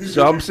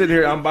 So I'm sitting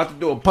here, I'm about to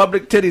do a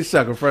public titty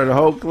suck in front of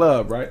the whole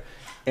club, right?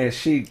 And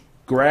she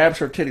grabs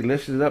her titty,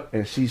 lifts it up,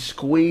 and she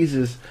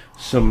squeezes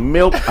some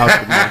milk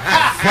out the mouth.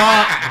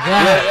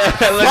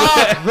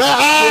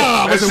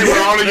 Was it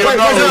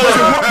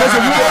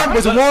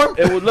warm?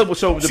 It was little,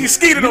 so She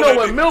skeeted you on know that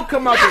when dick. milk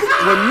come out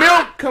when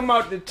milk come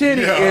out the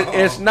titty,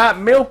 it's not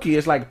milky,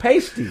 it's like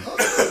pasty.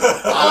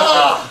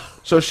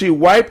 So she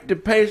wiped the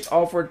paste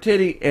off her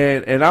titty,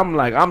 and I'm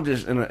like,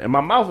 and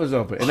my mouth is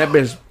open, and that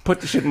bitch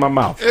put the shit in my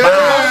mouth.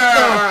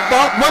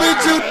 What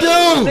did you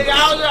do? Shit,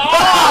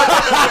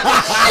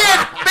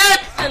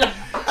 bitch!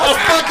 That's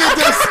fucking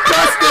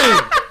disgusting.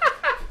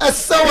 That's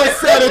so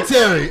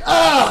unsanitary.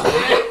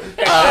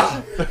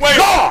 Wait,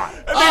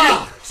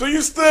 So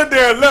you stood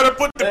there and let her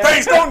put the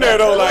paste on there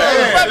though, like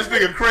This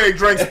nigga Craig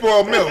drank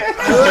spoiled milk.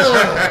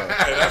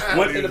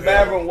 Went to the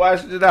bathroom,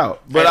 washed it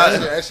out. But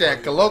that shit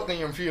had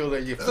colloquium fuel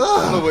that you put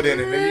fluid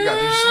in it. Nigga, you got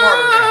to be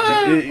smarter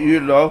now. you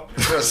know,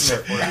 Trust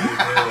me.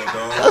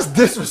 That's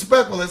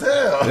disrespectful as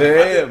hell.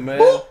 yeah,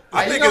 man.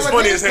 I think it's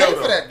funny as hell Pay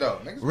though. for that though.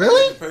 Niggas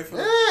Really? Pay for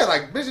that. Yeah,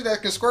 like bitches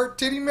that can squirt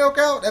titty milk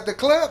out at the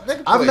club. They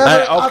can I've play.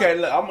 never- Hey, okay,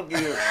 look, I'm gonna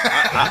give you.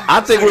 I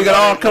think we can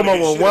all come up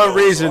with one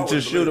reason to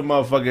shoot a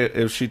motherfucker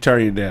if she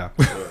turn you down.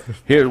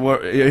 Here's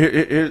what.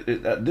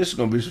 This is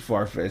gonna be some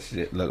far fetched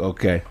shit. Look,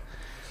 okay.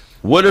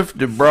 What if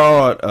the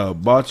broad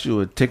bought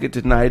you a ticket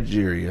to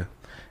Nigeria,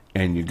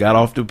 and you got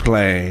off the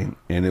plane,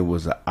 and it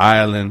was an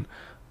island.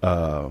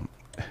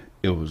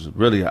 It was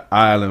really an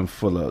island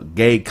full of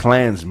gay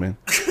Klansmen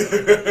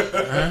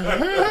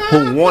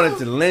who wanted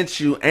to lynch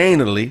you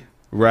anally,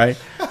 right?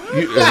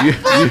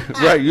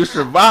 You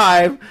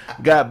survived,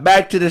 got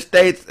back to the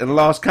States, and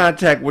lost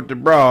contact with the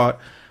broad,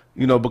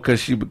 because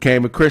she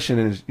became a Christian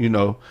and,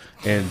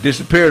 and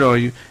disappeared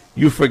on you.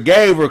 You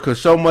forgave her because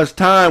so much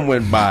time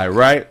went by,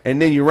 right? And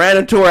then you ran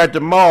into her at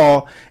the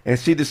mall, and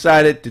she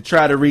decided to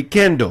try to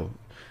rekindle.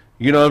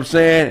 You know what I'm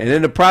saying? And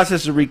in the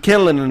process of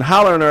rekindling and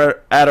hollering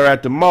at her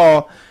at the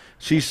mall,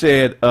 she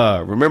said,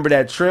 remember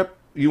that trip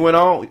you went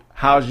on?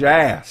 How's your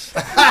ass?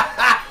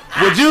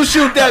 Would you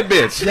shoot that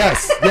bitch?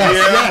 Yes.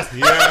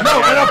 Yeah.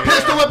 No, and I'm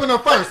pistol whipping her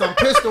first. She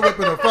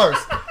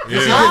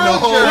getting the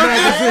whole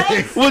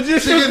magazine. Would you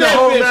She shoot getting the that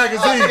whole bitch?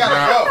 magazine.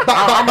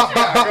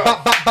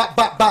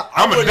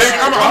 I'm a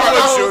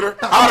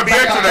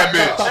Dexter that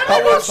bitch.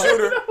 I wouldn't shoot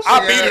her.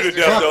 I beat her to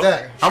death Fuck though.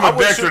 that. I'm I a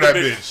wouldn't Dexter shoot that the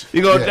bitch.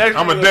 You gonna Yeah. Dexter?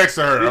 I'm a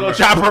Dexter her. You gonna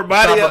chop her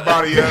body up?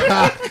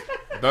 up.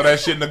 Throw that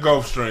shit in the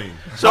Gulf Stream.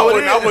 So I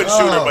wouldn't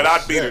shoot her, but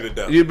I'd beat shit. her to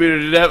death. you beat her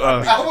to death?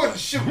 I wouldn't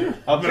shoot her.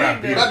 I do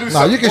No,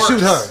 something you can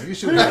shoot worse. her. You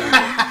shoot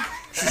her.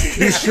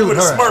 You She shoot would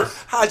have her. smirked.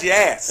 How'd your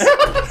ass?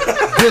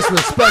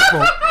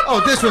 Disrespectful.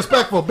 Oh,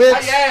 disrespectful, bitch.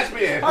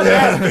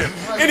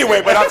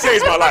 Anyway, but I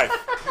changed my life.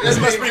 Let's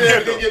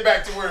rekindle. get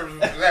back to where it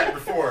was at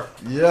before.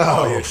 Oh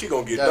yeah, Yo. she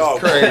gonna get That's dog.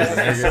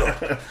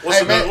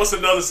 crazy, What's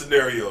another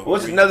scenario?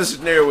 What's another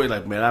scenario where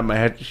like, man, I might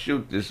have to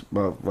shoot this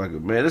motherfucker,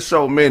 man. There's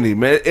so many,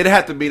 man. It'd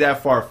have to be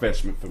that far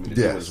fetched for me to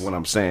do Yes. is what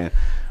I'm saying.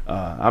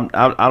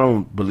 I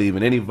don't believe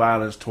in any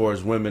violence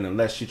towards women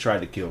unless she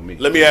tried to kill me.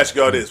 Let me ask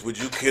y'all this: Would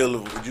you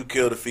kill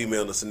the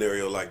female in a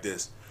scenario like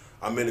this?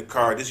 I'm in the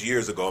car. This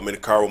years ago. I'm in the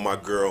car with my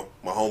girl,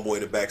 my homeboy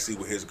in the backseat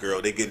with his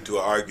girl. They get into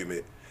an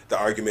argument. The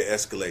argument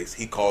escalates.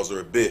 He calls her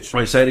a bitch.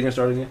 Wait, say it again.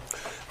 Start again.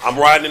 I'm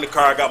riding in the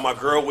car. I got my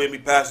girl with me,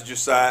 passenger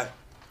side.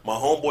 My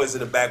homeboy's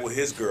in the back with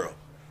his girl.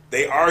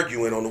 They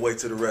arguing on the way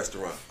to the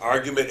restaurant.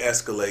 Argument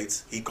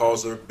escalates. He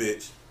calls her a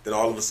bitch. Then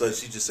all of a sudden,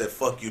 she just said,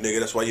 "Fuck you, nigga.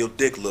 That's why your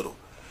dick little.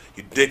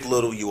 You dick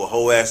little. You a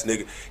hoe ass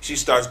nigga." She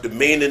starts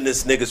demeaning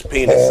this nigga's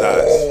penis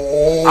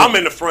size. I'm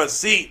in the front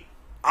seat.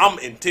 I'm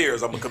in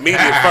tears. I'm a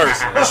comedian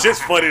first.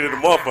 Shit's funny to the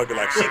motherfucker.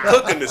 Like, she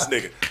cooking this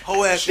nigga.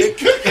 Hoe ass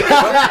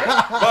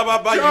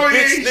nigga. Blah, you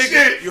bitch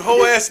nigga. You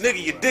hoe ass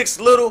nigga. Your dick's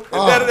little. And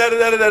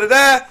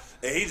da-da-da-da-da-da-da.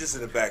 And he just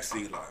in the back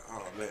seat like,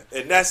 oh man.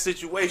 In that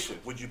situation,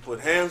 would you put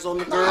hands on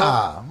the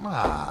girl?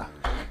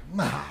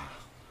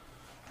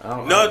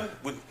 None?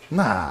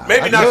 Nah.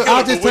 Maybe not kill her,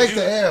 I'll just but would take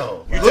you- the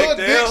L. You Look, take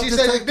the bitch, L? she Just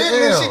said take you the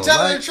didn't. She L,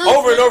 telling like- the truth.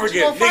 Over and over What you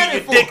again. gonna Nigga, fight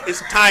your it for? dick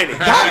is tiny. You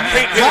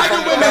can't hit it from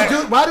the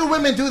back. Why do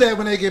women do that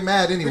when they get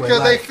mad anyway? Because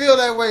Like, they feel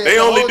that way. They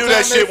the only whole do that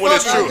time shit they when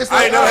it's fuck. true. It's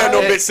I ain't never had no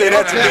like, bitch say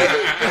that to me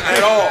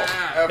at all.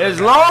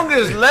 As long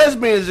as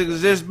lesbians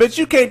exist, bitch,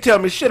 you can't tell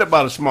me shit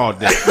about a small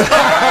dick.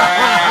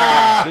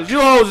 Cause you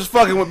hoes is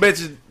fucking with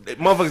bitches,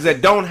 motherfuckers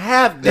that don't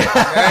have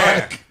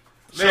that.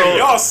 So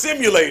y'all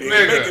simulating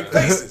and making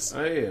faces.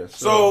 Oh, yeah,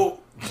 So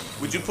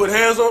would you put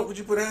hands on? Would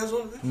you put hands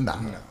on it? nah.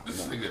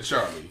 This nigga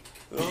Charlie.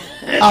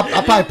 I'll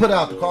probably put her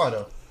out the car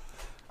though.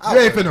 You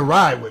ain't finna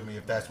ride with me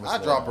if that's what's I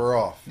going drop on. her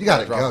off. You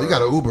gotta Drop go. her You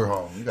gotta off. Uber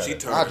home. You She gotta.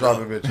 turned I drop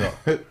a up. bitch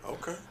off.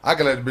 Okay. I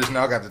can let the bitch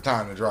know I got the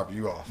time to drop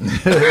you off. I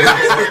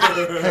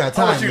got I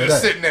time want you for to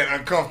that. sit in that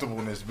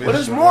uncomfortableness, bitch. But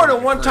it's more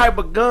than one type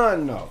of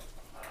gun, though.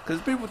 Because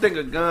people think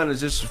a gun is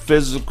just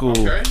physical.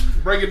 Okay,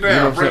 break it You know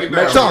down. what I'm Break saying? it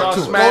Make down. sure Talk y'all to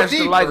it. smash Go the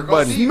deeper, like go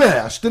button. deeper.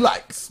 Smash the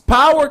likes.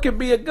 Power can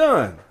be a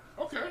gun.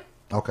 Okay.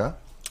 Okay.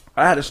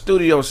 I had a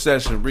studio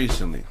session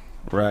recently,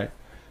 right?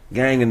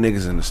 Gang of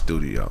niggas in the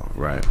studio,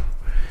 right?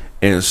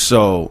 And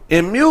so,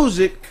 in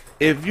music,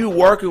 if you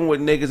working with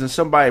niggas and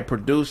somebody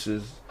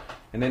produces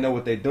and they know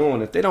what they're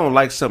doing, if they don't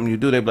like something you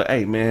do, they be like,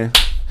 hey, man,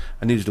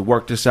 I need you to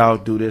work this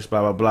out, do this,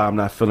 blah, blah, blah. I'm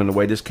not feeling the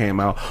way this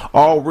came out.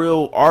 All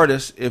real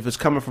artists, if it's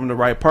coming from the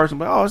right person,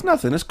 but oh, it's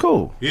nothing. It's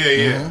cool.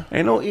 Yeah.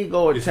 Ain't no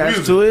ego It's attached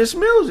music. to it. It's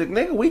music,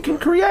 nigga. We can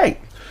create.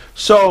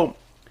 So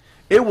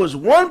it was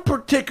one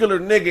particular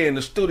nigga in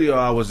the studio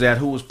I was at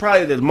who was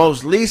probably the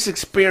most least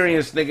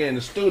experienced nigga in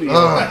the studio.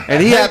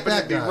 And he hate happened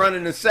that to be guy.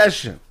 running the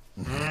session.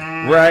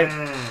 Right?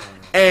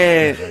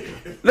 And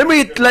let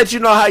me let you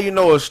know how you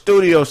know a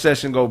studio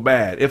session go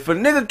bad. If a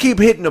nigga keep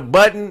hitting a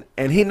button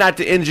and he not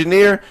the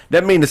engineer,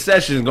 that mean the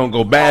session is gonna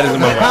go bad as a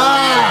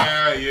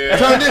motherfucker. Yeah.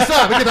 Turn this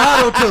up. We get the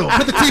auto tune.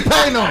 Put the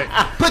T-Pain on it.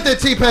 Put the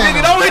T-Pain Nigga,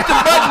 on don't it. hit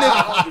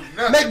the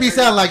button. Make me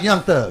sound like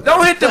Young Thug.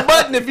 Don't hit the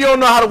button if you don't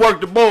know how to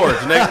work the boards,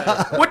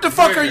 nigga. What the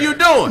fuck are you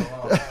doing?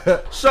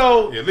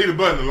 So Yeah, leave the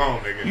button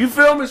alone, nigga. you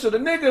feel me? So the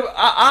nigga,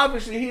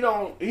 obviously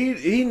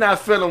he not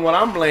feeling what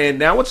I'm laying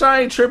down, which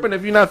I ain't tripping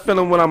if you're not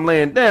feeling what I'm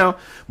laying down.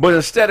 But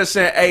instead of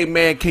saying, hey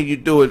man, can you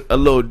do it a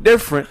little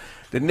different?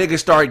 The nigga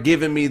started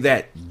giving me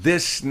that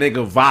this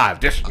nigga vibe.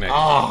 This nigga.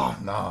 Oh,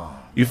 no.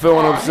 You feel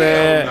what I'm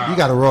saying? nah. You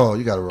got to roll.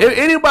 You got to roll. If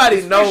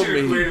anybody know This shit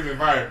a me, creative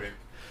environment.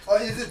 Oh,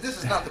 this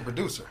is not the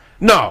producer.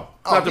 no,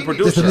 Oh, not the he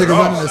Just a producer. nigga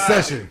running the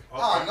session.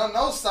 Oh,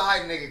 no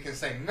side nigga can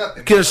say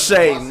nothing. Can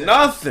say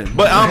nothing,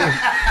 but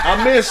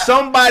I'm in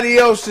somebody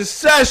else's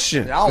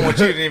session. I don't want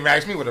you to even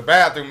ask me what the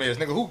bathroom is,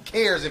 nigga. Who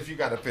cares if you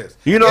got to piss?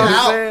 You know Get what I'm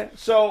out. saying?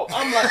 So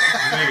I'm like,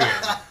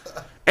 Nigga.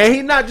 and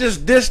he not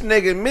just this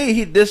nigga me,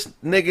 he this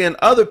nigga and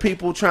other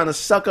people trying to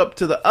suck up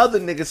to the other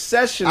nigga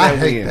session I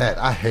that we hate in. that.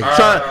 I hate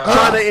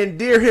Trying to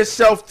endear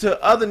himself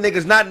to other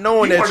niggas, not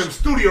knowing You one of them that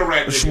studio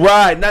rat niggas.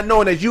 right, not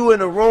knowing that you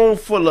in a room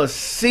full of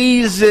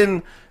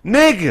seasoned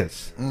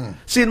niggas.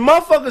 See, the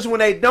motherfuckers when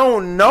they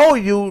don't know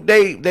you,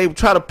 they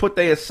try to put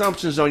their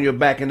assumptions on your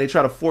back and they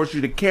try to force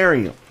you to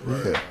carry them.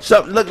 Yeah.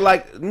 So look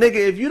like nigga,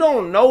 if you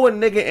don't know a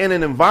nigga in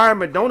an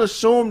environment, don't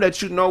assume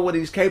that you know what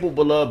he's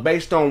capable of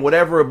based on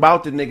whatever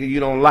about the nigga you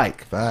don't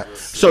like.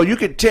 Facts. So you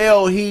could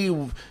tell he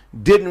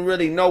didn't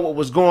really know what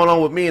was going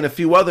on with me and a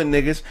few other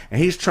niggas,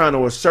 and he's trying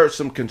to assert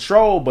some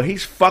control, but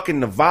he's fucking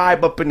the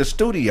vibe up in the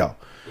studio.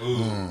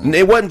 And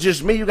it wasn't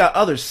just me. You got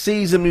other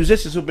seasoned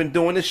musicians who've been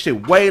doing this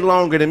shit way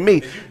longer than me.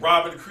 And you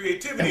robbing the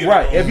creativity.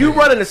 Right. Of the If you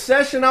running a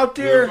session out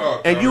there Real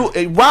talk, and bro.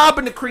 you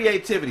robbing the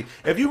creativity,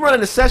 if you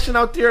running a session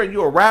out there and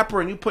you're a rapper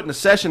and you putting a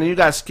session and you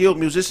got skilled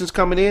musicians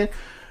coming in,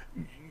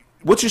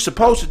 what you're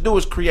supposed to do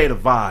is create a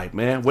vibe,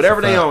 man.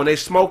 Whatever they own, they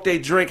smoke, they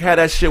drink, have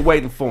that shit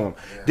waiting for them.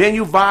 Then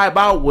you vibe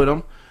out with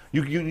them.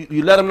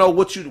 You let them know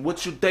what you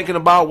thinking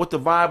about, what the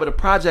vibe of the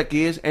project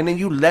is, and then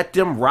you let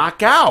them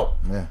rock out.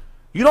 Yeah.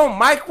 You don't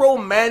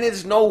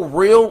micromanage no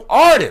real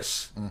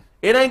artist.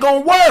 It ain't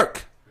gonna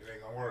work. It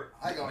ain't gonna work.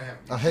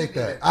 I hate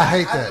that. I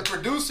hate As that. a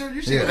producer,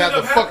 you should Yeah. What have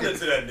ended the up happening fucking.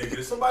 to that nigga?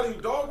 Did somebody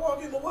dog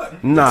walk him or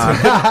what?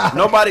 Nah,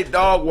 nobody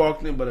dog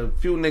walked in, but a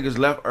few niggas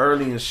left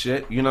early and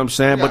shit. You know what I'm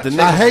saying? But the I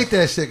nigga, hate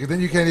that shit because then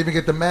you can't even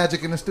get the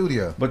magic in the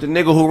studio. but the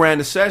nigga who ran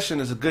the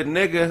session is a good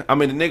nigga. I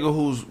mean, the nigga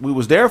who's we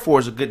was there for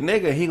is a good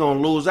nigga. He gonna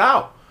lose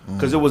out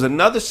because it was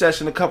another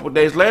session a couple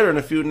days later, and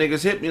a few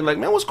niggas hit me like,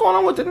 man, what's going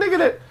on with the nigga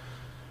that?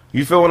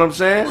 You feel what I'm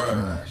saying?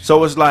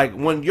 So it's like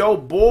when your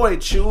boy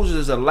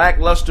chooses a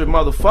lackluster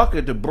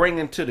motherfucker to bring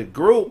into the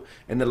group,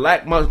 and the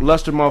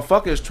lackluster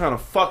motherfucker is trying to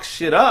fuck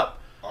shit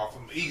up. Off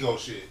some ego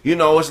shit. You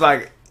know, it's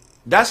like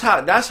that's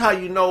how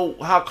you know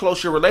how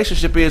close your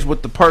relationship is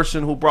with the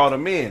person who brought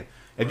him in.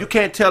 If you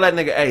can't tell that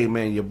nigga, hey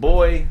man, your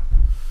boy,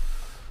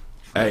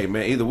 hey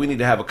man, either we need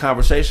to have a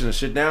conversation and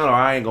sit down, or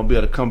I ain't gonna be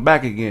able to come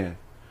back again.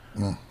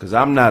 Cause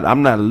I'm not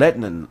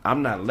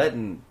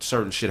letting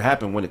certain shit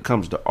happen when it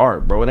comes to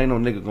art, bro. It ain't no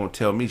nigga gonna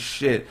tell me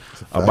shit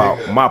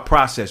about my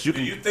process. You Do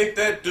can you think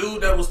that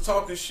dude that was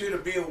talking shit or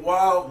being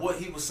wild, what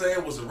he was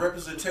saying was a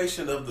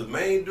representation of the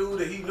main dude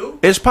that he knew?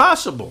 it's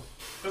possible.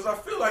 Because I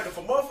feel like if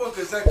a motherfucker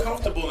is that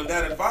comfortable in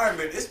that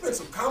environment, it's been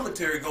some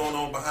commentary going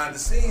on behind the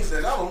scenes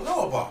that I don't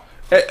know about.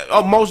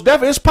 Most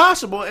definitely, it's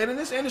possible, and in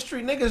this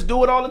industry, niggas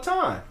do it all the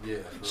time. Yeah.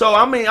 So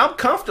I mean, I'm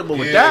comfortable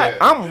with Yeah. that.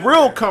 I'm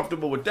real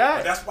comfortable with But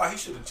that. that's why he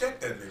should have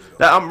checked that nigga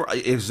though.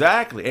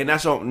 Exactly, and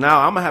that's all,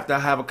 now I'm gonna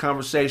have a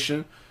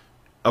conversation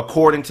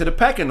according to the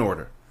pecking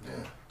order.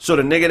 So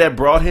the nigga that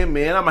brought him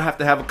in, I'm gonna have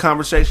to have a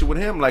conversation with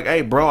him. Like,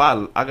 hey, bro,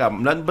 I got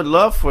nothing but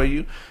love for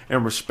you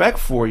and respect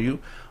for you,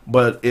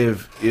 but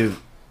if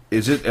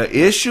is it an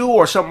issue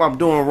or something I'm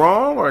doing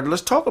wrong, or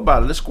let's talk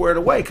about it. Let's square it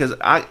away, because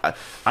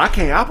I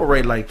can't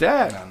operate like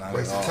that.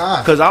 Waste of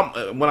time. Because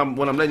what I'm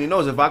letting you know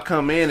is if I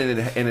come in and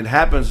it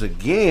happens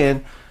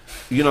again,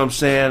 you know what I'm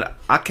saying,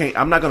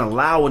 I'm not gonna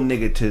allow a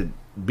nigga to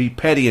be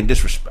petty and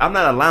disrespect. I'm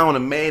not allowing a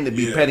man to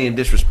be petty and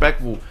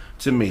disrespectful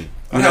to me.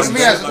 You know?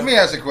 Let me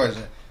ask you a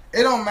question.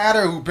 It don't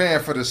matter who paying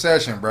for the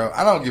session, bro.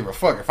 I don't give a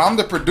fuck. If I'm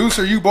the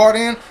producer you brought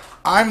in,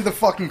 I'm the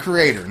fucking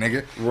creator,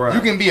 nigga. Right.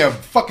 You can be a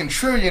fucking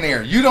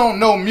trillionaire. You don't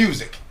know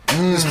music.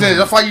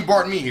 That's why you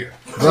brought me here.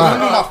 So Right.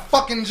 I do my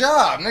fucking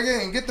job,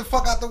 nigga, and get the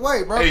fuck out the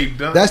way, bro. Hey,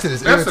 That shit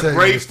is that's irritating a in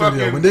great the studio.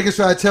 fucking. When niggas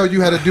try to tell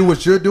you how to do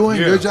what you're doing,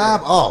 Yeah. your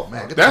job, oh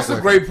man. get the That's fuck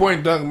a away great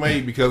point Doug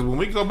made, because when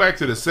we go back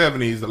to the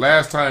 70s, the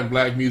last time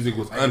black music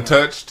was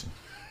untouched,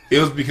 it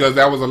was because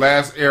that was the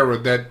last era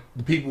that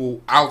the people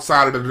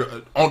outside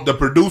of the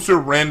producer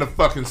ran the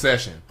fucking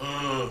session.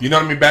 You know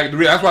what I mean?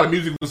 That's why the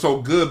music was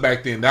so good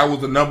back then. That was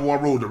the number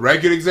one rule. The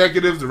record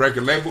executives, the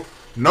record label,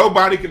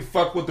 nobody could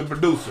fuck with the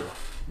producer.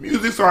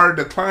 Music started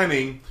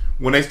declining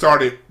when they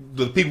started,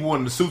 the people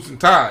in the suits and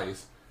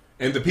ties,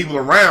 and the people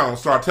around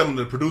started telling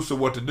the producer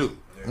what to do.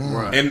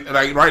 Right. And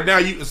like right now,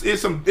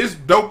 it's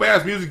dope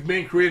ass music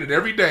being created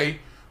every day,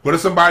 but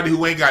it's somebody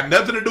who ain't got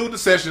nothing to do with the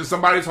session.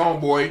 Somebody's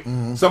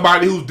homeboy,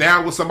 somebody who's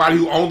down with somebody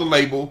who owned the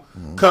label,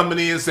 coming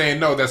in saying,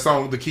 "No, that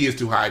song, the key is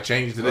too high.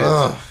 Change to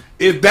this."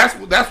 If that's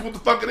what the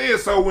fuck it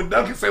is. So when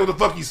Duncan say what the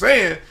fuck he's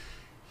saying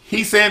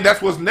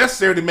that's what's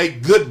necessary to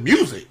make good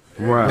music.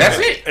 Right. That's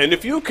it. And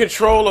if you in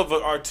control of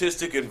an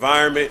artistic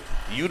environment,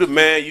 you the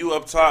man, you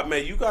up top,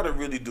 man, you got to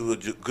really do a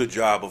good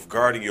job of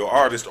guarding your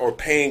artist or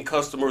paying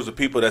customers or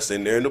people that's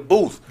in there in the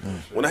booth.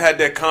 When I had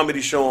that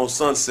comedy show on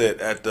Sunset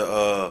at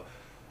the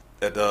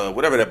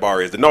whatever that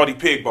bar is, the Naughty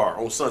Pig bar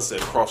on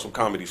Sunset across from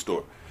Comedy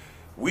Store,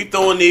 we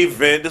throwing the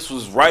event. This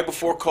was right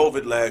before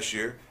COVID last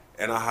year,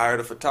 and I hired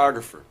a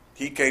photographer.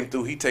 He came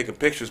through, he taking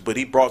pictures, but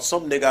he brought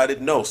some nigga I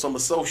didn't know, some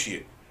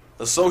associate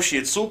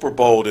Super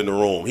Bowl in the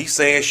room. He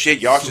saying shit,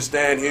 y'all should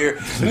stand here.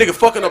 The nigga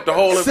fucking up the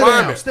whole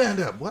environment.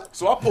 Stand up. What?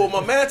 So I pulled my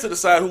man to the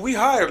side who we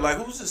hired, like,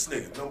 who's this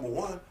nigga? Number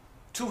one.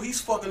 Two,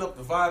 he's fucking up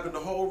the vibe in the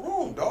whole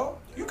room, dog.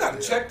 You got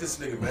to check this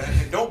nigga, man,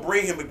 and don't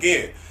bring him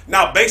again.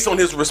 Now, based on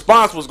his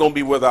response was going to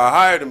be whether I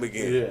hired him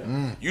again.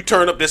 Yeah. You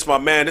turn up this, my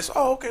man, this,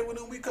 okay, well,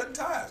 then we cutting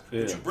ties.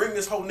 But you bring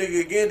this whole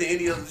nigga again to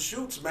any of the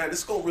shoots, man,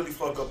 this going to really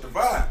fuck up the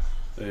vibe.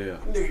 Yeah.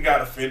 Nigga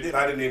got offended.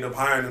 I didn't end up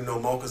hiring him no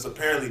more because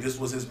apparently this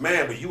was his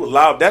man. But you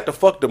allowed that to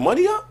fuck the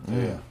money up?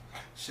 Yeah.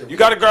 You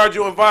got to guard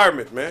your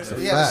environment, man.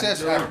 Yeah, fact.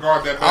 shit,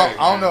 Guard that bag,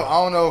 I don't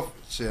know. If,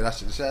 shit,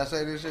 should I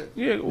say this shit?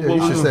 Yeah, Yeah,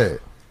 you should say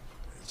it.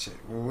 Shit,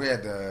 well, we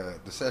had the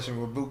session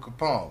with Boo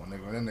Capone.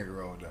 Nigga, when that nigga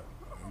rolled up,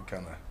 we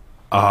kind of.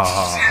 I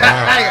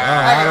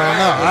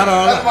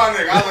don't That's know. my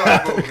nigga. I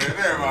love Boo, man.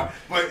 Never mind.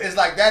 But it's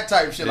like that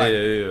type shit. Like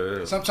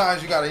yeah.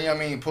 sometimes you gotta, you know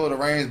what I mean, pull the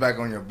reins back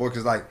on your book.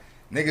 Cause like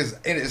niggas,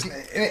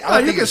 Oh,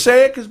 you can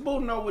say it because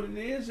Boo know what it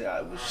is.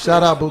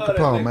 Shout out Boo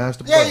Capone, man. It's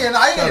the Yeah, brother. no,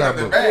 he ain't Shout out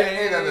nothing Boo. bad. He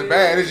ain't nothing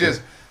bad. It's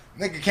just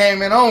nigga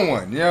came in on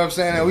one. You know what I'm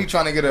saying? And we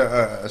trying to get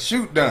a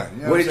shoot done.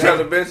 You know What what he I'm tell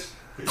the saying?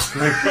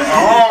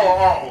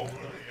 bitch?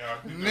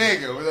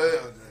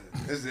 Nigga,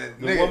 is it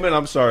The nigga? woman,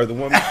 I'm sorry, the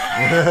woman.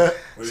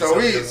 So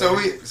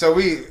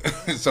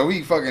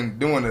we fucking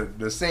doing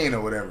the scene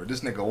or whatever. This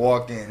nigga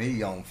walk in,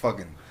 he on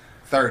fucking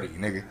 30,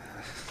 nigga.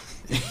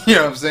 You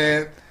know what I'm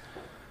saying?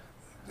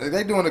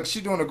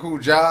 She doing a cool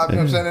job. You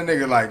know what I'm saying? That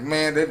nigga like,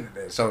 man.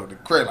 So the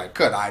credit like,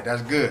 cut, alright,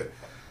 that's good.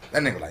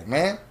 That nigga like,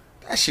 man,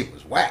 that shit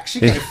was whack. She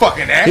can't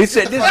fucking act. He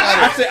said this.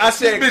 I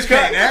said, Bitch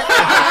can't act.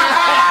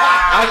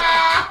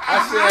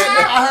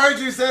 I heard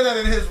you say that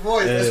in his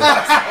voice.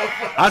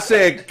 I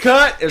said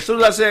cut. As soon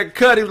as I said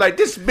cut, he was like,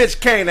 "This bitch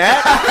can't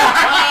act."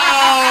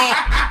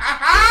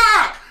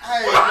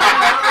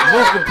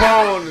 Boo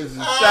Capone is a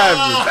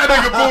savage. That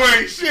nigga boy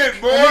ain't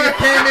shit, boy. Nigga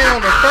came in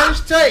on the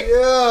first take.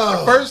 Yeah.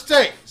 The first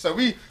take. So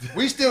we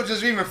still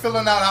just even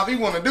filling out how we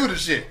want to do the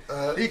shit.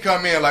 He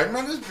come in like,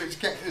 man, this bitch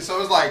can't. So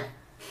it's like,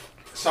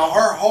 so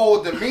her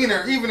whole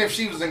demeanor, even if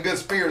she was in good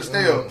spirits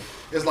still,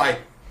 it's like,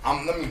 I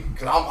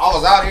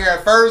was out here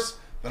at first,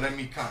 but let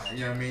me kind of, you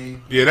know what I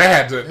mean? Yeah, they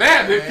had to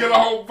kill the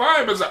whole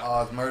vibe. It's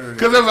murder.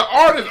 Because as an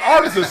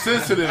artist is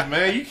sensitive,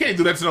 man. You can't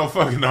do that to no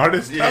fucking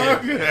artist.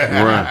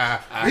 Right.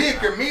 We a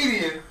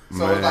comedian,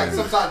 so Man. it's like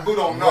sometimes Boo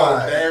don't know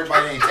that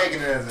everybody ain't taking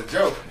it as a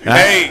joke.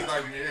 Hey,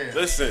 Like, yeah.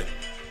 listen.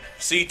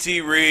 CT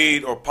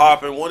Reed or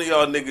Poppin', one of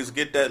y'all niggas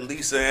get that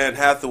Lisa Ann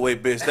Hathaway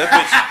bitch. That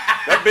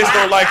bitch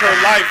don't like her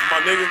life, my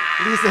nigga.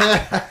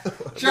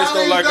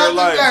 Charlie's like not her the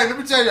life. guy. Let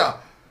me tell y'all.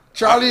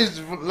 Charlie's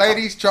not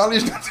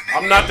the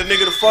I'm not the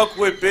nigga to fuck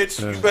with, bitch.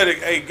 You better,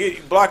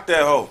 block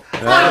that hoe.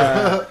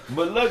 But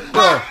look,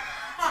 though.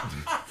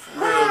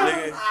 Real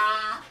nigga.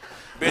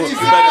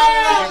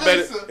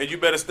 Bitch, you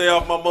better stay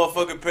off my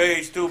motherfucking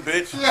page too,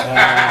 bitch. She been on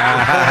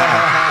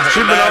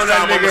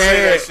that nigga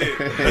head. Shit.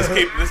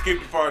 Let's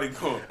keep the party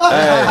going.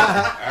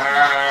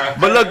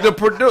 But look, the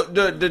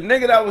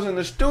nigga that was in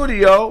the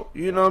studio,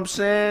 you know what I'm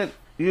saying?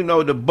 You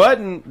know, the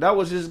button, that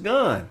was his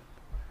gun.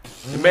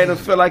 It made him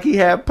feel like he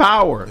had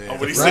power.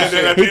 When he said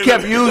that, He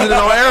kept using it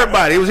on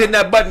everybody. He was hitting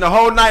that button the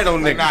whole night on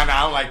niggas. Nah, I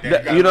don't like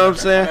that. You know what I'm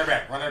saying?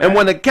 And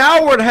when a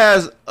coward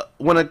has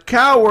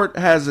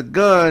a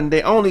gun,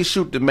 they only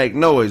shoot to make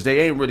noise. They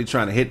ain't really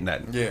trying to hit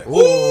nothing. Yeah.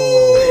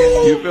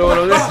 You feel what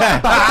I'm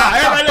saying?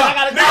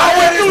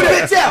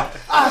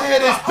 I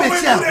had this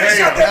bitch out.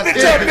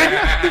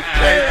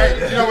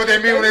 Hey, you know what they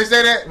mean when they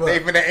say that? They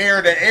finna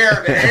air the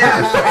air.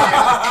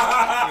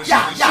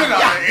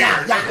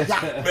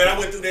 Man, I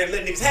went through there and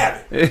let niggas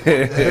have it.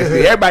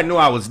 Everybody knew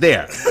I was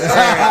there.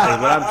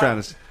 That's what I'm trying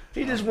to say.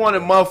 He just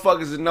wanted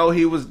motherfuckers to know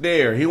he was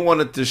there. He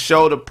wanted to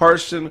show the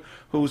person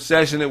whose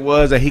session it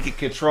was that he could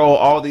control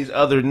all these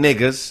other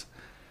niggas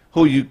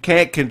who you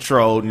can't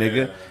control,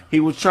 nigga. Yeah. He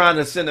was trying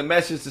to send a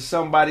message to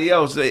somebody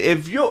else.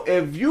 If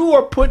you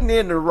are putting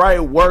in the right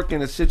work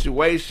in a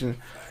situation,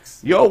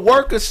 your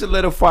work will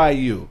solidify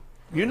you.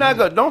 You're not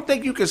gonna. Don't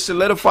think you can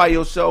solidify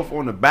yourself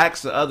on the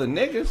backs of other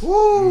niggas.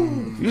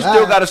 You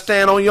still got to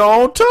stand on your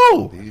own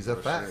too. These are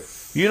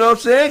facts. You know what I'm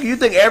saying? You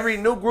think every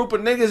new group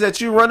of niggas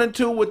that you run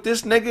into with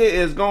this nigga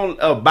is gonna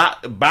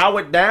bow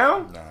it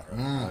down?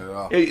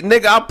 Hey,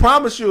 nigga, I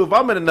promise you, if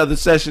I'm in another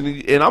session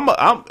and I'm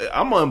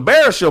gonna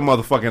embarrass your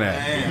motherfucking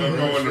ass. You're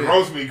going to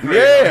roast me crazy.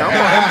 Yeah, I'm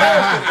gonna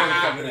embarrass your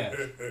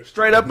motherfucking ass.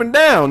 Straight up and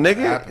down,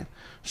 nigga.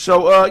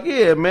 So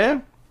yeah,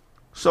 man.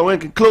 So in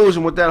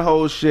conclusion with that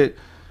whole shit,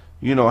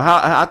 You know,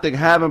 I think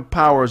having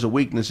power is a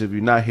weakness if you're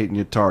not hitting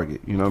your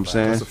target. You know what I'm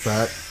saying? That's a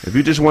fact. If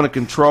you just want to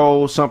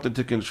control something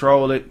to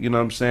control it, you know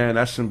what I'm saying?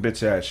 That's some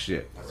bitch ass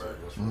shit.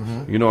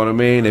 You know what I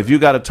mean? If you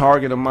got a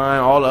target in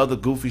mind, all the other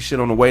goofy shit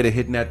on the way to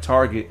hitting that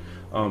target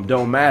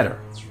don't matter.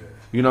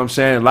 You know what I'm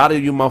saying? A lot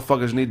of you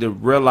motherfuckers need to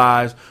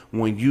realize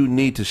when you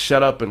need to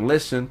shut up and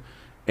listen,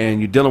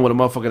 and you're dealing with a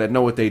motherfucker that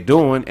know what they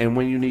doing, and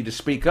when you need to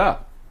speak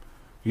up.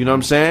 You know what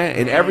I'm saying?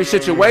 In every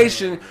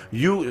situation,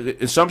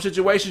 in some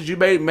situations, you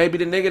may be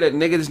the nigga that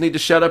niggas need to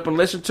shut up and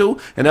listen to.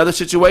 In other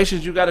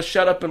situations, you got to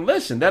shut up and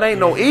listen. That ain't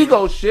no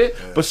ego shit,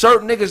 but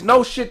certain niggas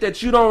know shit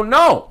that you don't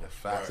know.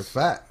 That's a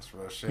fact.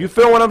 You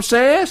feel what I'm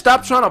saying?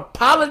 Stop trying to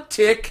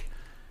politic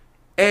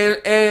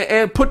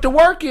and put the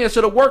work in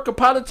so the work can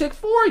politic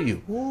for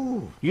you.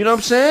 Ooh. You know what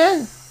I'm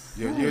saying?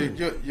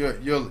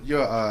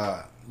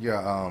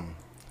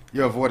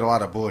 You avoid a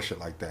lot of bullshit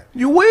like that.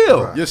 You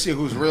will. You'll see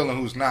who's real and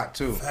who's not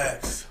too.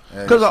 Facts.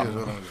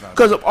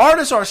 Because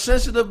artists are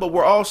sensitive, but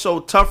we're also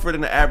tougher than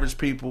the average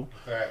people.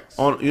 Facts.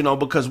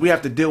 Because we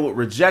have to deal with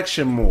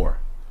rejection more.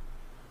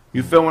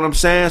 You feel what I'm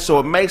saying?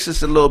 So it makes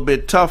us a little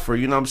bit tougher.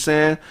 You know what I'm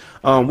saying?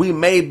 We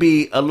may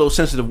be a little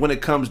sensitive when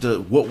it comes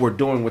to what we're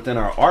doing within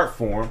our art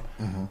form.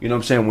 You know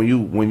what I'm saying? When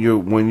you're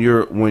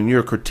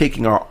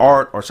critiquing our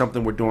art or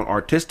something we're doing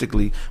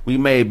artistically, we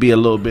may be a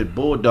little bit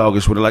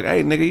bulldogish with it. Like,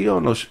 hey, nigga, you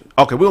don't know.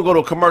 Okay, we're gonna go to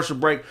a commercial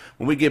break.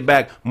 When we get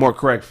back, more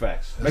correct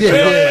facts. They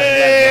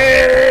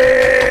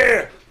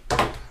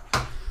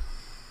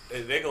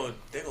gonna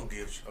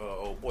give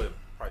old boy a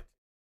price.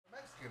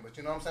 But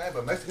you know what I'm saying?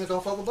 But Mexicans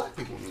don't fuck with black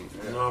people.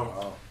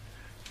 No.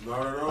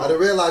 I didn't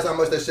realize how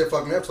much that shit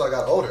fucked me up until I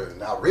got older.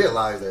 And I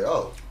realized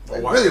that, they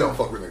really don't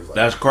fuck with niggas like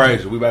That's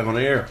crazy. We back on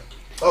the air.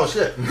 Oh,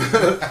 shit.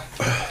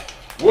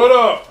 What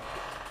up?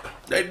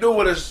 They do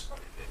with us.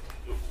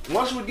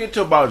 Once we get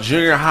to about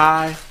junior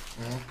high,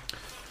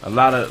 a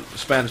lot of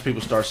Spanish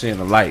people start seeing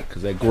the light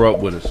because they grew up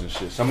with us and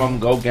shit. Some of them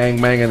go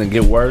gangbanging and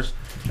get worse,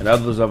 and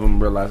others of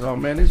them realize, oh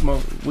man, these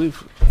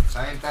we've.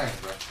 Same thing,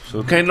 bro.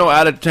 So can't no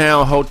out of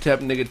town hotep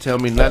nigga tell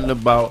me nothing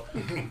about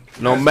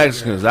no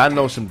Mexicans. I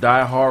know some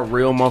diehard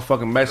real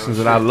motherfucking Mexicans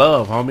that I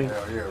love, homie.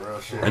 Hell yeah, real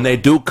shit. And they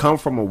do come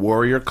from a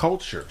warrior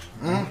culture.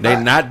 They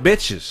not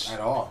bitches. At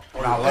all.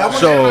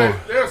 So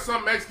there are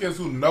some Mexicans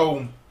who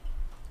know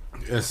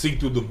and see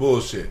through the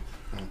bullshit.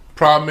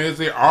 Problem is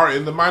they are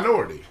in the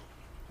minority.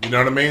 You know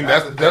what I mean?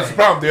 That's the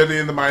problem. They're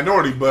in the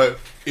minority. But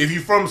if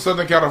you're from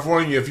Southern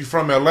California, if you're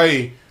from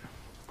LA,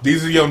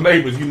 these are your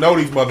neighbors. You know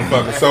these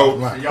motherfuckers. So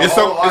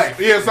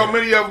so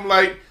many of them,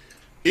 like,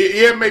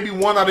 it may be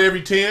 1 out of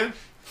every 10,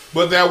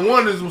 but that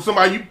one is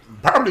somebody you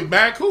probably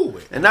mad cool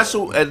with. and that's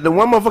who, the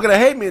one motherfucker that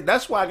hate me.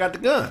 That's why I got the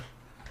gun.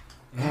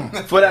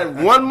 For that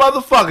one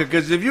motherfucker.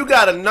 Because if you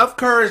got enough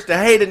courage to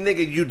hate a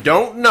nigga you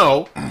don't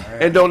know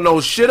and don't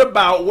know shit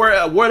about,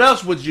 what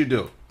else would you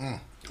do?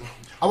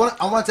 I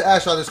want to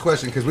ask y'all this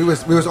question because we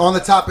was on the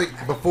topic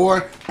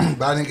before,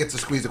 but I didn't get to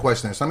squeeze the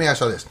question in. So let me ask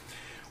y'all this.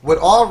 With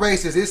all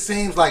races, it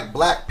seems like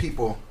black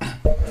people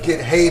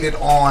get hated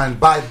on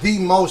by the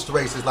most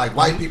races. Like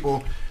white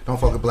people don't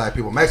fuck with black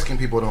people, Mexican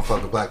people don't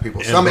fuck with black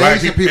people, some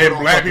Asian people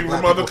don't black fuck with people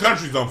black from people. other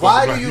countries don't fuck Why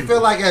with black do you people.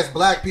 feel like as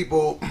black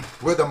people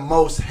we're the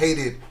most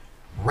hated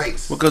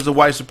race? Because of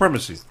white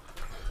supremacy.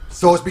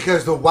 So it's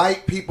because the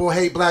white people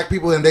hate black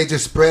people and they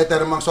just spread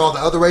that amongst all the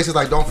other races,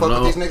 like don't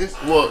fuck with these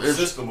niggas? Well, it's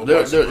System of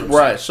white supremacy.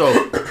 right.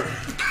 So,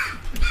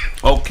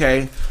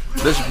 okay,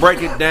 let's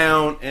break it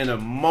down in a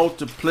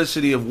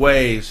multiplicity of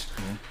ways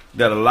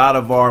that a lot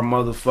of our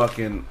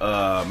motherfucking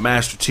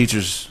master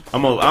teachers.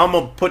 I'm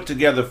gonna put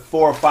together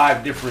 4 or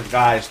 5 different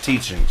guys'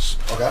 teachings.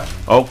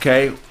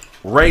 Okay,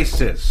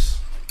 races.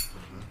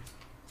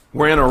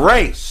 We're in a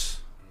race.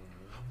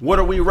 What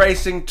are we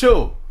racing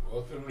to?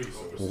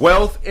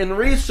 Wealth and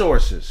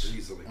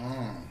resources.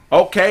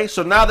 Okay,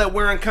 so now that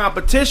we're in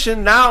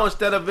competition, now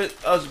instead of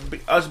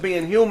us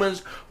being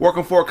humans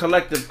working for a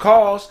collective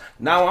cause,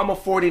 now I'm a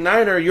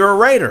 49er, you're a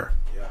Raider.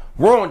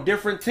 We're on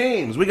different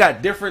teams. We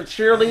got different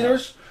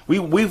cheerleaders. We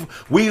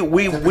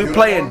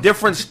play in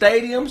different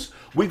stadiums.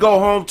 We go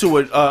home to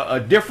a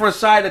different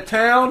side of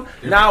town.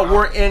 Now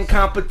we're in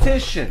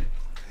competition.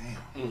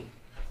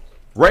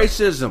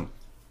 Racism.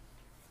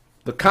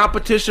 The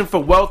competition for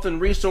wealth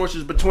and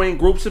resources between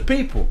groups of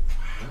people.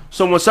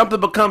 So when something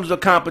becomes a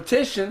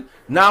competition,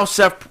 now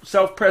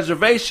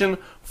self-preservation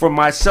for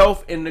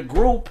myself and the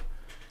group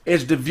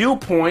is the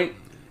viewpoint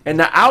and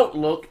the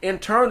outlook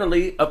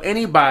internally of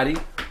anybody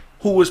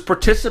who is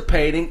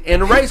participating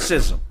in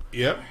racism.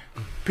 Yep.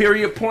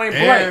 Period, point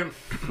blank.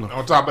 And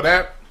on top of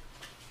that,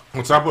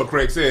 on top of what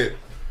Craig said,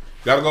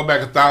 got to go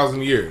back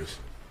 1,000 years.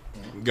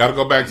 Got to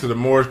go back to the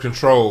Moorish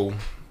control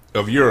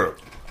of Europe.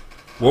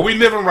 What we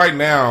live in right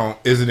now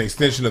is an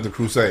extension of the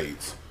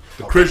Crusades.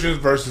 The Christians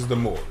versus the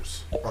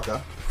Moors.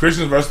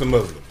 Christians versus the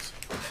Muslims.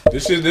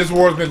 This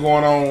war's been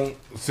going on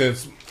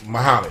since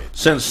Muhammad.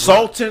 Since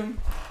Sultan.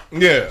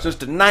 Yeah. Since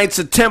the Knights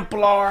of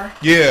Templar.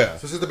 Yeah.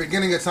 This is the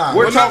beginning of time.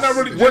 We're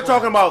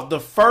talking about the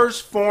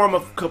first form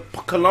of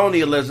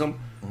colonialism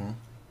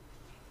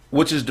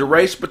which is the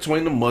race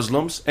between the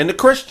Muslims and the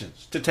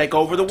Christians to take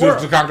over the world.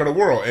 To conquer the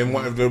world. And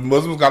when the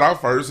Muslims got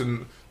out first,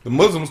 and the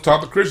Muslims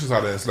taught the Christians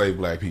how to enslave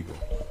black people.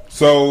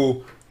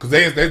 So,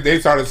 because they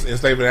started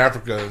enslaving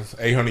Africa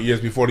 800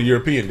 years before the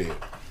European did.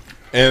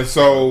 And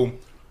so,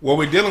 what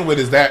we're dealing with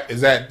is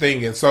that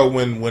thing. And so,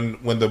 when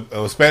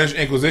the Spanish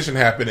Inquisition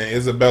happened and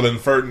Isabella and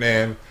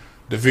Ferdinand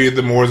defeated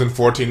the Moors in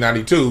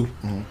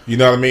 1492, you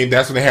know what I mean?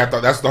 That's when they had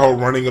that's the whole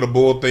running of the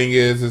bull thing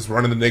is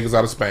running the niggas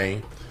out of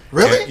Spain.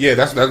 Really? And, yeah,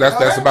 that's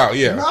about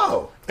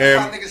No.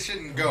 And niggas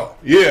shouldn't go.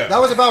 yeah, That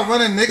was about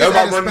running niggas that's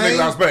out about of running Spain.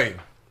 niggas out of Spain.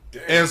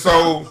 And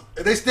so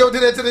They still do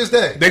that to this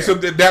day. they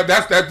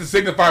that's to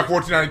signify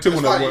 1492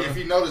 That's when why if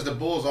you notice, the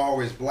bulls are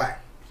always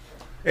black.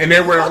 and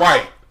they're wearing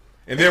white.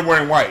 And they're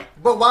wearing white.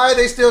 But why are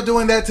they still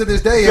doing that to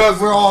this day Because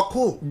if we're all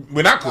cool?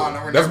 We're not cool.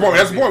 No, we're That's the never point.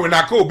 That's the gonna point. We're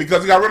not cool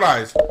because you gotta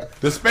realize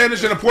the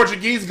Spanish and the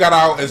Portuguese got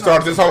out and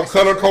started this whole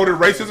color coded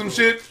racism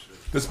shit.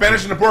 The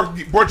Spanish and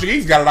the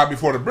Portuguese got it out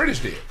before the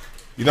British did.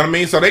 You know what I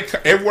mean? So they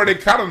everywhere they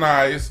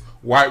colonized,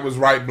 white was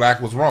right, black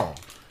was wrong.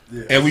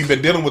 Yeah. And we've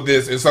been dealing with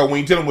this. And so when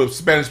you're dealing with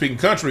Spanish speaking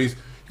countries,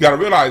 you gotta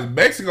realize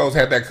Mexico's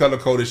had that color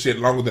coded shit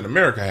longer than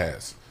America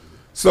has.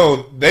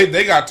 So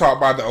they got taught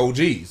by the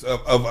OGs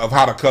of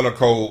how to color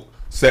code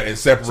set and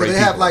separate. So they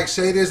people. have like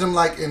shadism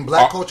like in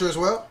black culture as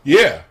well?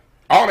 Yeah.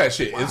 All that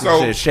shit. And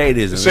so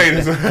Shadism.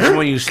 Shadism. That's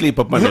when you sleep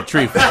up under a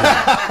tree.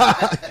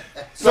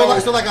 So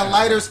like a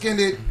lighter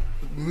skinned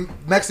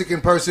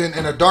Mexican person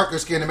and a darker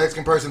skinned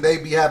Mexican person, they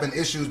be having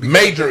issues.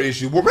 Major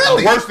issue.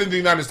 Really? Worse than the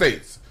United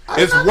States.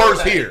 I It's did not know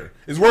worse that. here.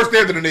 It's worse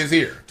there than it is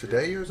here.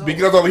 Today years old.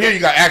 Because over here you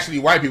got actually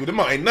white people.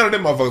 Ain't none of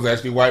them motherfuckers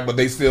actually white, but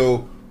they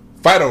still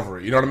fight over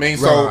it. You know what I mean?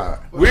 So Right.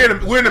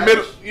 we're in the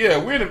middle. Yeah,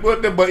 we're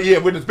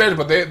in the Spanish,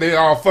 but they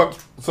all fucked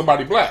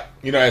somebody black.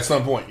 You know, at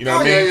some point. You know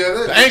what I mean?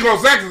 Yeah, The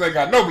Anglo-Saxons ain't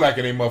got no black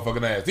in their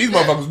motherfucking ass. These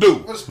motherfuckers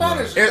do. Well,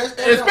 Spanish. And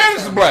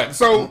Spanish is black.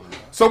 So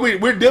we're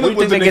Where dealing do you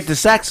with think they get the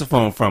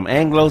saxophone from?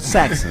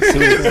 Anglo-Saxons. And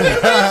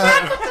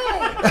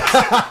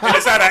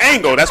it's out of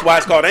Anglo. That's why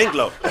it's called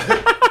Anglo.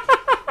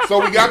 So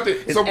we got the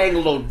It's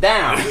Anglo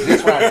down.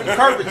 That's right. The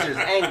curvature is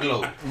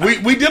Anglo.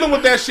 we dealing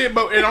with that shit,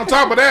 but and on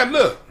top of that,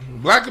 look,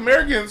 black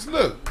Americans,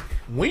 look,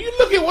 when you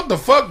look at what the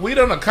fuck we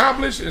done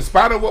accomplished in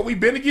spite of what we've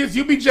been against,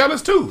 you be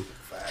jealous too.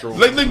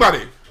 Like, think about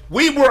it.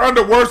 We were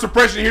under worse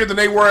suppression here than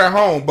they were at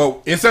home,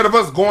 but instead of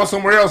us going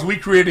somewhere else, we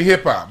created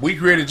hip hop. We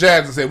created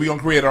jazz and said we're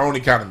gonna create our own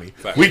economy.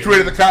 We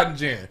created the cotton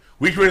gin.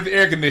 We created the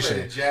air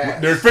conditioning,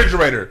 the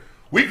refrigerator.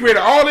 We created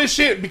all this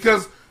shit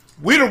because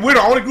we're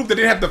the only group that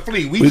didn't have to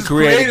flee. We just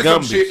created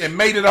some Gumbies. shit and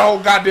made it a whole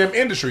goddamn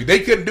industry. They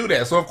couldn't do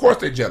that, so of course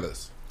they're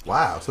jealous.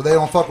 Wow. So they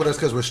don't fuck with us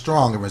because we're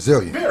strong and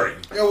resilient. Very.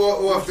 Yeah,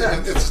 well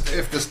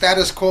if the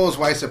status quo is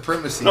white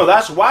supremacy. No,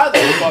 that's why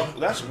they fuck.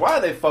 That's why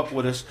they fuck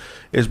with us.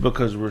 Is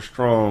because we're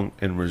strong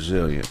and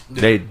resilient.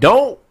 They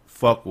don't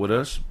fuck with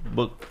us,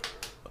 but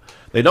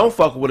they don't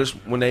fuck with us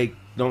when they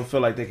don't feel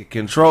like they can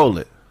control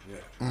it.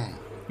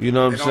 You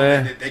know what I'm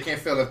saying? They can't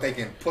feel if they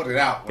can put it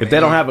out. If they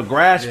don't have a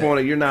grasp on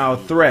it, you're now a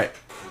threat.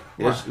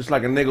 It's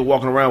like a nigga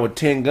walking around with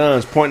 10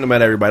 guns pointing them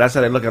at everybody. That's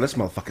how they look at this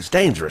motherfucker's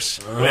dangerous.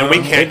 And we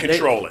can't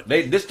control it.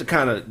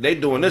 They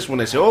doing this when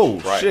they say, oh,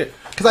 shit.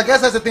 Because I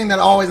guess that's the thing that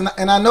always,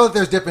 and I know that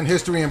there's different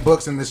history and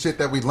books and the shit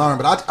that we learn,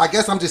 but I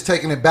guess I'm just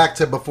taking it back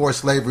to before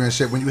slavery and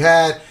shit. When you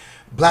had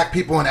black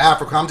people in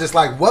Africa, I'm just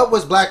like, what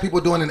was black people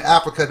doing in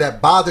Africa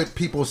that bothered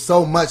people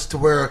so much to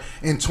where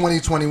in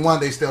 2021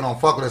 they still don't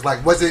fuck with us?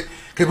 Like, was it,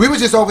 because we was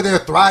just over there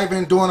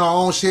thriving, doing our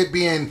own shit,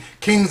 being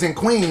kings and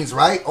queens,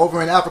 right?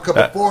 Over in Africa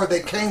before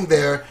they came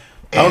there.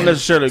 I don't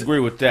necessarily agree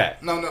with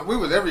that. No, we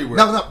was everywhere.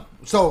 No.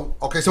 So,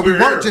 okay, so we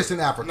weren't here. just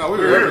in Africa. No, we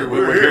were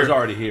everywhere. We was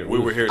already here. We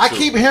were here too. I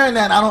keep hearing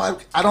that.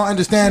 I don't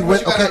understand what. What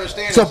you gotta Okay,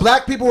 understand so is-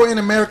 black people were in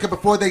America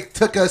before they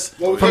took us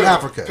from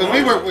Africa.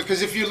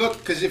 Because if you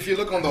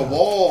look on the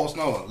walls,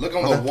 look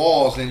on the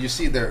walls, and you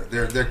see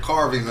their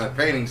carvings and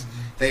paintings.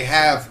 They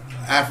have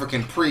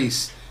African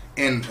priests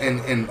in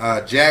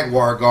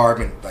jaguar garb,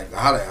 and like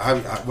how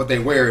what they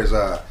wear is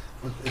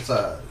it's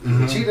a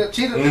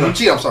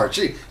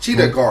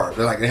cheetah garb.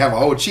 They're like they have a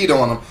whole cheetah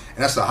on them,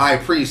 and that's the high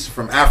priest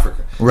from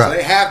Africa. Right. So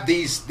they have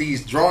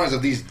these drawings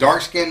of these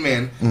dark skinned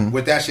men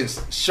with that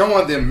shit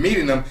showing them,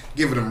 meeting them,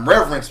 giving them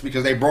reverence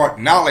because they brought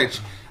knowledge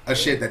of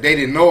shit that they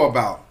didn't know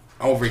about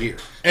over here.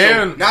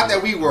 And so, not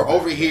that we were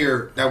over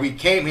here, that we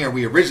came here,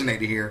 we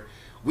originated here.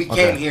 We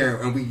came here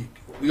and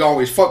we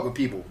always fuck with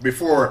people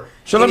before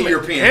any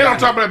European. And on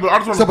top of that, I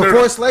just want So to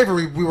before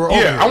slavery, we were over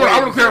here. I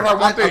want to clarify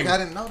one thing. I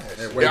didn't know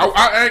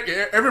that.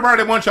 Yeah, everybody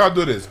that wants y'all to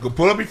do this, go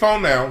pull up your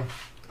phone now,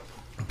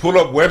 pull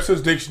up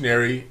Webster's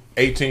Dictionary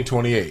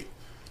 1828.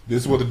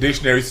 This is what the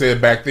dictionary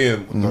said back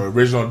then, the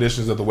original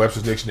editions of the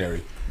Webster's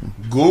Dictionary.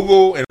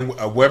 Google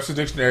a Webster's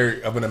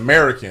Dictionary of an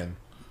American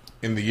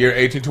in the year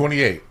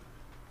 1828.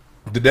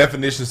 The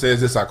definition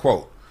says this, I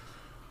quote,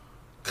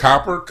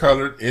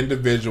 copper-colored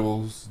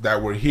individuals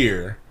that were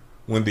here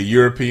when the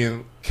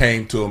European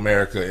came to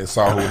America and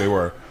saw who they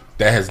were.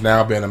 That has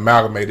now been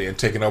amalgamated and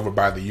taken over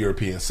by the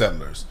European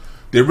settlers.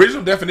 The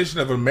original definition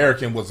of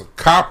American was a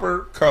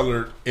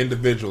copper-colored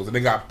individuals, and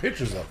they got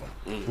pictures of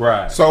them.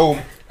 Right. So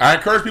I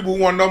encourage people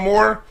who want to know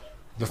more.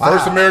 The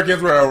first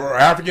Americans were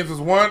Africans was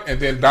one, and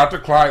then Dr.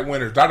 Clyde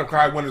Winters. Dr.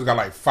 Clyde Winters got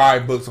like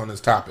 5 books on this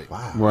topic.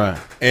 Wow. Right.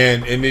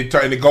 And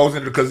it goes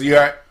into because you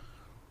had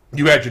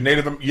your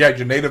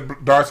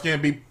native dark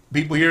skinned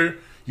people here,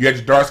 you had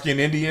your dark skinned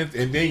Indians,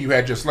 and then you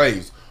had your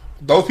slaves.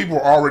 Those people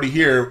were already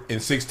here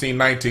in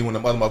 1619 when the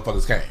other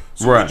motherfuckers came.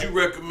 So would you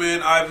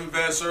recommend Ivan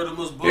Van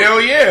Sertima's book?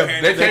 Hell yeah,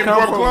 they came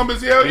from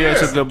Columbus. Hell yeah,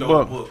 it's a good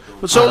book.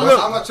 So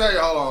look, I'm gonna tell you.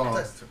 Hold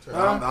on.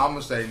 I'm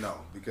gonna say no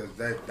because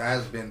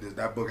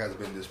that book has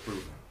been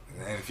disproven.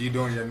 And if you're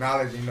doing your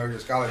knowledge, you know your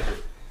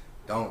scholarship.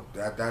 Don't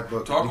that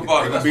book talk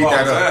about it. That's beat what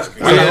I that was up.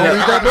 asking.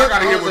 I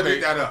gotta hear what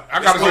they. I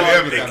gotta see the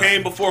evidence. It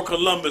came before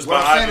Columbus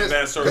by Ivan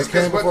Van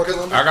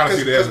Sertima. I gotta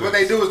see the evidence. Because what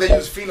they do is they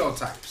use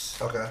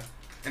phenotypes. Okay.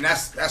 And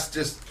that's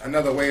just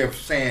another way of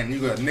saying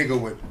you got a nigga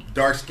with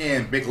dark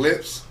skin, big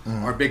lips,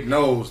 or big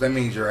nose. That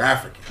means you're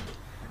African,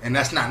 and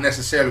that's not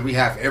necessarily. We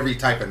have every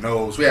type of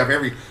nose. We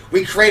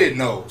created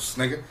nose,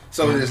 nigga.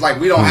 So it's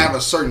like we don't have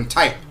a certain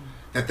type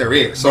that there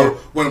is. So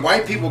when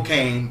white people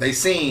came, they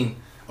seen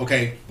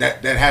okay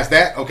that has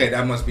that. Okay,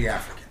 that must be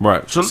African.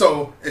 Right.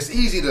 So it's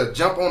easy to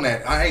jump on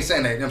that. I ain't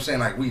saying that. I'm saying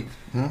like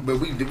but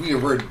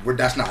we're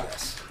that's not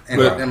us. And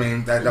But I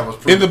mean that was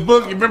proven. in the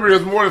book. You remember,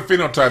 there's more than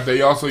phenotype.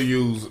 They also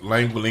use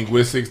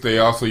linguistics. They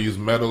also use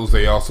metals.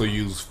 They also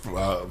use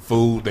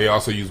food. They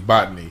also use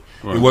botany.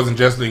 Right. It wasn't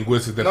just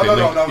linguistics that No.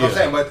 I'm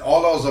saying, but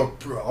all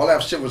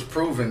that shit was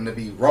proven to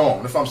be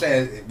wrong. That's what I'm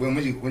saying. When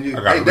you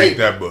I gotta read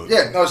that book.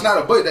 Yeah, no, it's not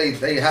a book.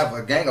 They have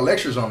a gang of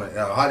lectures on it.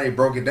 How they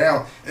broke it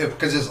down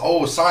because it's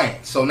old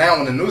science. So now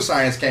when the new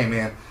science came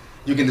in,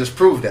 you can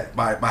disprove that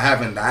by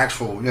having the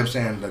actual. You know what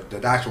I'm saying?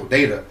 The actual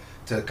data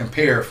to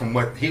compare from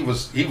what he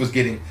was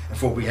getting and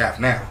for what we have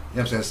now. You know what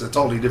I'm saying? It's a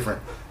totally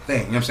different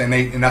thing. You know what I'm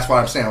saying? And that's what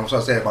I'm saying. That's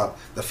what I said about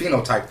the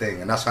phenotype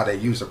thing, and that's how they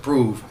use to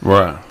prove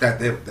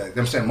that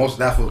I'm saying most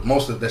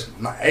of this,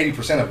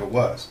 80% of it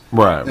was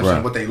Right, you know what I'm right.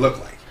 saying, what they look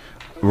like.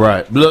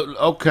 Right. Look,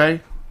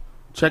 okay.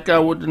 Check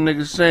out what the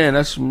nigga's saying.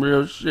 That's some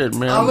real shit,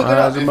 man. I'll look it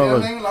up. You know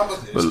what I mean?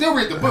 Still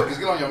read the book.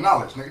 Just get on your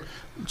knowledge, nigga.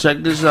 Check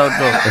this out,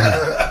 though.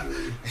 You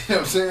know what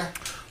I'm saying?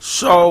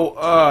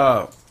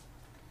 So,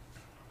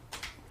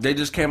 they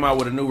just came out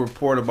with a new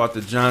report about the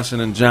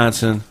Johnson &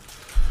 Johnson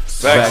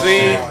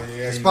vaccine. Oh,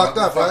 yeah, It's fucked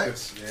up,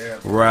 right? Yeah.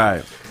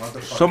 Right.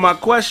 So my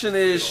question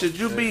is,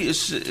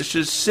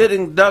 should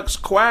sitting ducks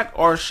quack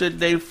or should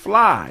they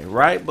fly,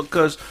 right?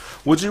 Because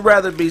would you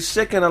rather be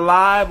sick and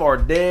alive or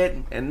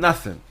dead and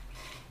nothing?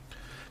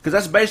 Because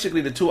that's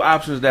basically the two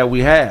options that we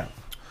have.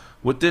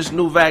 With this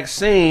new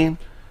vaccine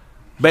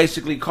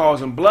basically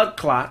causing blood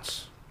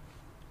clots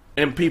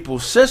in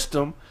people's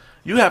system,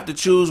 you have to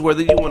choose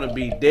whether you want to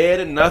be dead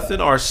and nothing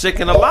or sick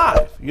and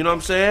alive. You know what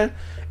I'm saying?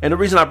 And the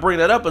reason I bring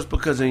that up is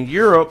because in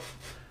Europe,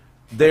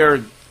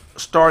 they're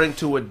starting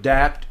to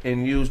adapt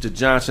and use the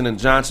Johnson &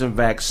 Johnson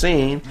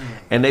vaccine.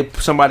 And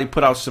somebody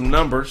put out some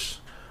numbers.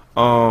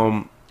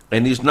 And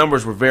these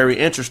numbers were very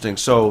interesting.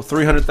 So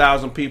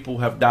 300,000 people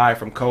have died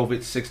from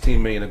COVID.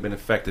 16 million have been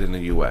affected in the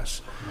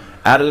U.S.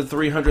 Out of the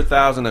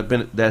 300,000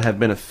 that have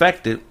been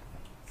affected,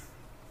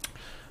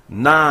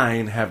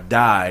 9 have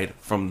died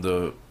from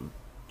the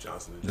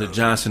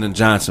Johnson &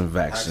 Johnson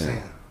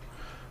vaccine.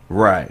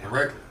 Right.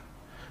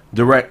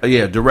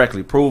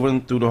 Directly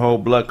proven through the whole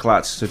blood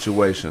clot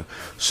situation.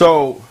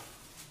 So,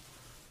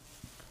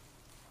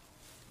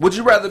 would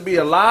you rather be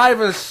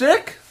alive and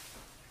sick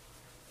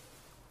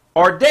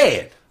or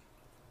dead?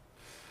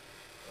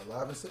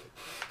 Alive and sick.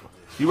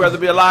 You rather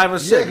be alive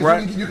and sick,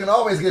 right? You can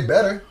always get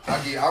better.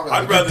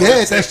 I'd rather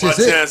dead, take my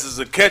chances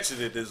of catching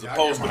it as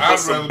opposed to put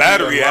some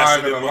battery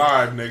acid in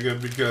alive,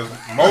 nigga, because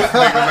most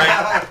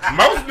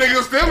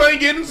niggas still ain't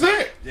getting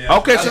sick. Yeah,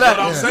 okay, so that's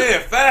what I'm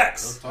saying.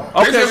 Facts.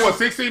 Okay, they said, what,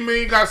 16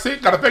 million got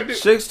sick, got affected?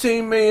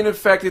 16 million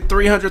infected,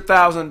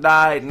 300,000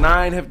 died,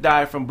 9 have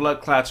died from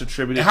blood clots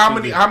attributed. How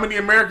many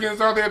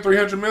Americans are there?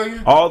 300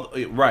 million?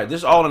 Right. This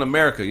is all in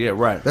America. Yeah,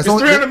 right. It's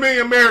 300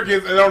 million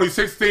Americans and only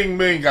 16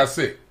 million got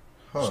sick.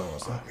 That's a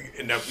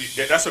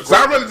great. So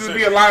I'd rather just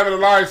be alive and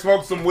alive,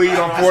 smoke some weed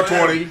on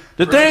 420.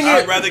 The thing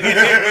I'd is, rather get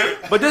hit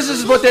with it. but this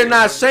is what they're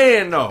not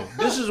saying though.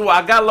 This is why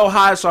I got a little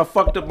high, so I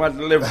fucked up my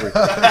delivery.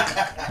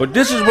 But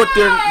this is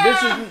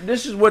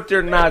what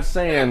they're not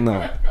saying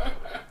though.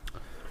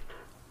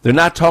 They're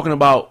not talking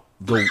about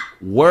the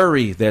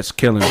worry that's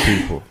killing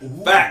people.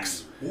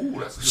 Facts.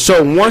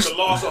 So once the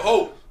loss of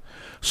hope.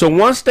 So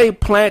once they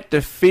plant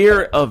the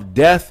fear of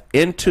death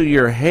into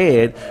your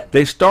head,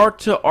 they start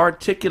to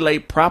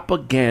articulate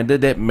propaganda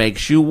that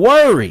makes you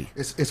worry.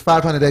 It's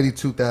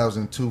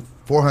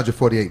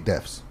 582,448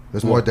 deaths.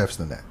 There's more deaths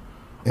than that.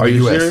 in Are the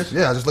you US. serious?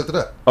 Yeah, I just looked it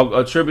up.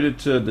 Attributed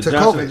to the To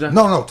Johnson COVID. Johnson?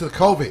 No, to the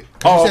COVID.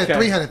 Oh, You said okay.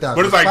 300,000.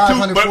 But it's like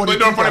two. But you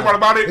know the funny part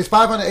about it? It's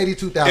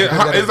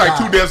 582,000. It's like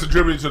 2 deaths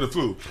attributed to the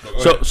flu.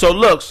 So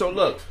look.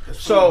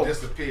 So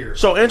disappeared.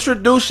 So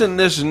introducing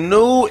this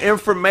new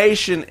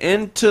information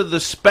into the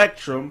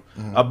spectrum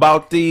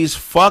about these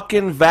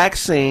fucking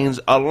vaccines,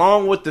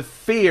 along with the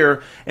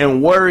fear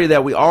and worry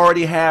that we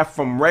already have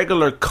from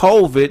regular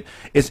COVID,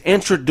 is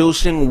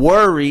introducing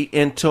worry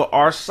into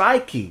our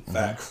psyche.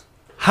 Facts.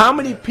 How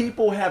many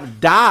people have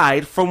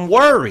died from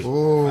worry?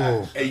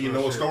 Ooh. Hey, you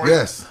know a story?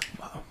 Yes.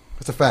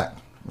 It's a fact.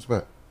 It's a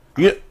fact.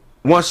 Yeah,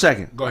 1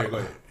 second. Go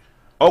ahead.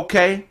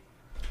 Okay.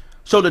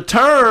 So the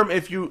term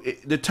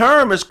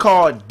is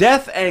called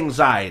death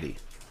anxiety.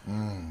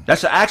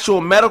 That's an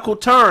actual medical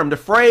term. The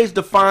phrase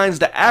defines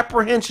the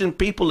apprehension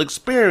people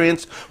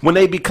experience when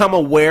they become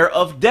aware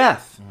of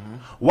death.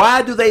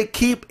 Why do they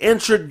keep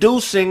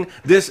introducing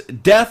this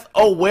death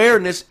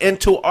awareness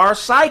into our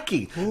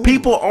psyche?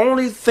 People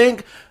only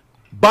think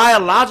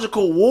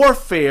biological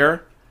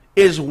warfare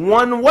is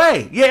one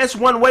way. Yeah, it's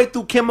one way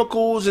through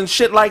chemicals and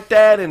shit like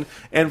that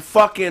and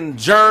fucking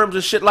germs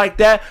and shit like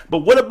that. But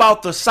what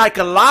about the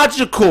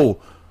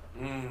psychological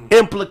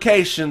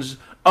implications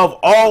of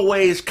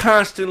always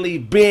constantly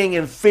being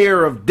in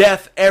fear of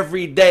death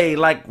every day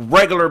like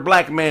regular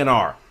black men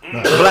are?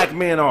 Black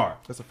men are.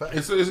 That's a fact.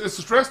 It's a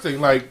stress thing.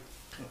 Like,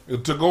 to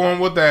go on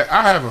with that,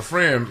 I have a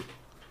friend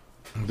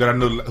that I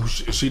know.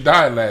 She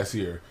died last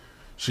year.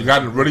 She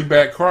got in a really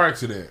bad car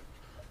accident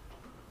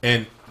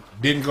and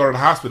didn't go to the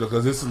hospital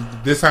because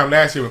this time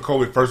last year when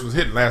COVID first was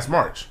hitting last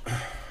March.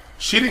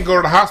 She didn't go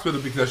to the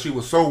hospital because she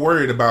was so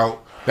worried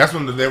about. That's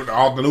when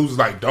all the news was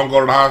like, "Don't go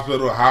to the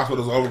hospital. The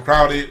hospital's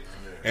overcrowded."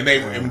 And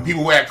and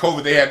people who had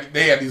COVID,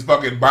 they had these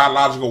fucking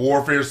biological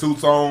warfare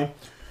suits on.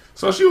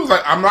 So she was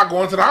like, "I'm not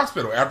going to the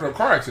hospital after a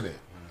car accident."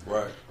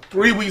 Right.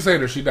 3 weeks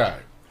later, she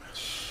died.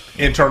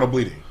 Internal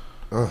bleeding.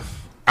 Ugh.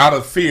 Out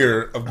of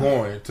fear of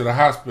going to the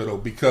hospital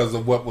because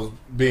of what was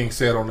being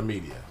said on the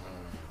media.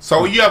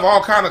 So you have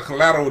all kind of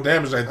collateral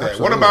damage like that.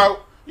 Absolutely. What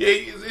about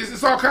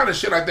it's all kind of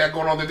shit like that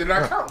going on that did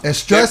not count. And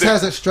stress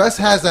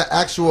has an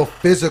actual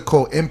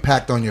physical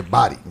impact on your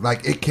body.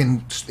 Like it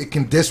can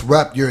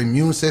disrupt your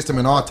immune system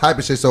and all type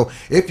of shit. So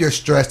if you're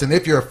stressed and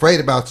if you're afraid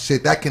about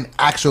shit, that can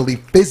actually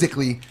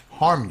physically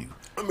harm you.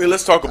 I mean,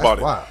 let's talk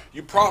about wild.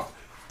 it.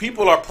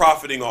 People are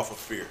profiting off of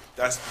fear.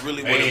 That's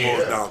really what it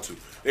boils down to.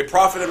 They're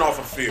profiting off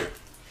of fear.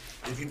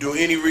 If you do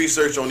any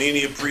research on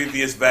any of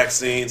previous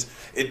vaccines,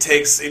 it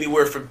takes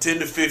anywhere from 10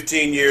 to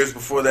 15 years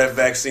before that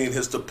vaccine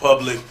hits the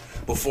public,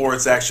 before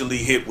it's actually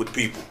hit with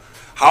people.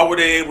 How were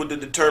they able to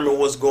determine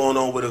what's going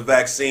on with a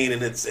vaccine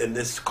and this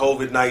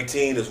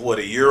COVID-19 is what,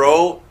 a year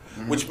old?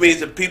 Mm-hmm. Which means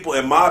that people,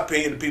 in my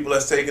opinion, the people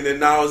that's taking it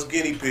now is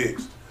guinea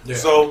pigs. Yeah.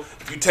 So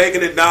if you're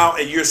taking it now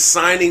and you're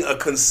signing a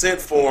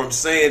consent form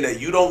saying that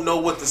you don't know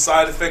what the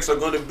side effects are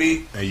going to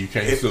be, and you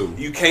can't sue.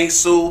 You can't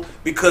sue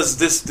because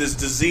this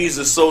disease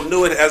is so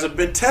new, it hasn't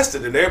been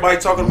tested, and everybody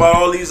talking about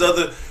all these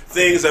other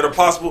things that are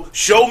possible.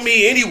 Show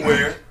me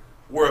anywhere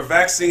where a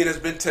vaccine has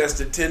been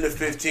tested 10 to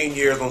 15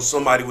 years on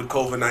somebody with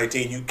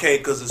COVID-19. You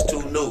can't because it's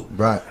too new.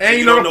 Right. And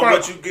you don't know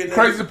what you're getting.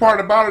 Crazy part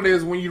about it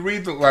is when you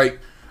read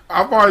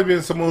I've always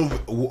been someone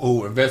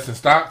who invests in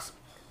stocks.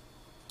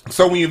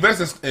 So when you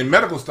invest in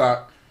medical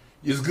stock,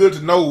 it's good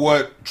to know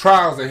what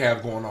trials they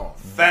have going on.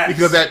 Facts.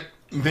 Because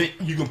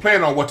you can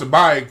plan on what to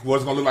buy,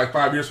 what's going to look like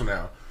 5 years from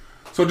now.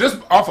 So just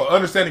off of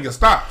understanding of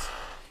stocks,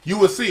 you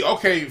would see,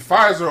 okay,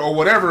 Pfizer or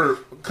whatever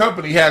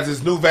company has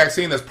this new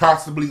vaccine that's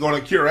possibly going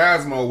to cure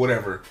asthma or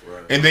whatever.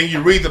 Right. And then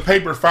you read the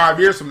paper 5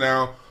 years from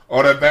now,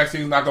 that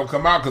vaccine's not going to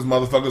come out because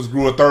motherfuckers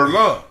grew a third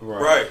lung.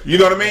 Right. You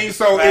know what I mean?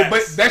 So,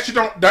 but that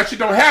shit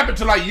don't happen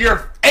till like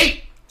year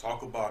 8.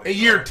 Talk about it. And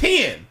year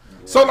 10.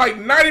 So like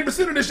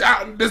 90%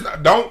 of this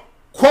don't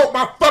quote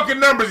my fucking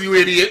numbers, you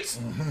idiots.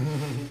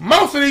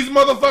 Most of these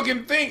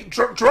motherfucking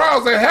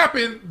trials that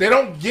happen, they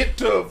don't get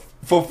to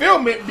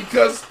fulfillment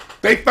because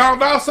they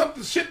found out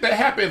something shit that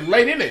happened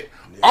late in it.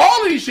 Yeah.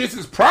 All these shits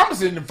is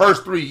promising in the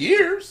first 3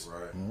 years.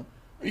 Right.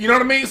 You know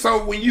what I mean?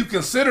 So when you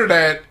consider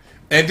that,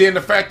 and then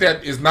the fact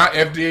that it's not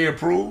FDA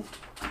approved.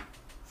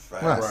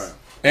 Right.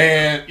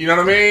 And you know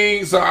what I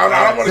mean? So I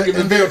don't want to get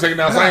this bill taken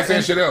down, so I ain't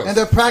saying shit else. And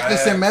they're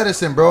practicing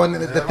medicine, bro. And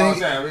the thing.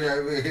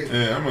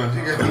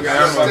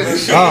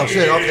 Oh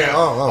shit! Okay.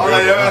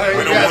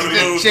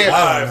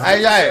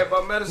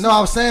 No,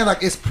 I'm saying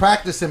like it's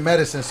practicing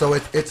medicine, so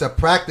it's a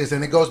practice,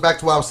 and it goes back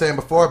to what I was saying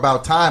before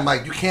about time.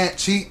 Like you can't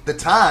cheat the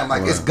time.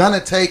 Like it's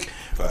gonna take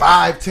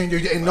 5-10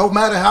 years, and no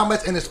matter how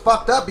much, and it's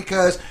fucked up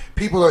because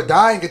people are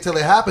dying until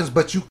it happens,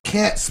 but you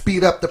can't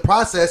speed up the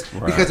process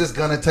because it's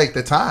gonna take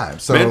the time.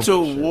 So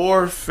mental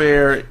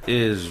warfare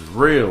is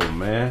real,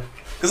 man.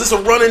 Because it's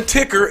a running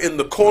ticker in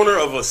the corner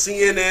of a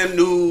CNN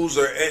News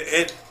or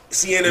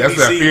CNBC. That's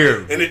that fear.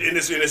 And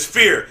it's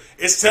fear.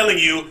 It's telling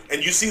you,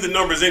 and you see the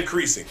numbers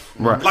increasing.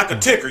 Right. Like a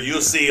ticker,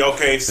 you'll see,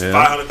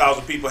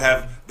 500,000 people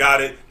have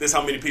got it. This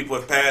how many people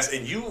have passed.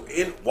 And you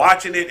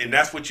watching it, and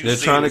that's what you see.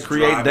 They're trying to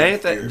create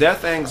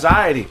death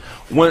anxiety.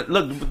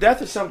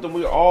 Death is something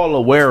we're all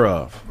aware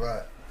of.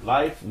 Right.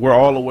 life, we're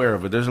all aware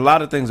of it. There's a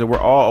lot of things that we're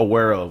all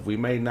aware of. We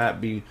may not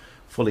be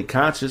fully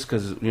conscious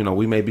because, you know,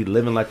 we may be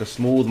living like a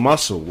smooth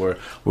muscle where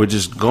we're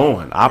just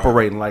going,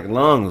 operating like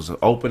lungs,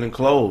 open and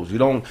close. You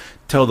don't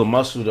tell the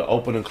muscle to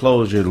open and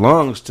close your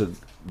lungs to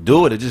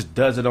do it. It just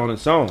does it on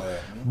its own.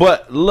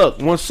 But look,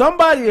 when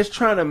somebody is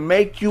trying to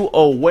make you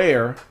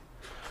aware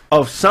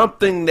of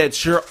something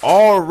that you're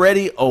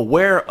already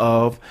aware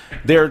of,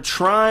 they're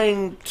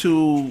trying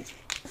to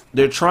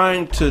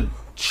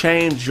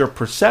change your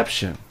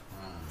perception.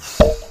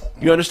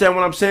 You understand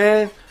what I'm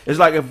saying? It's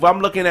like if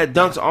I'm looking at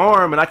Dunk's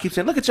arm and I keep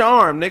saying, "Look at your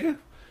arm, nigga,"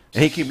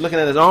 and he keep looking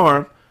at his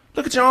arm.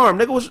 "Look at your arm,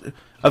 nigga."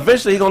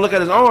 Eventually he gonna look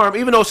at his arm,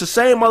 even though it's the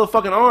same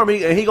motherfucking arm,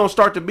 and he gonna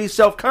start to be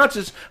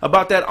self-conscious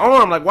about that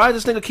arm. Like, why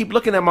does this nigga keep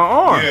looking at my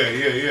arm? Yeah.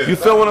 You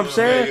feel what I'm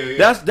saying?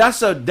 Yeah.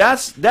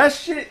 That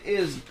shit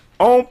is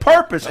on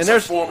purpose. That's and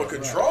there's a form of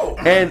control.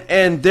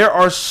 And there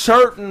are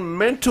certain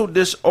mental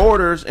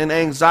disorders and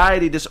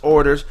anxiety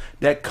disorders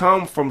that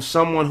come from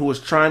someone who is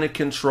trying to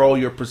control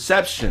your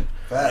perception.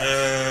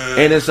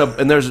 And there's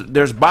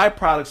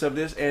byproducts of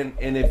this, and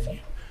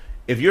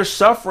if you're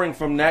suffering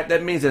from that,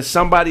 that means that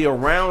somebody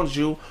around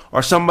you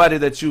or somebody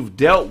that you've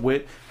dealt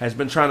with has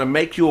been trying to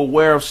make you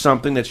aware of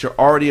something that you're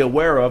already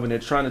aware of, and they're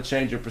trying to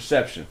change your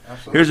perception.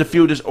 Absolutely. Here's a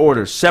few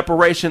disorders: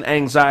 separation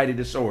anxiety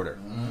disorder.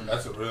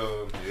 That's a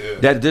real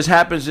That this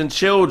happens in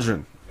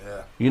children.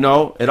 Yeah. You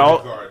know,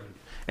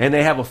 and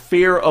they have a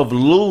fear of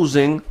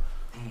losing.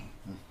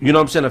 You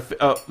know what I'm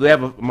saying? They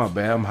have a, my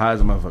bad, I'm high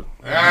as a motherfucker.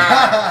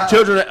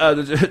 Children,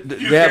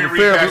 they have a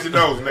fear of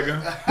nose,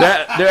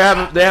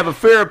 nigga. They have a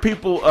fear of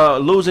people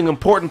losing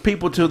important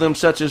people to them,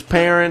 such as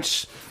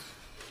parents,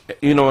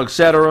 you know,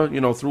 etc.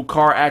 You know, through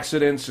car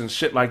accidents and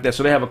shit like that.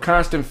 So they have a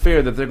constant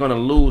fear that they're going to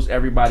lose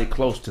everybody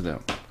close to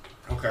them.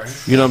 Okay.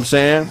 You know what I'm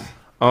saying?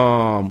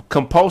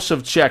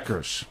 Compulsive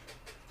checkers,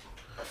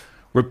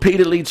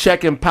 repeatedly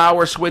checking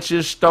power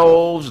switches,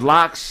 stoves,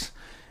 locks,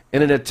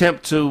 in an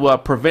attempt to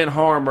prevent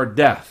harm or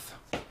death.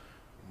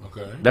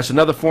 Okay. That's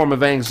another form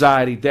of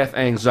anxiety, death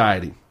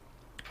anxiety.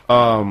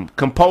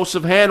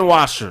 Compulsive hand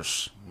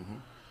washers.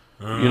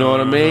 You know what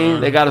I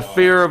mean? They got a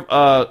fear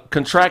of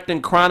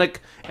contracting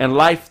chronic and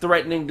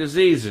life-threatening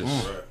diseases.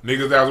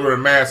 Niggas that was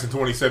wearing masks in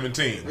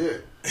 2017.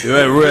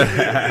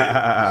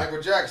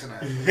 Michael Jackson.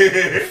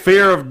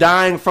 Fear of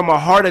dying from a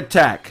heart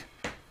attack.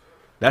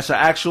 That's an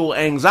actual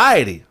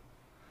anxiety.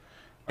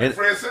 Like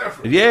Fred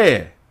Sanford.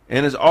 Yeah.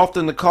 And it's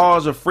often the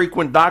cause of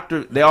frequent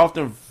doctor. They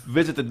often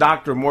visit the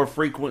doctor more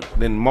frequent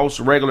than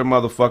most regular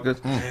motherfuckers.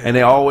 And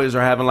they always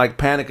are having like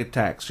panic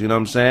attacks. You know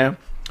what I'm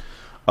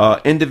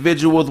saying?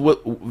 Individuals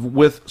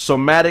with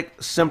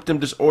somatic symptom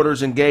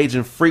disorders engage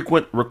in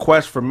frequent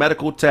requests for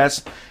medical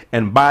tests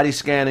and body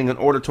scanning in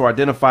order to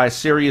identify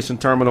serious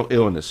and terminal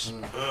illness.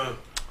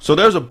 So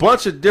there's a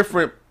bunch of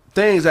different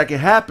things that can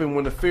happen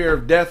when the fear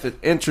of death is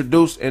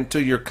introduced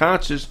into your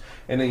conscious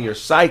and in your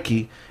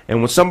psyche. And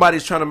when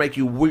somebody's trying to make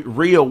you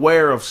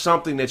re-aware of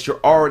something that you're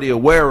already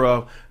aware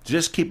of,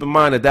 just keep in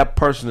mind that that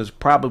person is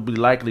probably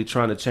likely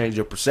trying to change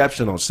your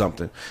perception on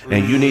something.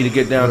 And you need to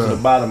get down to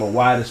the bottom of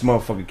why this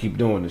motherfucker keep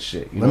doing this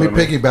shit. Let me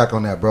piggyback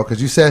on that, bro,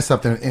 because you said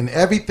something. In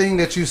everything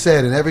that you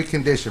said, in every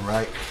condition,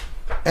 right?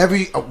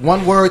 Every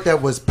one word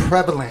that was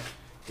prevalent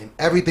in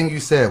everything you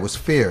said was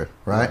fear,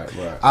 right?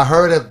 I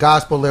heard a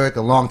gospel lyric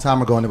a long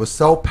time ago, and it was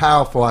so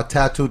powerful, I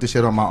tattooed the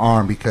shit on my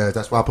arm because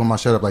that's why I put my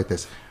shirt up like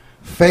this.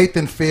 Faith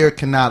and fear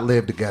cannot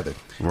live together.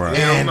 Right.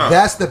 And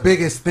that's the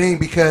biggest thing,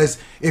 because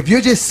if you're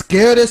just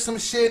scared of some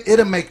shit,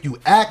 it'll make you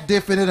act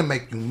different, it'll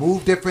make you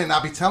move different. And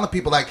I'll be telling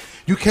people, like,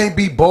 you can't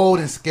be bold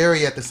and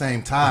scary at the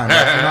same time. Like,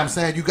 you know what I'm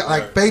saying? You got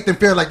like faith and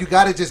fear, like you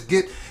gotta just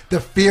get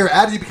the fear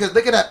out of you, because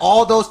look at that,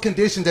 all those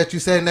conditions that you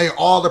said, and they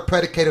all are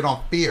predicated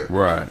on fear.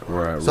 Right.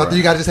 So I think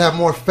you gotta just have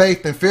more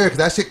faith than fear, because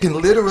that shit can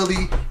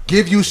literally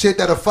give you shit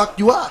that'll fuck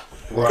you up.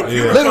 Right,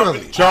 yeah.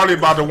 Literally. Charlie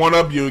about to one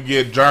up you and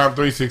get John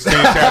 3:16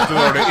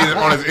 tattooed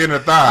on his inner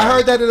thigh. I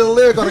heard that in a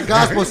lyric on a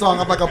gospel song.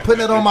 I'm like, I'm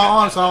putting it on my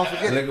arm so I don't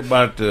forget it. Nigga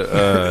about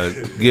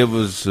to give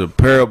us a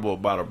parable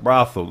about a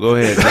brothel. Go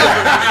ahead.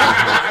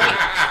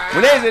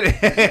 When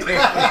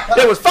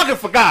they was fucking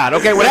for God.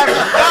 Okay, when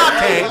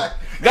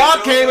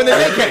God came and then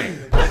they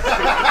came.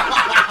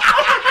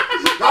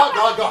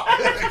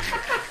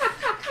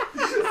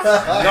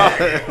 God.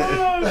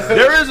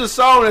 There is a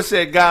song that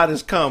said God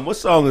has come. What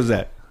song is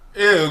that?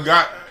 Yeah,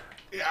 God.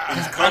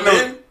 He's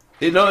coming.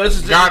 You know,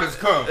 it's God has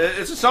come.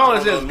 It's a song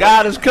that says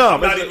God has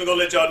come. I'm not even gonna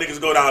let y'all niggas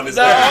go down this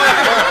No, way.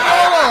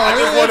 I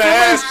just want to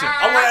ask.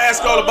 I want to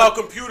ask y'all about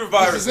computer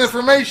viruses. This is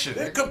information.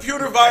 The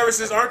computer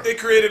viruses, aren't they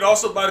created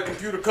also by the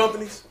computer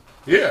companies?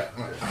 Yeah.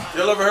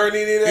 Y'all ever heard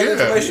any of that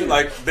information?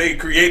 Like, they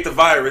create the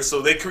virus,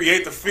 so they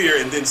create the fear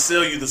and then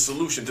sell you the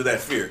solution to that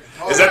fear.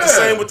 Is that the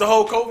same with the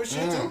whole COVID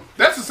shit too?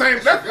 That's the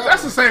same.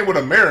 That's the same with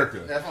America.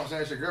 That's what I'm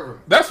saying. It's your government.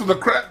 That's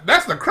what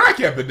that's the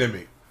crack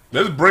epidemic.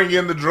 Let's bring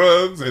in the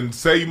drugs and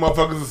sell you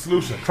motherfuckers a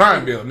solution.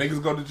 Crime bill,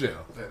 niggas go to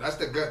jail. Yeah, that's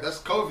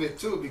COVID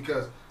too,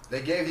 because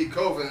they gave you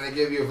COVID and they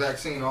gave you a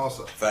vaccine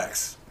also.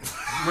 Facts. Same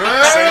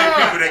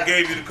people that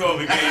gave you the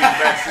COVID gave you the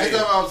vaccine.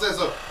 That's what I'm saying.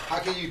 So how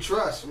can you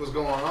trust what's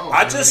going on?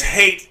 I just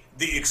hate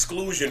the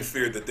exclusion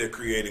fear that they're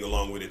creating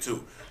along with it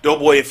too.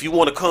 Doughboy, if you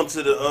want to come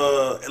to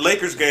the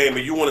Lakers game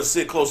and you want to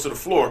sit close to the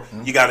floor,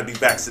 you got to be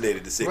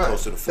vaccinated to sit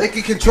close to the floor. They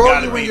can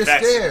control you when you're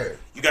scared.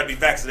 You got to be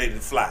vaccinated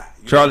to fly.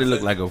 Charlie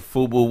looked like a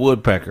FUBU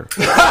woodpecker.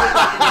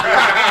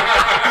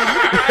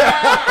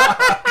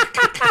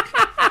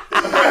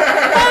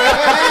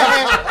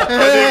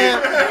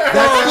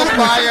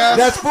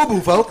 That's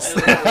FUBU, folks.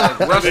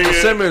 Russell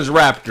Simmons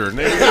Raptor.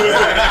 Nigga.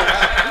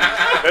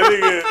 That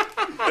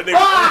nigga.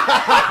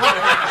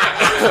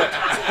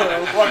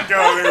 Fuck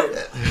y'all,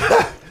 nigga.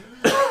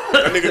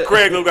 That nigga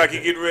Craig look like he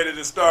getting ready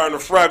to star in the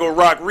Fraggle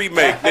Rock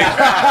remake, nigga.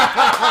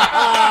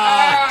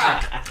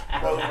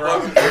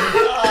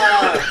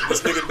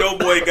 This nigga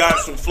Doughboy got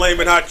some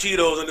flaming hot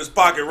Cheetos in his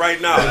pocket right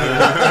now.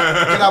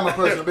 Get out my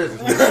personal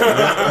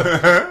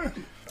business.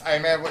 Hey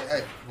man, we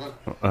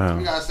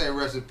gotta say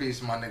rest in peace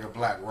to my nigga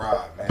Black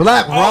Rob, man.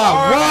 Black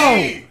Rob,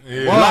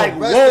 whoa, Like,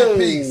 rest whoa. in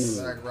peace.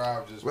 Black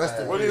Rob just Rest in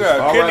passed. What do you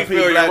got? Kidney R.I.P.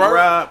 failure, Black right?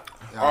 Rob.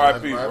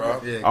 R.I.P.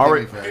 bro. Yeah, All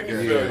right.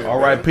 kidney failure.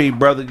 R.I.P.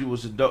 brother, you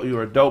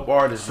were a dope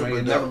artist, man.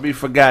 You'll never be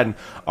forgotten.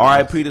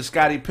 R.I.P. to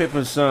Scottie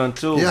Pippen's son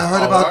too. Yeah, I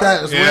heard about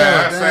that as Yeah,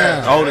 well. that's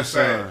sad. Damn. Oldest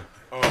son.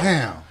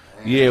 Damn.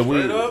 Yeah,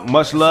 we up?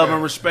 much love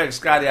and respect,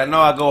 Scotty. I know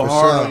I go For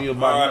hard sure. on you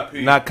about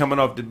R.I.P. not coming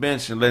off the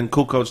bench and letting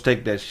Kukoc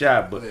take that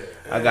shot, but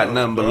I got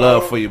nothing but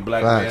love for you,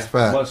 black Facts,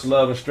 man. facts. Much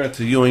love and strength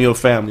to you and your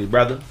family,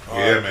 brother.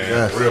 Yeah, man.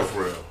 Yes. Real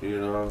for real. You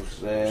know what I'm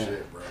saying?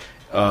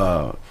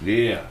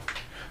 Yeah.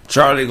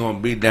 Charlie gonna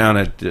be down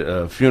at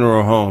the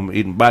funeral home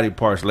eating body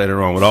parts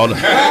later on with all the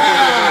with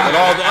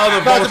all the other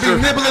About to be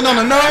vulture nibbling on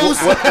the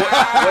nose.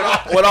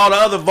 with all the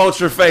other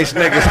vulture face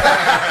niggas.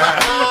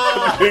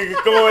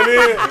 Nigga going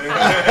in.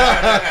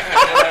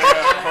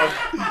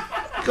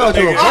 Called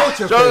you a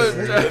vulture face.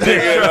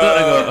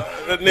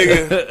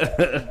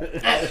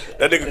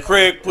 That nigga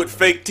Craig put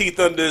fake teeth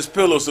under his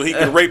pillow so he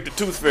can rape the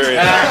tooth fairy.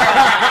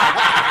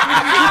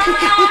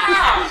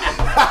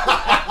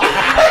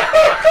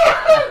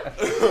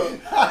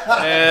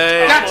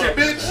 Hey, Gotcha,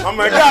 bitch. I'm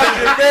like, got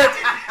you, bitch.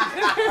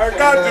 I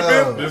got you,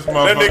 bitch. This That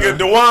motherfucker. nigga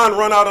Dewan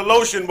run out of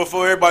lotion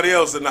before everybody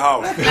else in the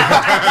house.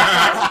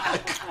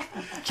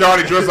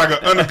 Charlie dressed like an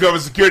undercover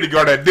security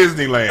guard at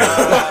Disneyland.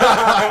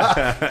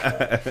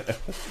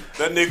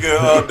 That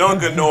nigga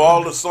Duncan know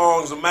all the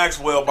songs of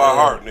Maxwell by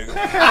heart, nigga.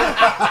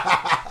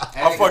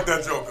 I fuck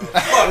that joke up.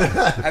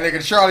 That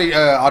nigga Charlie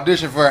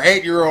auditioned for an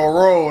 8-year-old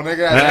role,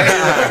 nigga.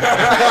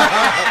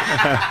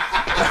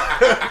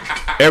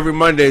 every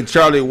Monday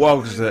Charlie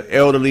walks the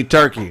elderly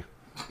turkey.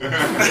 This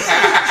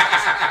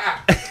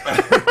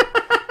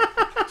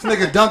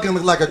nigga Duncan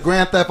look like a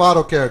Grand Theft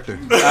Auto character.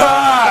 Got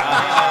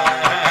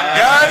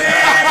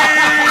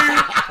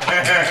him!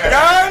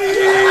 Got him!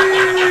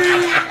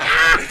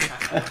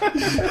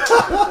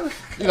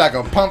 You like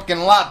a pumpkin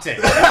latte.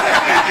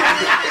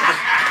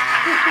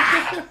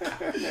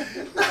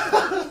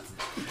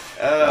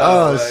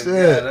 Oh,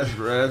 shit.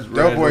 That's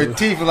Doughboy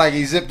teeth look like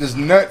he zipped his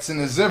nuts in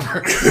the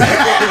zipper.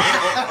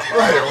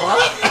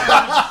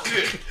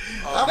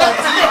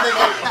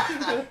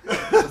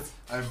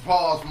 And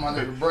pause for my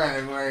nigga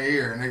Brandon right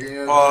here, nigga.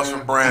 You know what I'm Pause saying?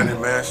 for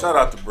Brandon, man. Shout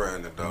out to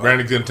Brandon, dog.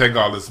 Brandon couldn't take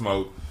all this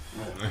smoke.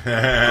 He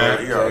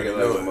already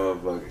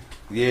knew it.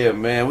 Yeah,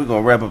 man, we're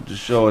gonna wrap up the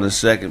show in a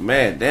second.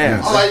 Man, damn.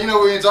 Oh, like, you know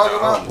what we talking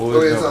about? What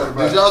we talking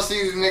Did y'all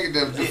see the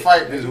nigga the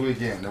fight this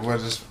weekend? That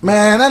was just,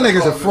 Man, that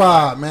nigga's a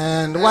fraud,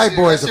 man. The That white shit-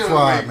 boy's that a shit was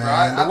fraud, rigged, bro.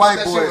 man. The I white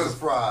think that boy shit is a was-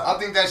 fraud. I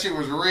think that shit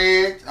was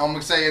rigged. I'm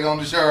gonna say it on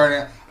the show right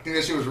now. I think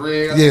that shit was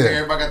rigged. I Yeah. think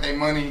everybody got their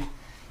money.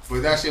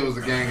 But that shit was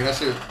a gang. That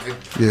shit,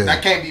 Yeah.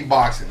 that can't be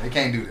boxing. They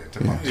can't do that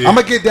to boxing. I'm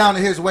gonna get down to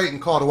his weight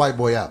and call the white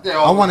boy out.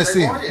 Yeah, I want to they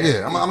see him. want it.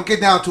 Yeah, I'm gonna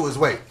get down to his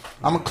weight.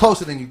 I'm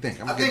closer than you think.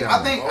 I'm I gonna get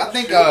think, down. I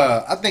think,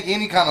 I think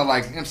any kind of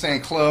like, you know what I'm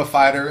saying, club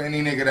fighter,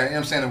 any nigga that, you know what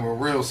I'm saying, with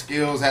real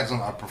skills, had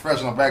some a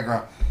professional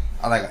background,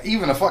 I like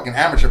even a fucking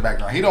amateur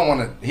background. He don't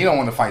want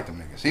to fight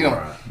them niggas. He don't.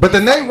 But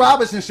the Nate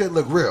Robinson shit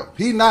look real.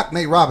 He knocked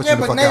Nate Robinson Yeah,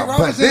 the but fuck Nate out. But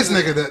Robinson this is-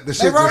 nigga, the Nate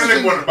shit Robinson-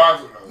 just. He wasn't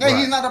boxing though. Yeah,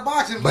 he's not a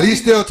boxer. But he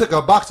still took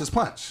a boxer's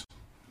punch.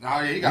 Oh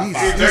yeah, he got He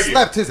fired. take it.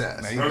 slapped his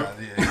ass. He got,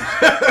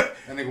 yeah.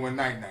 That nigga went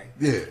night night.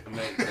 Yeah.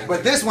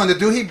 But this one, the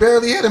dude, he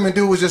barely hit him, and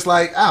dude was just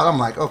like out. I'm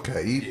like,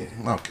 okay,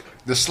 okay.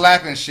 The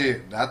slapping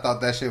shit, I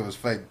thought that shit was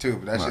fake too,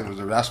 but that shit was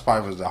that's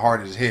probably was the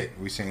hardest hit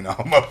we seen all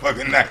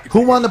motherfucking night.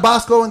 Who won the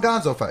Bosco and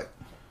Gonzo fight?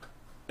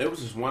 It was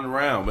just one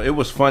round, but it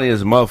was funny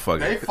as a motherfucker.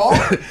 They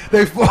fought.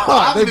 They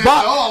fought. They did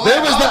bought. all They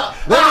that.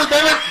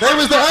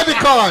 was the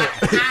undercard.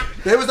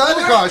 They was the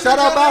undercard. Shout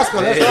out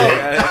Bosco. That's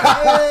all.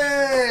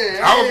 Hey,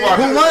 I was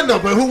watching. Who won though?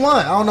 But who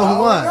won? I don't know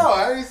who won. No,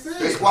 I didn't see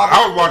it.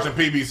 I was watching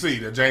PBC,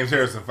 the James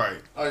Harrison fight.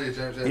 Oh yeah,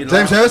 James.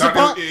 James Harrison No,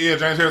 fought? yeah,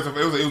 James Harrison.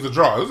 It was a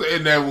draw. It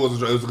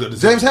was a good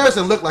decision. James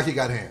Harrison looked like he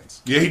got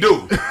hands. Yeah, he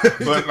do.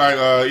 But like,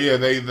 yeah,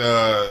 they,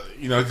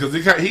 you know, because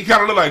he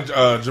kind of look like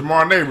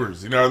Jamar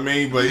Neighbors. You know what I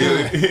mean? But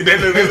they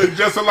look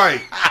just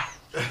alike.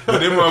 But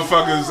them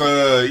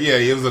motherfuckers, yeah,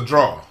 it was a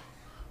draw.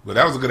 But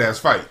that was a good ass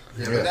fight.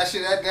 Yeah, but that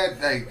shit,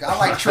 that I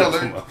like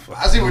Triller.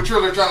 I see what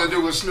Triller trying to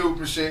do with Snoop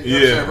and shit. You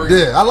know what I'm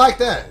saying? Yeah, I like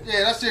that.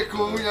 Yeah, that shit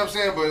cool. You know what I'm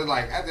saying? But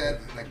like, at that,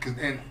 like, 'cause-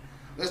 and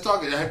Let's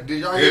talk. Did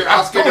y'all hear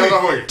Oscar De La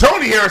Hoya?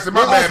 Tony Harrison,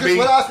 my bad, B.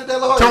 What Oscar De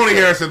La Hoya Tony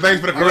said? Harrison,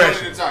 thanks for the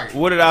correction.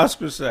 What did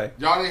Oscar say?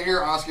 Y'all didn't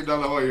hear Oscar De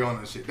La Hoya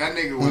on this shit. That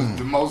nigga was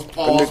the most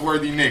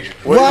pause-worthy nigga.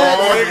 What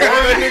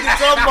that nigga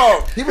talking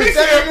about? He was He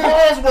said saying-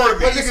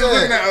 Paulsworthy. What he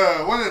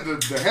said? One of the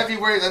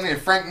heavyweights, I think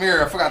Frank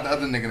Mir, I forgot the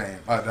other nigga name.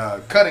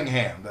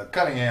 Cunningham, the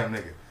Cunningham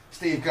nigga.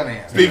 Steve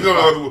Cunningham.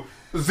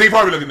 Steve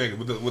Harvey looking nigga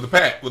with the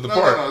part.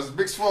 No, it's a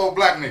big swole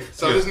black nigga.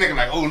 So this nigga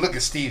like, oh, look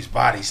at Steve's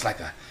body. He's like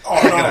a,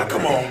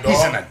 come on, he's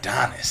dog. an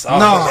Adonis.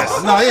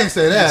 No, he didn't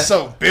say He's that.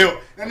 so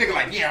built. That nigga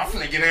like, yeah, I'm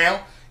finna get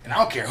down. And I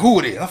don't care who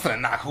it is. I'm finna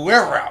knock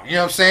whoever out. You know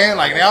what I'm saying?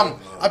 Like,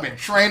 I've been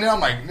training.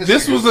 I'm like,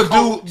 This was a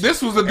dude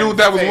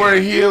that was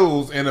wearing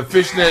heels and a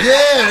fishnet.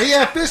 Yeah, he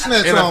had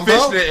fishnets And on, a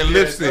bro. fishnet and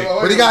lipstick.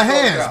 But he got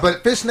hands,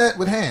 but fishnet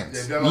with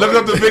hands. Look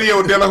up the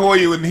video of De La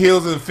Hoya with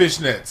heels and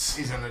fishnets.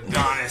 He's an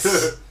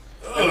Adonis.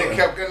 And they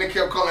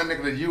kept calling that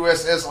nigga the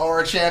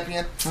USSR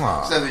champion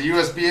instead of the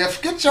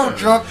USBF. Get your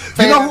drunk.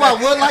 You know who I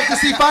would like to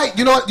see fight?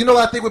 You know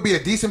what I think would be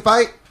a decent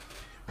fight?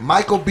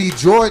 Michael B.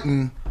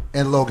 Jordan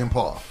and Logan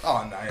Paul.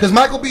 Oh, no. Because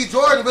Michael B.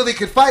 Jordan really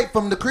could fight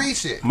from the Creed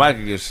shit.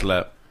 Michael gets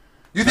slapped.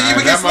 You think he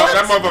would get slapped?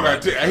 That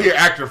motherfucker, he an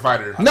actor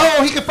fighter. No,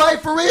 he could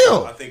fight for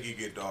real. I think he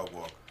get dog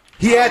walk.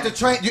 He had to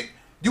train.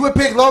 You would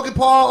pick Logan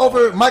Paul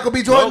over Michael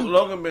B. Jordan?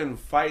 Logan been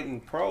fighting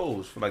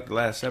pros for like the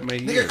last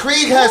 7-8 years. Nigga,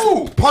 Creed has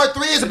part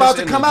 3 is about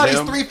to come out. He's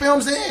 3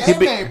 films in.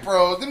 Them ain't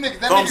pros. Them niggas,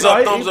 Thumbs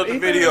up the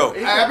video.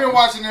 I've been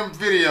watching them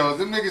videos.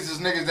 Them niggas is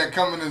niggas that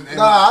come in.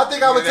 Nah, I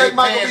think I would they take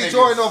Michael pan B. niggas.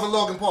 Jordan over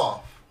Logan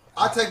Paul.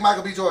 I'd take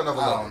Michael B. Jordan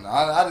over I Logan.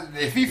 don't know.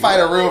 If he fight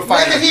a real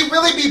fighter, Nigga, he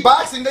really be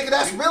boxing, nigga.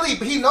 That's really,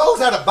 he knows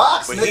how to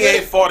box, But nigga. he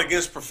ain't fought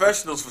against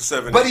professionals for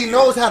 7 But he years.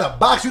 knows how to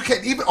box. You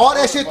can't even all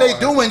that shit they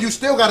doing. You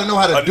still got to know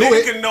how to A do nigga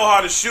it. can know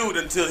how to shoot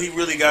until he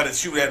really got to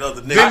shoot at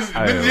other niggas.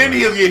 Then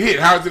he'll get hit.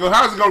 How's it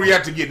gonna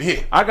react to getting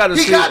hit? I gotta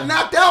He see. got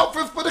knocked out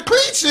for the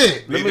Creed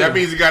shit. That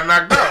means he got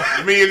knocked out.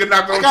 I mean, he got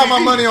knocked out. I got my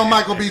money on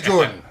Michael B.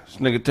 Jordan. This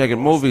nigga taking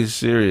movies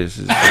serious.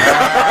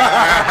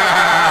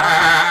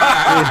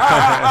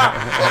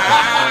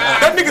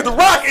 That nigga The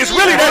Rock is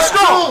really that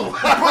strong.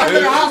 put him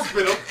in the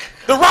hospital.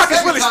 The Rock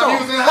is really Time he strong.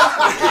 was in the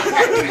hospital.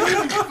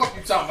 What the fuck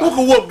you talking Who about?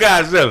 can whoop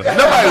Godzilla?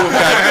 Nobody whoop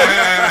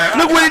Godzilla.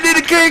 Look what he did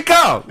to King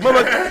Kong.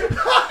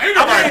 Ain't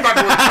nobody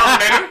fucking with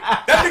Terminator.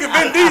 That nigga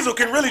Vin Diesel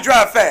can really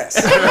drive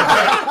fast.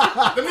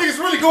 The niggas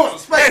really going to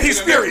space. And he's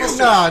furious.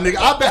 Nah, nigga.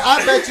 I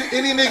bet you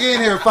any nigga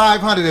in here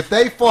 500. If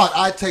they fought,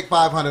 I'd take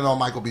 500 on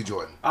Michael B.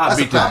 Jordan. I That's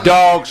a beat the fact.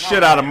 dog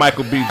shit out of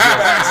Michael B. Jordan.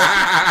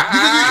 You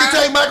think you can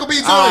take Michael B.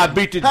 Jordan? I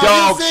beat the Have you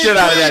dog seen shit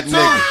out of that Creed 2?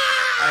 nigga.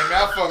 Hey,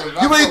 man, I fuck with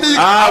You ain't think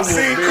I I've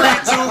seen will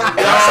Creed 2.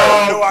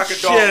 I know I can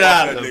dog shit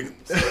out walk of that him. nigga.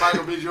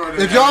 Michael B. Jordan.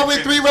 if y'all win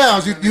 3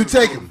 rounds, you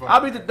take him. I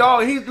beat the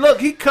dog. He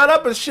cut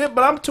up and shit,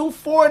 but I'm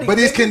 240. But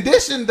he's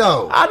conditioned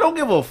though. I don't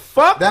give a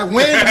fuck. That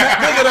wind,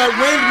 nigga. That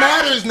wind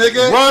matters,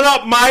 nigga. Run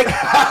up, Mike.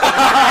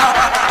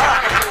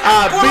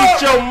 I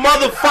beat your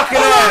motherfucking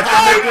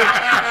ass, nigga.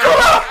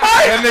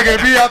 That nigga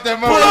be out there,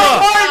 Pull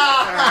up.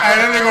 Hey,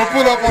 that nigga gonna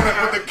pull up on it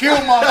with the kill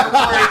monster.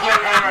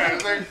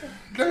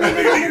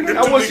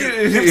 I want you.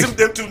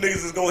 Them two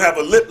niggas is gonna have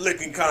a lip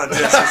licking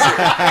contest. And shit.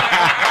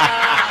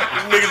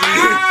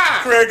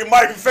 Niggas, Craig and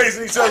Mike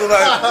facing each other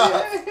like,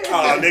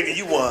 oh nigga,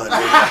 you won.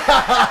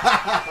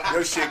 Nigga.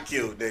 Your shit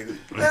killed, nigga.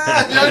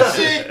 Your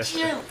shit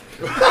cute.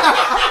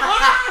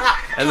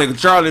 That nigga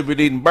Charlie been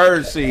eating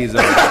bird seeds.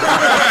 Like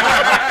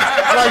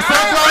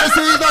sunflower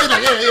seeds. Like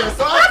yeah.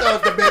 So I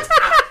thought the bitch.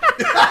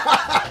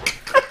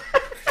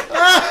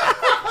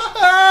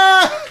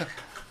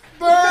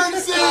 Bird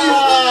seeds.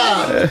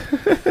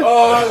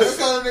 Oh, that's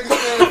how the nigga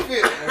stand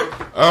fit,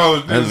 man.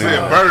 Oh, this is it.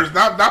 Birds,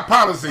 not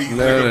policies.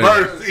 Nigga,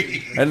 bird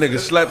seed. That nigga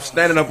slept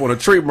standing up on a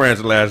tree branch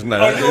last night.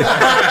 That's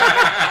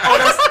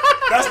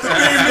the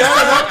theme this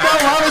time.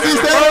 How was he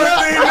standing up?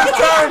 Theme this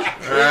time.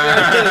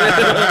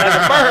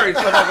 Bird,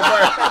 slept like a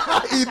bird.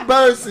 Eat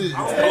bird seeds.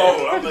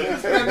 Oh, I'm like,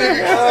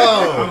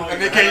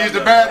 And they can't use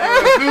the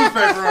bathroom with the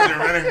newspaper on there,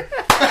 man.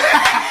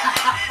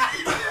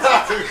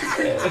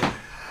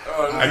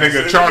 That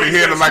nigga Charlie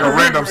head look like a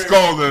random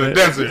skull in the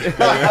desert.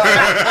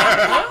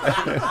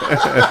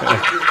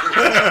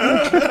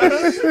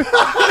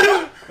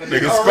 That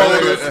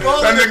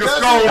nigga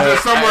skull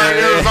just somewhere in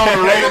Arizona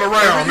rolling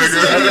around,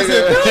 nigga.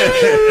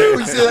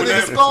 We see that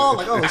nigga skull.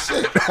 Like, oh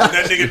shit. when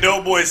that nigga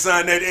Doughboy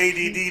signed that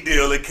ADD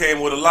deal, it came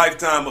with a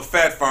lifetime of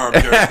Fat Farm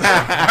jersey.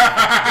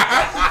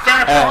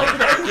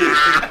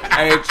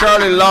 Hey,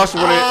 Charlie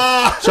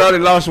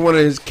lost one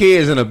of his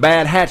kids in a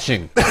bad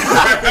hatching. Bitch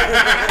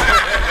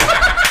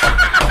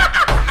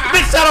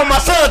sat on my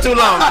son too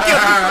long.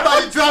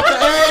 Somebody dropped the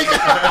egg.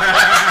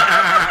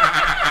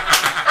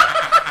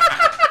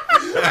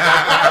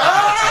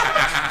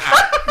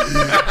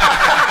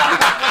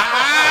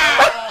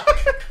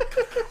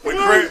 When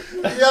Craig,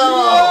 Sick of you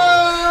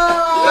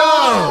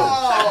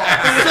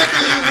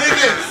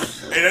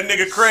niggas. hey, that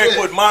nigga Craig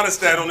put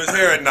Monostat on his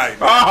hair at night.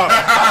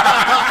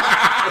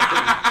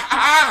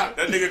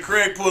 That nigga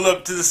Craig pulled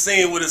up to the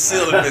scene with his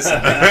ceiling missing.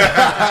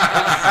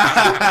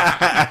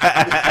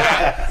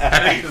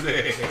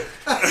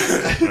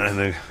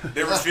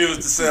 They refuse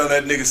to sell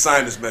that nigga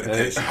sinus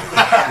medication.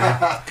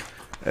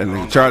 And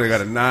then Charlie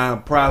got a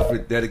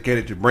non-profit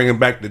dedicated to bringing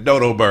back the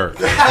dodo bird.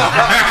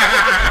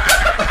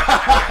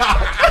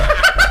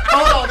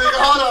 Hold on, nigga.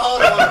 Hold on.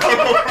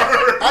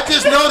 I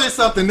just noticed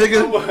something,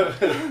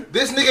 nigga.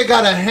 This nigga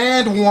got a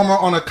hand warmer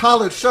on a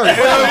collared shirt.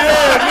 Hell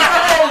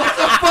yeah,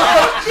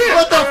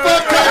 what the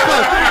fuck type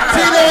of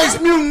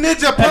Teenage Mutant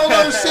Ninja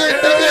Polo shit,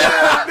 nigga?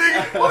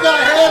 We got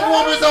hand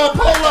warmers on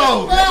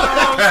polos.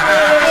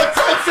 What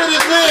type shit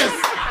is this?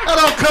 I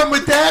don't come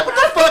with that. What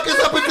the fuck is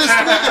up with this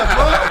nigga,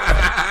 bro?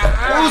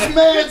 Whose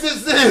man's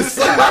is this?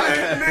 What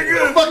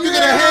the fuck you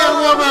get a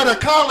hand warmer and a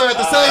collar at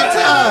the same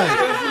time?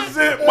 This is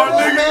it, my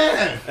nigga.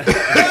 Man.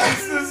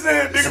 This is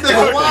it, This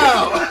nigga. nigga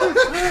wild.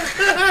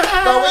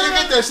 Bro, where you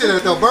get that shit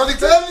at though?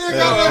 Burlington? Where you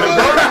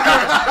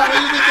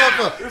get that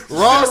from?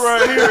 Ross?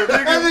 Right here,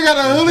 nigga. That nigga got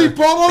a hoodie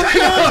polo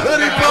shirt?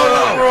 Hoodie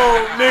polo.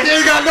 Bro, nigga. You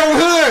ain't got no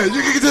hood.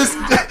 You can just,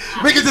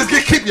 we can just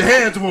keep your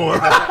hands warm.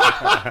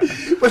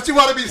 But you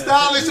want to be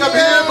stylish up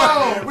here?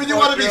 But when you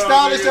want to be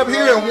stylish up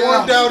here and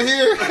warm down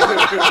here?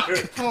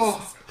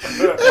 Fuck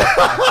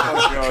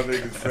y'all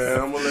niggas, man.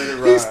 I'm gonna let it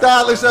ride. He's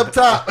stylish up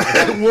top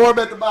and warm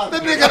at the bottom.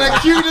 That nigga got a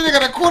cute, that nigga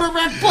got a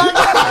quarterback punch.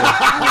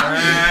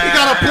 He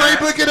got a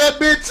playbook in that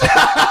bitch.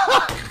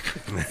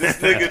 This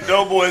nigga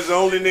Doughboy is the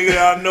only nigga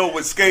that I know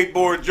with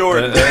skateboard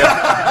Jordan. This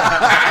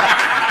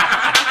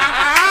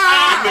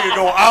nigga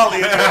go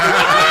ollie.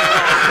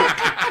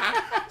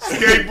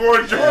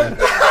 Skateboard Jordan.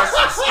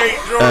 Skate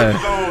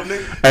Jordans on,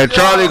 nigga. And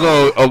Charlie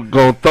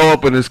gonna throw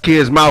up in his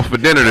kid's mouth for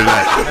dinner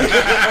tonight.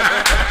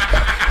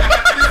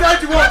 You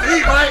said you want to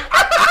eat, right?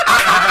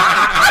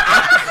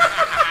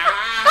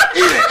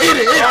 Eat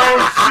it. Oh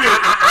shit.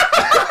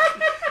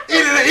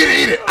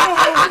 Eat it.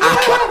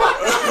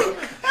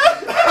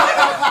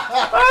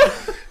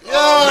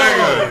 Yo,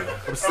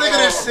 I'm sick of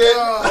this shit.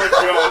 Fuck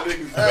y'all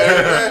niggas,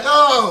 man. Yo,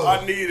 I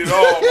need it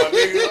all, my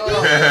nigga.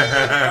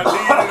 I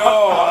need it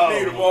all. I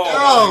need them all.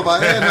 yo, my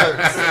hand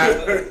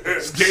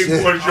hurts.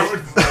 Skateboard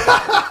Jordan.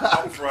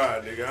 I'm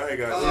fried, nigga. I ain't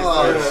got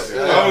shit for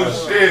y'all.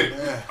 Oh shit.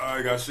 I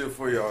ain't got shit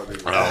for y'all,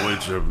 nigga. Oh, we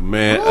tripping,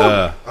 man.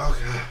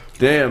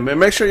 Damn, man.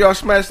 Make sure y'all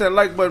smash that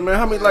like button, man.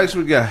 How many likes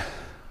we got?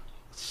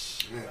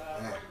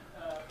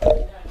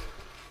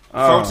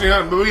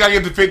 1,400, but we gotta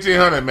get to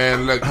 1,500,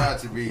 man. Look,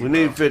 We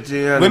need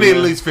 1,500. we need at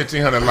man. least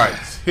 1,500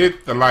 likes.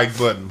 Hit the like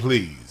button,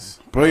 please.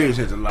 Please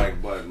hit the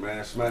like button,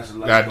 man. Smash the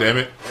like God button.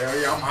 damn it. Hell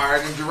yeah, I'm higher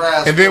than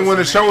Jurassic. And then when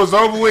the show is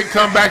over with,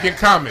 come back and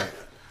comment.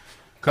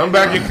 Come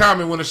back and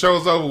comment when the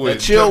show's over with.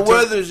 Chill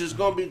Withers is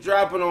gonna be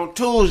dropping on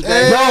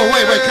Tuesday. Bro,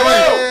 wait,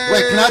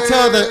 can I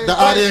tell the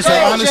audience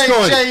an honest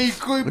story?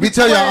 Let me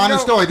tell you an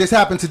honest story. This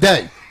happened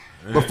today.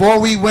 Before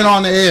we went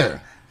on the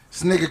air,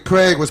 this nigga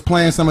Craig was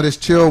playing some of this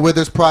Chill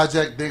Withers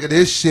project. Nigga,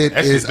 this shit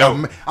That is shit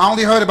dope. I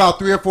only heard about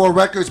 3 or 4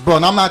 records, bro,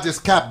 and I'm not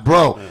just cap,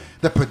 bro.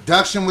 The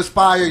production was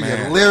fire,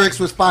 your lyrics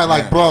was fire,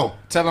 like, bro.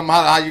 Tell them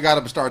how you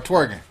got to start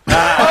twerking.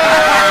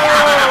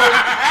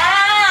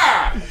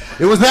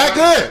 It was that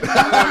good.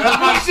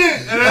 That's my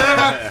shit.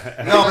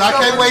 No, but I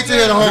can't wait to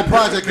hear the whole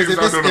project, because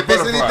Niggas don't do if the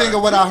it's butterfly. anything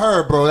of what I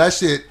heard, bro, that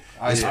shit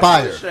is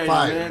fire. Appreciate it,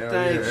 Fire. man.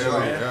 Thanks,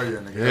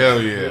 man.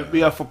 Hell yeah. It'll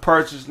be up for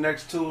purchase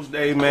next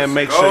Tuesday, man.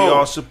 Make sure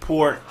y'all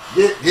support.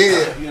 Yeah.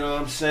 You know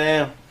what I'm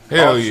saying?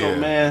 Hell also, yeah.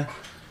 man,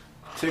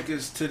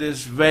 tickets to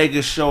this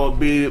Vegas show will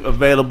be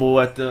available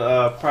at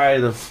the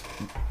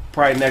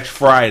probably next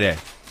Friday.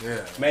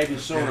 Yeah. Maybe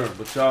sooner,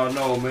 but y'all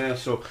know, man.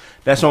 So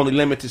that's only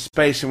limited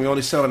space, and we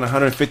only selling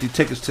 150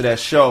 tickets to that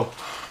show.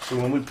 So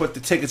when we put the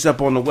tickets up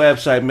on the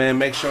website, man,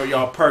 make sure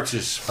y'all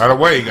purchase. By the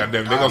way,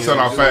 goddamn, they're gonna sell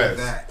out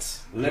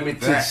fast.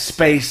 Limited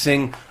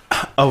spacing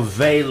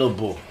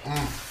available.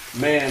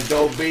 Man,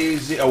 Dope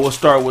Beezy. Oh, we'll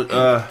start with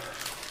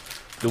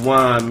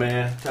Dewan,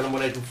 man. Tell them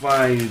where they can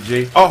find you,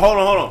 G. Oh, hold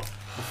on.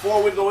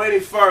 Before we go any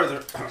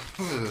further,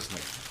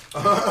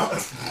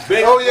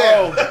 Big Bro,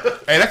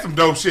 Hey, that's some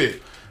dope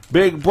shit.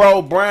 Big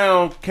Bro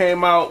Brown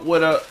came out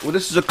with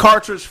this is a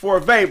cartridge for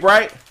a vape,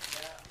 right?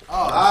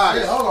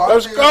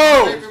 Let's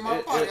go.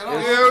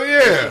 Hell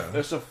yeah.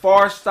 It's a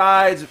Far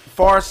Side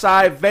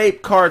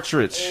vape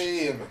cartridge.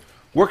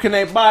 Where can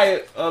they buy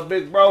it,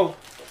 Big Bro?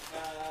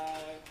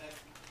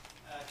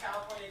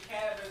 California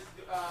Cannabis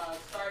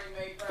starting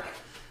May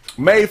 1st.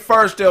 May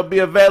 1st, they'll be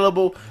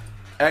available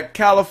at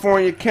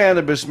California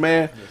Cannabis,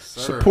 man.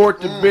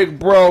 Support the Big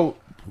Bro.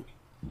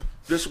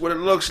 This is what it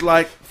looks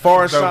like.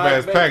 Far Dope Side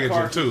ass vape packaging,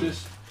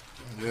 cartridges.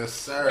 Yes,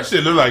 sir. That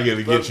shit look like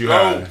it'll get you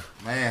high.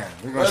 Man,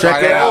 we're gonna Check try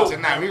it that out out.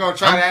 tonight. We're gonna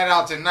try that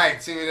out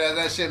tonight. See what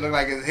that shit look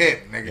like it's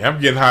hit, nigga. Yeah, I'm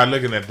getting high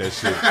looking at that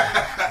shit.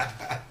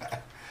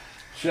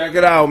 Check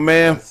it out,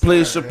 man.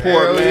 Please support,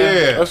 Hell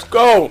man. yeah. Let's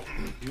go.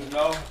 You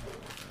know?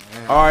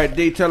 All right,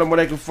 D, tell them where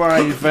they can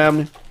find you,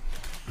 family.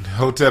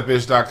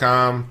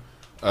 Hotepish.com.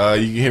 You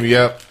can hit me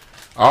up.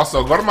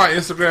 Also, go to my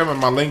Instagram and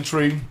my link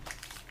tree.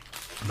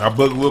 My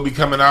book will be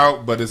coming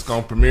out, but it's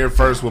going to premiere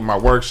first with my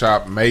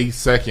workshop May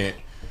 2nd.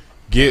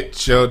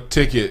 Get your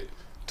ticket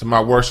to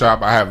my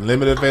workshop. I have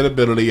limited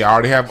availability. I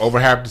already have over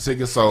half the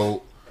tickets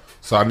sold.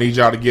 So I need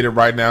y'all to get it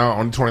right now.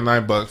 Only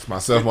 $29. My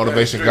self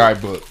motivation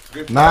guidebook.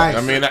 Nice.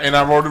 I mean, and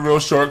I wrote it real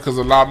short because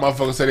a lot of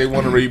motherfuckers say they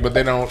want to read, but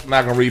they not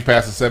gonna read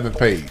past the 7th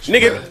page.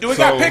 Nigga, do it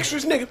got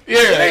pictures, nigga? Yeah,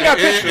 it ain't got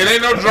pictures. It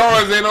ain't no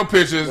drawings, ain't no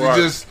pictures. Right.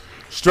 It's just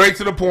straight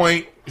to the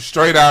point,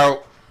 straight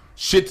out.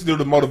 Shit to do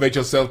to motivate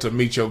yourself to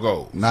meet your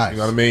goals. Nice. You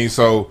know what I mean?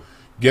 So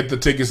get the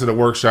tickets to the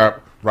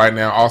workshop right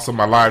now. Also,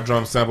 my live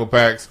drum sample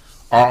packs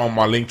are on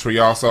my Linktree.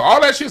 Also, all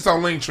that shit's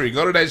on Linktree.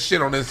 Go to that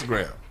shit on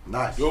Instagram.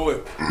 Nice. Go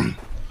with.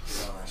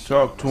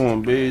 Talk to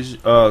him,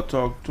 bitch.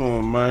 Talk to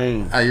him,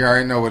 man. Hey, you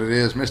already know what it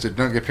is. Mr.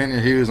 Duncan Penny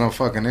Hughes on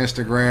fucking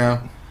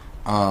Instagram.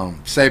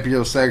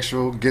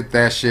 Sapiosexual. Get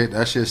that shit.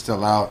 That shit's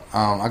still out.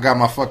 I got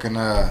my fucking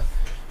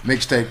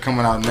mixtape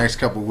coming out in the next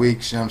couple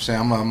weeks. You know what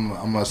I'm saying?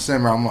 I'm a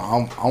simmer. I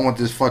want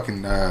this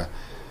fucking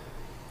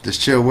this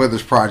Chill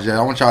Withers project.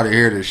 I want y'all to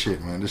hear this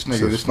shit, man. This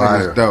nigga is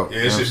dope. Yeah,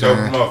 you this know shit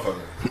what dope, I'm saying? motherfucker.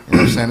 You know what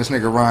I'm saying? This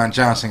nigga Ryan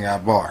Johnson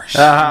got bars.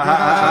 But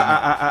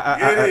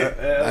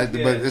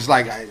it's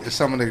like it's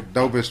some of the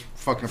dopest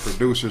fucking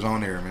producers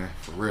on there, man.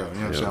 For real. You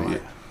know what I'm saying?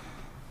 Like,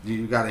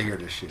 you gotta hear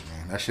this shit,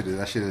 man. That shit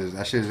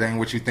ain't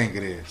what you think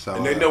it is. So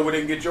And they know where they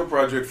can get your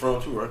project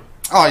from too, right?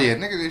 oh yeah,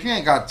 nigga, if you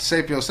ain't got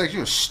sapiosexual,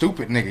 you a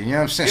stupid nigga. You know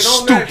what I'm saying? Get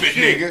on that Stupid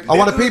shit. nigga. I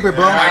want to peep it,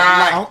 bro.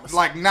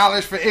 Like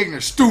knowledge for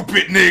ignorance.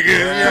 Stupid nigga. You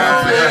know what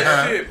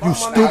I'm saying? You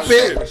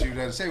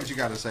stupid. Say what you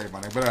gotta say, my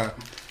nigga. But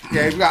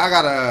yeah, I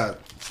got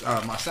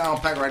my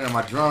sound pack right now.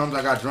 My drums.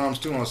 I got drums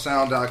too on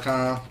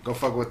sound.com. Go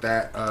fuck with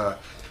that.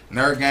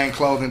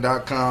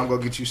 Nerdgangclothing.com. Go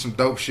get you some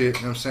dope shit.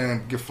 You know what I'm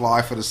saying? Get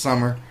fly for the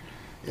summer.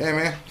 Yeah,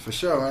 man, for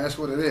sure, man. That's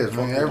what it is,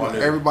 man.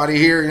 Everybody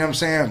here, you know what I'm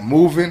saying,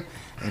 moving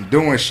and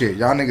doing shit.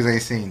 Y'all niggas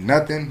ain't seen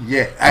nothing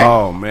yet. Hey,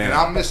 Oh, man. And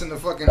I'm missing the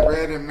fucking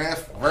Red and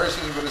Meth verses,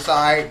 but it's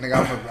alright, nigga.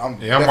 I'm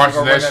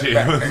watching that shit.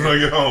 Back, Let's nigga.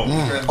 get home.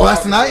 Oh,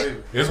 that's tonight?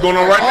 It's going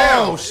on right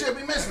now. Oh shit,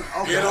 we missing.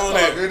 Okay, Get on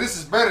fuck, that. dude. This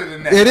is better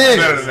than that. It is.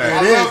 Better than that. I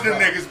It love is. them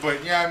niggas,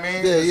 but you know what I mean?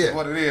 Yeah, This yeah. is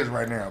what it is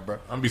right now, bro.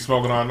 I'm gonna be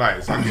smoking all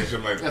night, so I'll get you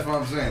later. That's what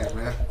I'm saying,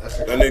 man. That's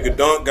That nigga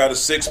Dunk got a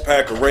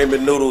 6-pack of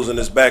ramen noodles in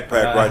his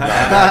backpack right now.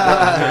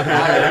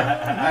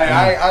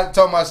 I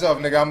told myself,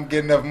 nigga, I'm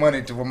getting enough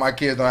money to where my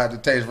kids don't have to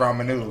taste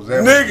ramen noodles.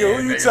 every Nigga, day,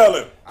 who you nigga.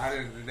 telling?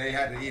 They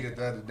had to eat it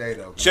the other day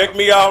though. Check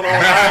me out on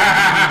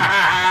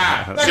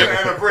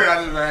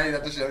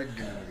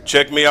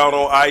Check me out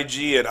on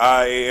IG at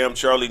IAM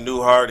Charlie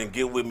Newhart and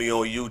get with me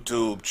on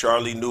YouTube,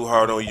 Charlie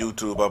Newhart on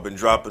YouTube. I've been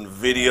dropping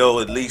video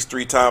at least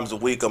 3 times a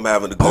week. I'm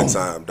having a good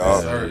time,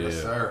 dog.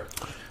 Yes, sir.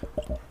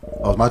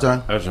 Oh, it's my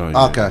turn? That's right.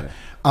 Okay.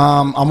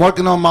 I'm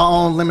working on my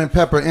own lemon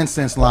pepper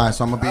incense line,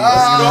 so I'm gonna be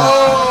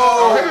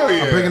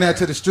I'm bringing that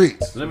to the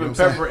streets. Lemon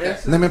pepper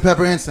incense? Lemon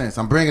pepper incense.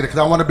 I'm bringing it because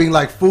I want to bring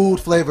like food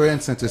flavor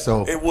incenses.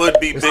 So It would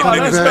be big coming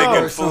niggas very, making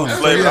very food soon.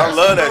 flavor. Yeah. I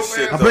love that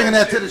shit, I'm though. bringing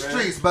that to the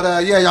streets. But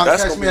yeah, y'all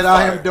That's catch gonna me be at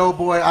I Am fire.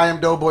 Doughboy. I Am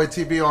Doughboy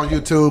TV on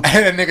YouTube.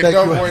 And that nigga Thank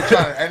dope you. boy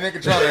trying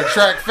to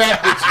attract fat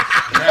bitches.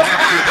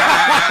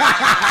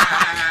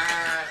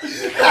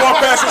 Walk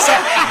past the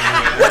side.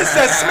 What is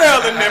that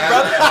smell in there,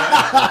 brother?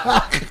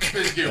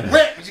 Bitch get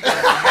wet. But you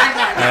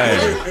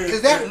gotta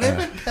is that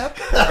lemon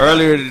pepper?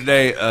 Earlier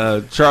today,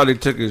 Charlie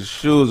took his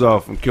shoes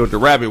off and killed the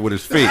rabbit with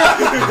his feet.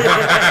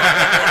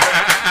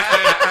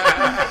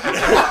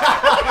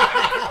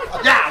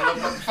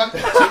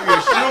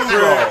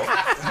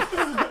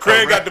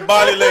 Craig got the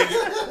body language.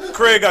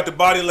 Craig got the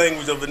body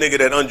language of a nigga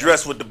that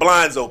undressed with the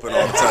blinds open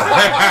all the time.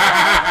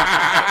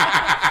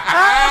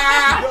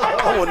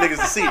 I want niggas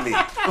to see me.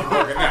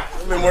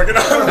 I've been working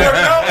out.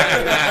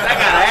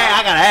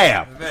 I got a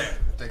half.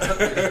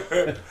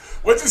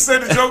 What you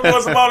said the joke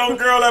was about old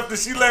girl after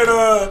she laid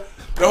the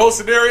whole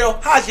scenario?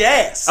 How's your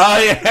ass? Oh,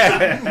 yeah.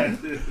 Hey,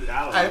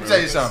 let me tell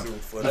you something.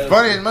 The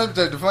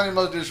funny,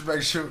 most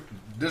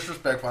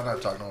disrespectful. I'm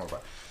not talking no more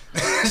about.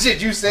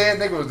 Shit you said,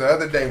 nigga, was the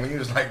other day when you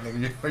was like,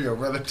 nigga, your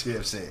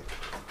relative said.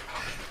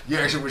 You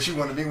asked her what she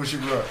wanted to be when she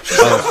grew up. Shit,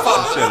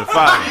 a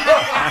father.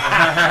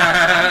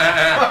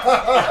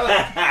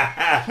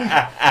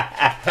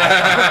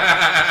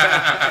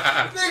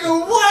 Nigga,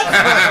 what? A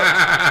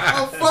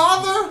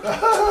father?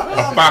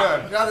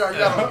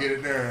 Y'all don't get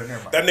it there.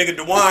 Never mind. That nigga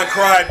DeWine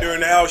cried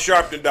during the Al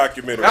Sharpton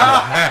documentary.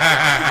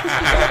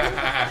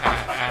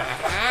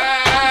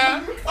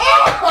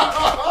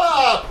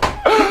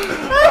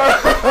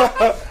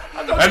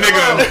 That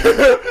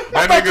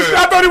nigga.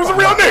 I thought he was a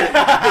real nigga.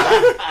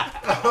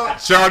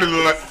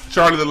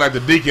 Charlie look like the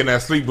deacon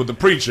that sleep with the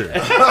preacher.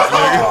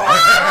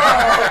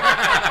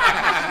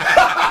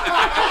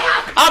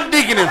 I'm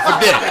deaconing for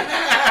dick.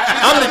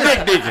 I'm the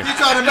dick deacon. You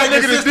trying to make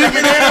nigga the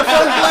deacon and the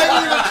first lady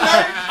in the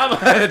church? I'm the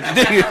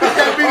deacon. You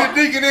can't be the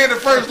deacon and the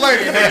first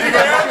lady. Nigga. You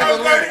gotta be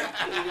the lady.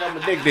 I'm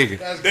the dick deacon.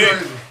 That's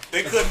crazy.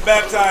 They couldn't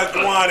baptize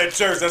DeWine at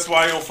church. That's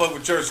why he don't fuck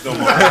with church no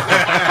more.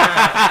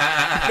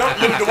 Don't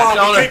look DeWine.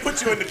 We can't put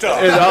you in the tub.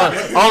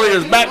 Only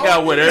his back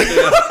got with her.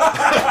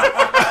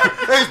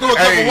 They threw a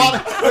cup of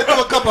water. They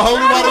threw a cup of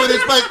holy water in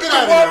his face. Get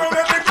out of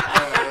here.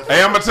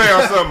 Hey, I'm gonna tell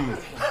y'all something.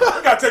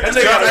 That And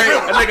they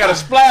got a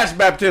splash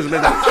baptism. No,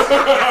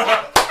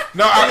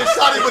 They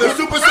shot him with a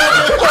super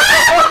soaker.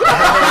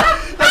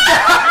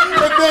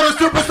 They threw the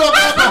super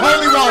soaker out the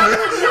holy water.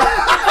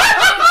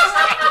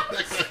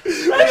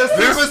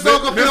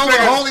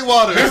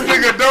 water. This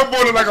nigga dope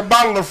boy look like a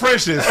bottle of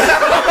French's.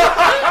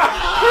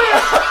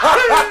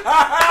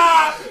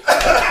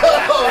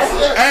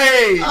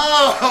 Hey,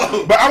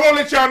 but I want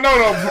to let y'all know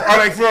though,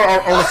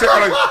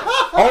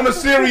 on a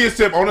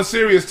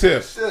serious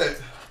tip.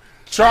 Shit.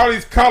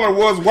 Charlie's collar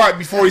was white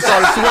before he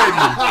started sweating.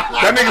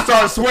 That nigga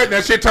started sweating.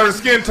 That shit turned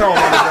skin tone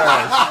on his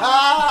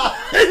ass.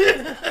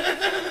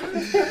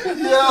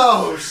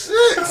 Yo,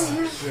 shit.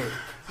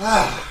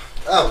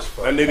 That was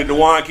fun. That nigga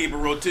Dewan keep a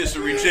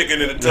rotisserie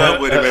chicken in the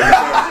tub with him every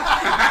time.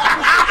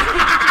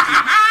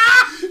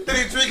 Did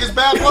he drink his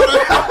bath water?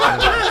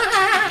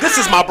 This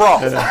is my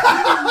broth.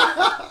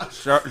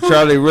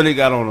 Charlie really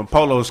got on a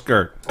polo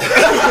skirt.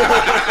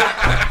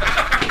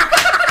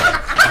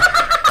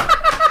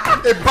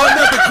 It buttoned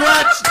at the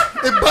crotch.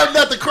 It buttoned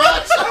at the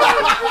crotch.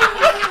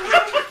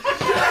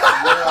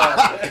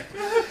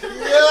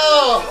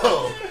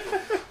 Yo.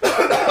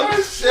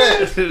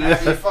 Shit.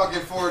 Happy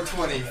fucking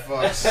 420,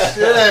 fuck.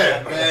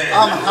 Shit. Man.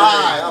 I'm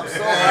high. I'm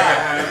so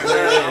high.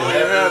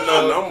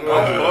 I'm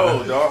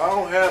low, dog. I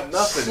don't have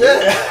nothing.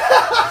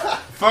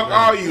 Fuck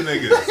all you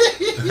niggas.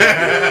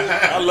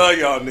 I love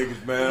y'all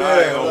niggas, man.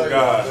 I ain't on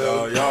God,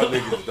 dog. Y'all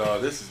niggas,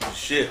 dog. This is the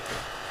shit.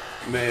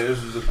 Man,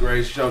 this was a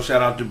great show.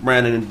 Shout out to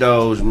Brandon and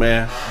Doge,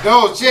 man.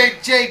 Go,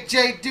 Jake,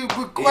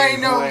 Dubuqueno.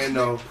 Bueno, you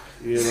know.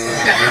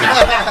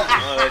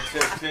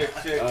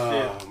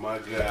 Oh my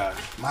God.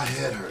 My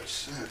head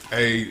hurts.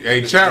 Shit.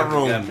 Hey, chat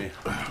room. Got me.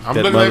 I'm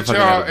That looking at motherfucker y'all,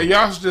 got and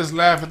y'all should just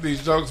laugh at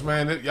these jokes,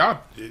 man.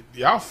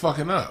 Y'all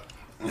fucking up.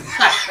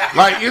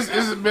 Like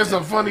it's been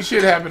some funny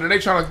shit happening. They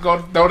trying to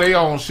go throw their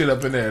own shit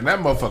up in there, and that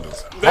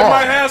motherfucker's They hard.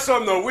 might have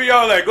something though. We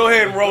all like, go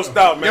ahead and roast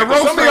out, man. Yeah,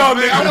 'Cause roast some of y'all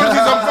man. I want to see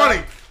something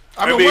funny.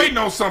 I've been Maybe- waiting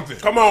on something.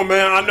 Come on,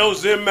 man. I know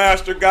Zen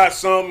Master got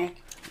something.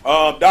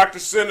 Dr.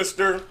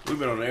 Sinister, We've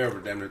been on the air for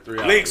damn near 3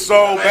 hours. Leak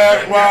Soul,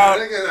 Basketball,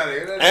 Get out of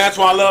here.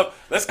 Antoine Love.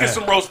 Let's get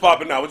some roast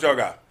popping now. What y'all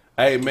got?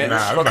 Hey man, Nah,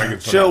 this we gotta fucking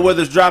get some Chill out. With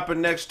Us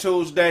dropping next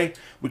Tuesday.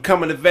 We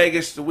coming to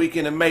Vegas the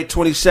weekend of May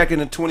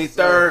 22nd and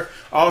 23rd.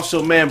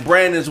 Also, man,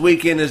 Brandon's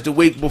weekend is the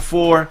week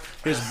before.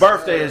 His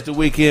birthday is the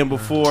weekend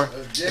before.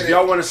 If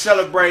y'all want to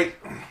celebrate,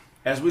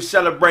 as we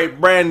celebrate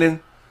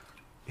Brandon,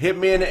 hit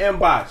me in the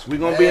inbox. We're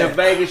gonna be in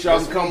Vegas. Y'all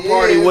can come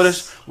party with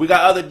us. We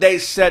got other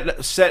dates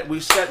set. We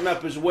setting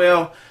up as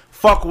well.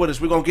 Fuck with us.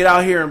 We're gonna get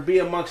out here and be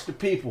amongst the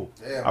people.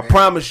 Yeah, I man.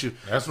 promise you.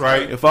 That's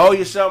right. If I owe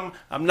you something,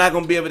 I'm not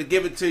gonna be able to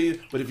give it to you.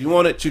 But if you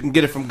want it, you can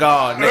get it from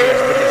God.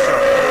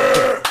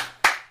 Nigga.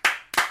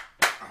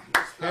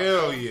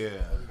 Hell yeah.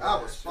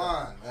 That was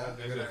fun, man.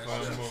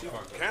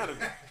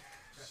 Canada.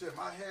 Shit,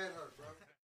 my head hurt, bro.